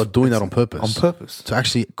 People are doing that on purpose. On purpose. To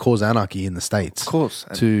actually cause anarchy in the States. Of course.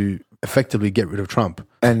 To effectively get rid of Trump.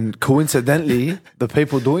 And coincidentally, the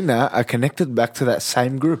people doing that are connected back to that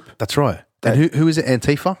same group. That's right. And who is it?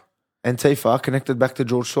 Antifa? Antifa connected back to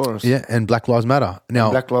George Soros. Yeah, and Black Lives Matter.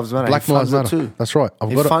 Now, Black Lives Matter. Black He Lives funds it Matter. too. That's right.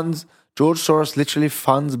 George Soros literally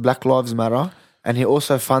funds Black Lives Matter, and he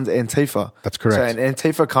also funds Antifa. That's correct. So, and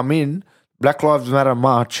Antifa come in, Black Lives Matter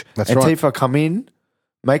march. That's Antifa right. come in,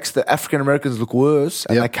 makes the African Americans look worse,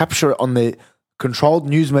 and Yep. they capture it on the controlled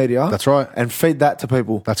news media. That's right. And feed that to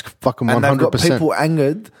people. That's fucking 100%. And they've got people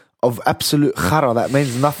angered of absolute khara that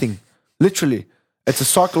means nothing. Literally. It's a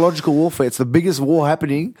psychological warfare. It's the biggest war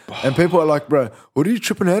happening. And people are like, bro, what are you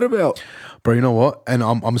tripping out about? Bro, you know what? And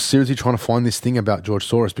I'm seriously trying to find this thing about George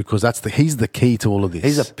Soros because he's the key to all of this.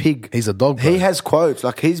 He's a pig. He's a dog. Bro. He has quotes.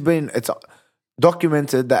 Like it's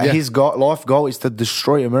documented that Yeah. his life goal is to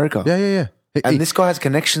destroy America. Yeah. And this guy has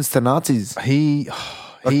connections to Nazis.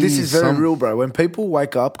 This is very real, bro. When people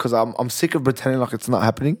wake up, because I'm sick of pretending like it's not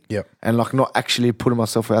happening. Yep. And like not actually putting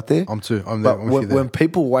myself out there. I'm too. I'm But with you there. when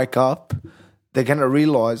people wake up, they're going to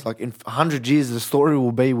realize, like, in 100 years, the story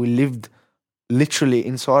will be we lived literally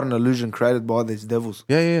inside an illusion created by these devils.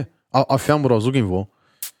 Yeah. I found what I was looking for.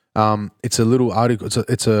 It's a little article.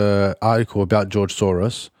 It's a article about George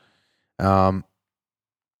Soros.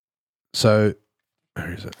 So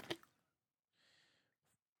where is it?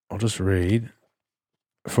 I'll just read.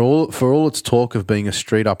 For all its talk of being a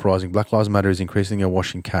street uprising, Black Lives Matter is increasingly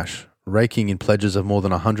awash in cash, raking in pledges of more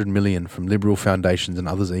than 100 million from liberal foundations and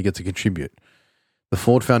others eager to contribute. The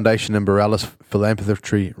Ford Foundation and Borealis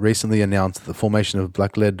Philanthropy recently announced the formation of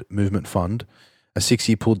Black-led Movement Fund, a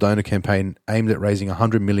 6-year pooled donor campaign aimed at raising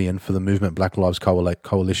 100 million for the Movement Black Lives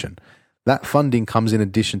Coalition. That funding comes in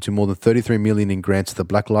addition to more than 33 million in grants to the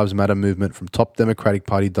Black Lives Matter movement from top Democratic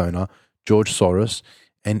Party donor George Soros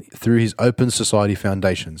and through his Open Society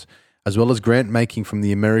foundations, as well as grant making from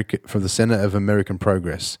the Center of American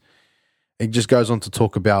Progress. It just goes on to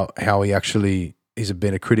talk about how he's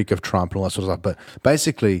been a critic of Trump and all that sort of stuff. But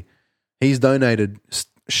basically, he's donated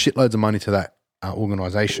shitloads of money to that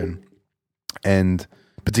organization, and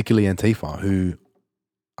particularly Antifa, who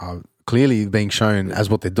are clearly being shown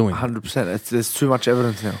as what they're doing. 100%. There's too much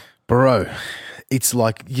evidence now. Bro, it's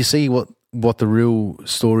like you see what the real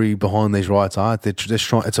story behind these riots are. They're just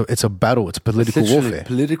trying. It's a battle. It's political warfare.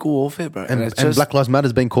 Political warfare, bro. And Black Lives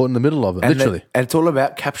Matter's been caught in the middle of it, literally. And it's all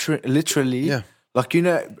about capturing, literally. Yeah. Like,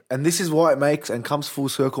 and this is why it makes and comes full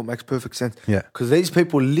circle, makes perfect sense. Yeah. Because these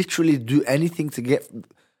people literally do anything to get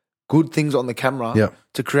good things on the camera Yeah.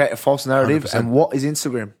 to create a false narrative. 100%. And what is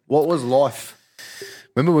Instagram? What was life?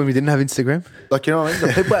 Remember when we didn't have Instagram? Like, you know what I mean?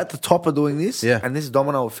 The people at the top are doing this, Yeah. and this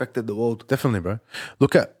domino affected the world. Definitely, bro.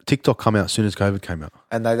 Look at TikTok come out as soon as COVID came out.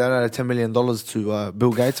 And they donated $10 million to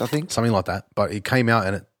Bill Gates, I think. Something like that. But it came out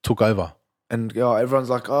and it took over. And everyone's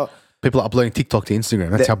like, oh. People are uploading TikTok to Instagram.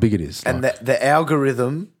 That's how big it is. And the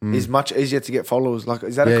algorithm is much easier to get followers. Like,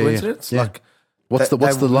 is that a coincidence? Yeah. Like, what's they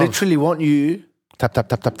the love? literally want you. Tap. Like.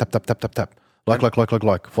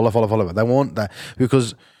 Follow. They want that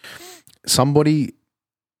because if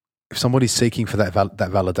somebody's seeking for that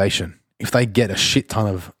validation, if they get a shit ton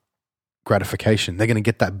of gratification, they're going to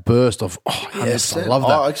get that burst of, oh, yes, I love that.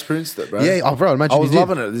 I experienced it, bro. Yeah, bro, imagine I was you did.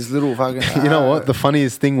 loving it. This little fucking. You know what? The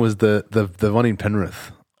funniest thing was the one in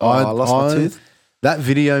Penrith. I lost my tooth. That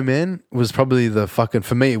video, man, was probably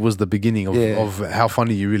for me, it was the beginning Yeah. of how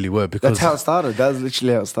funny you really were. Because That's how it started. That was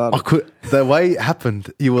literally how it started. the way it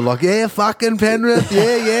happened, you were like, yeah, fucking Penrith,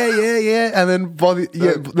 yeah. And then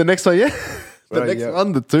the next one, yeah. The next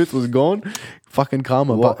one, the tooth was gone. Fucking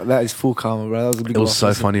karma. What? But That is full karma, bro. That was a big it was life so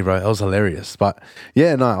lesson. funny, bro. It was hilarious. But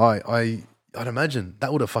yeah, no, I'd imagine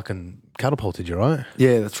that would have fucking catapulted you, right?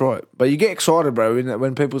 Yeah, that's right. But you get excited, bro,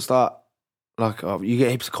 when people start, like, you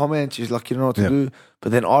get heaps of comments, you're like, you don't know what to Yeah. do.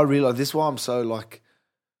 But then I realize this is why I'm so, like,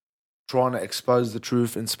 trying to expose the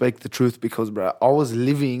truth and speak the truth because, bro,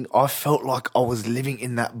 I felt like I was living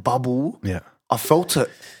in that bubble. Yeah. I felt it.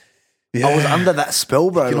 Yeah. I was under that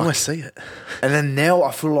spell, bro. You can like- almost see it. and then now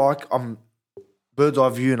I feel like I'm bird's eye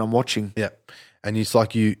view and I'm watching. Yeah. And it's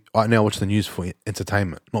like I now watch the news for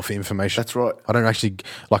entertainment, not for information. That's right. I don't actually,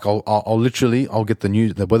 like, I'll literally get the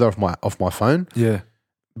news, the weather off my phone. Yeah.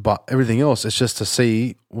 But everything else, it's just to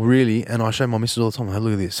see, really, and I show my missus all the time, hey,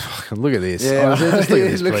 look at this. Fucking look at this. Yeah. I said, just look at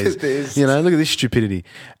this, Look please. at this. You know, look at this stupidity.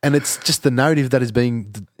 And it's just the narrative that is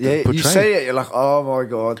being Yeah, portrayed. you say it, you're like, oh my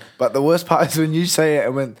God. But the worst part is when you say it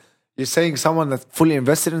and when you're seeing someone that's fully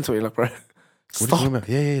invested into it, you're like, bro, What are you stop. talking about?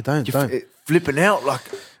 Yeah, don't. You're flipping out. Like,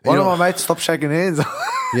 one You of know- my mates stopped shaking hands.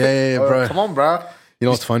 Yeah, bro. Come on, bro. You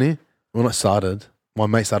know what's funny? When I started, my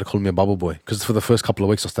mate started calling me a bubble boy because for the first couple of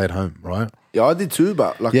weeks I stayed home, right? Yeah, I did too,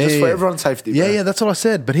 but like, Yeah, just yeah, for yeah. everyone's safety. Yeah, bro. yeah, that's what I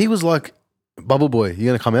said. But he was like, "Bubble boy, you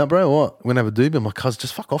gonna come out, bro? What? We're gonna have a doobie?" I'm like, "Cuz,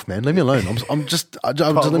 just fuck off, man. Leave me alone. I'm just leave me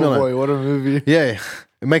Oh, alone." boy, what a movie. Yeah,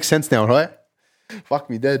 it makes sense now, right? Fuck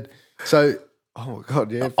me dead. So Oh my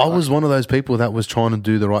God, yeah. I was one of those people that was trying to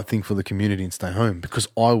do the right thing for the community and stay home because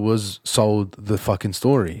I was sold the fucking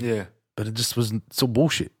story. Yeah. But it just was so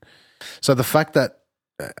bullshit. So the fact that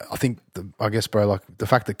I guess, bro, like the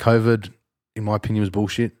fact that COVID, in my opinion, was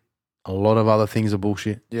bullshit. A lot of other things are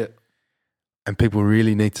bullshit. Yeah. And people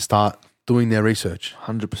really need to start doing their research.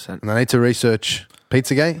 100%. And they need to research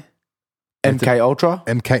Pizzagate, MK Ultra.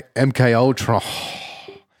 MK Ultra.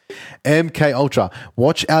 MK Ultra.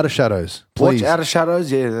 Watch Outer Shadows. Please. Watch Outer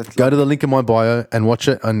Shadows. Yeah. That's Go to the link in my bio and watch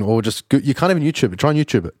it, or just go, you can't even YouTube it. Try and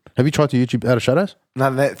YouTube it. Have you tried to YouTube Outer Shadows?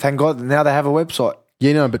 no, thank God. Now they have a website.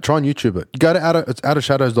 Yeah, no, but try and YouTube it. Go to it's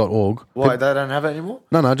outershadows.org. Why? They don't have it anymore?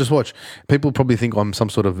 No, just watch. People probably think I'm some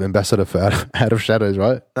sort of ambassador for Out of Shadows,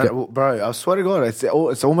 right? No, well, bro, I swear to God,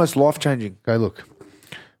 it's almost life changing. Go look.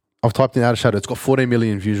 I've typed in Out of Shadow. It's got 14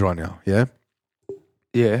 million views right now. Yeah,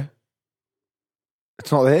 Yeah.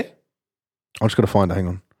 It's not there? I'm just gonna find it. Hang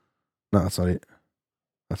on. No, that's not it.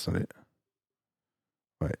 That's not it.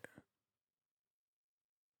 Wait.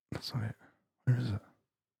 That's not it. Where is it?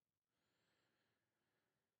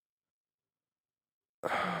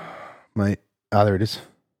 Mate. There it is.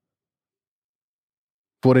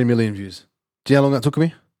 14 million views. Do you know how long that took me?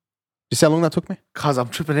 Do you see how long that took me? Cuz I'm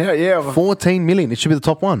tripping out. Yeah. 14 million. It should be the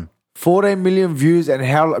top one. 14 million views and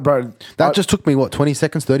how, bro. That just took me, what, 20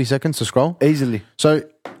 seconds, 30 seconds to scroll? Easily. So,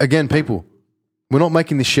 again, people, we're not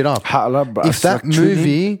making this shit up. Bro, If it's that like trending.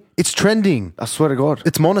 movie, it's trending. I swear to God.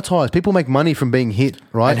 It's monetized. People make money from being hit,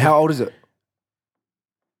 right? And how old is it?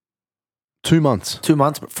 2 months. 2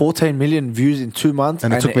 months, but 14 million views in 2 months.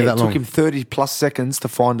 And it took me that long. It took him 30 plus seconds to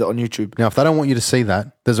find it on YouTube. Now, if they don't want you to see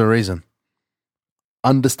that, there's a reason.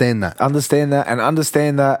 Understand that. Understand that and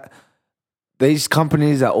understand that these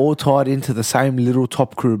companies are all tied into the same little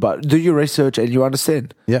top crew. But do your research and you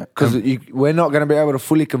understand. Yeah. Because we're not going to be able to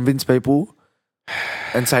fully convince people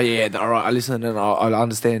and say, yeah, all right, I listen and I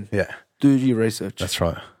understand. Yeah. Do your research. That's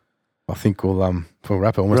right. I think we'll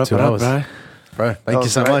wrap it almost Wrap 2 it up, hours. bro. Bro, That thank you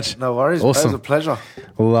was so great. much. No worries. Awesome. It was a pleasure.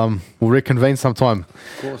 We'll reconvene sometime.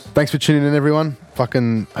 Of course. Thanks for tuning in, everyone.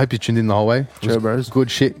 Fucking hope you tuned in the whole way. It was Cheer, bros. Good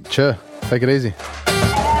shit. Cheer. Take it easy.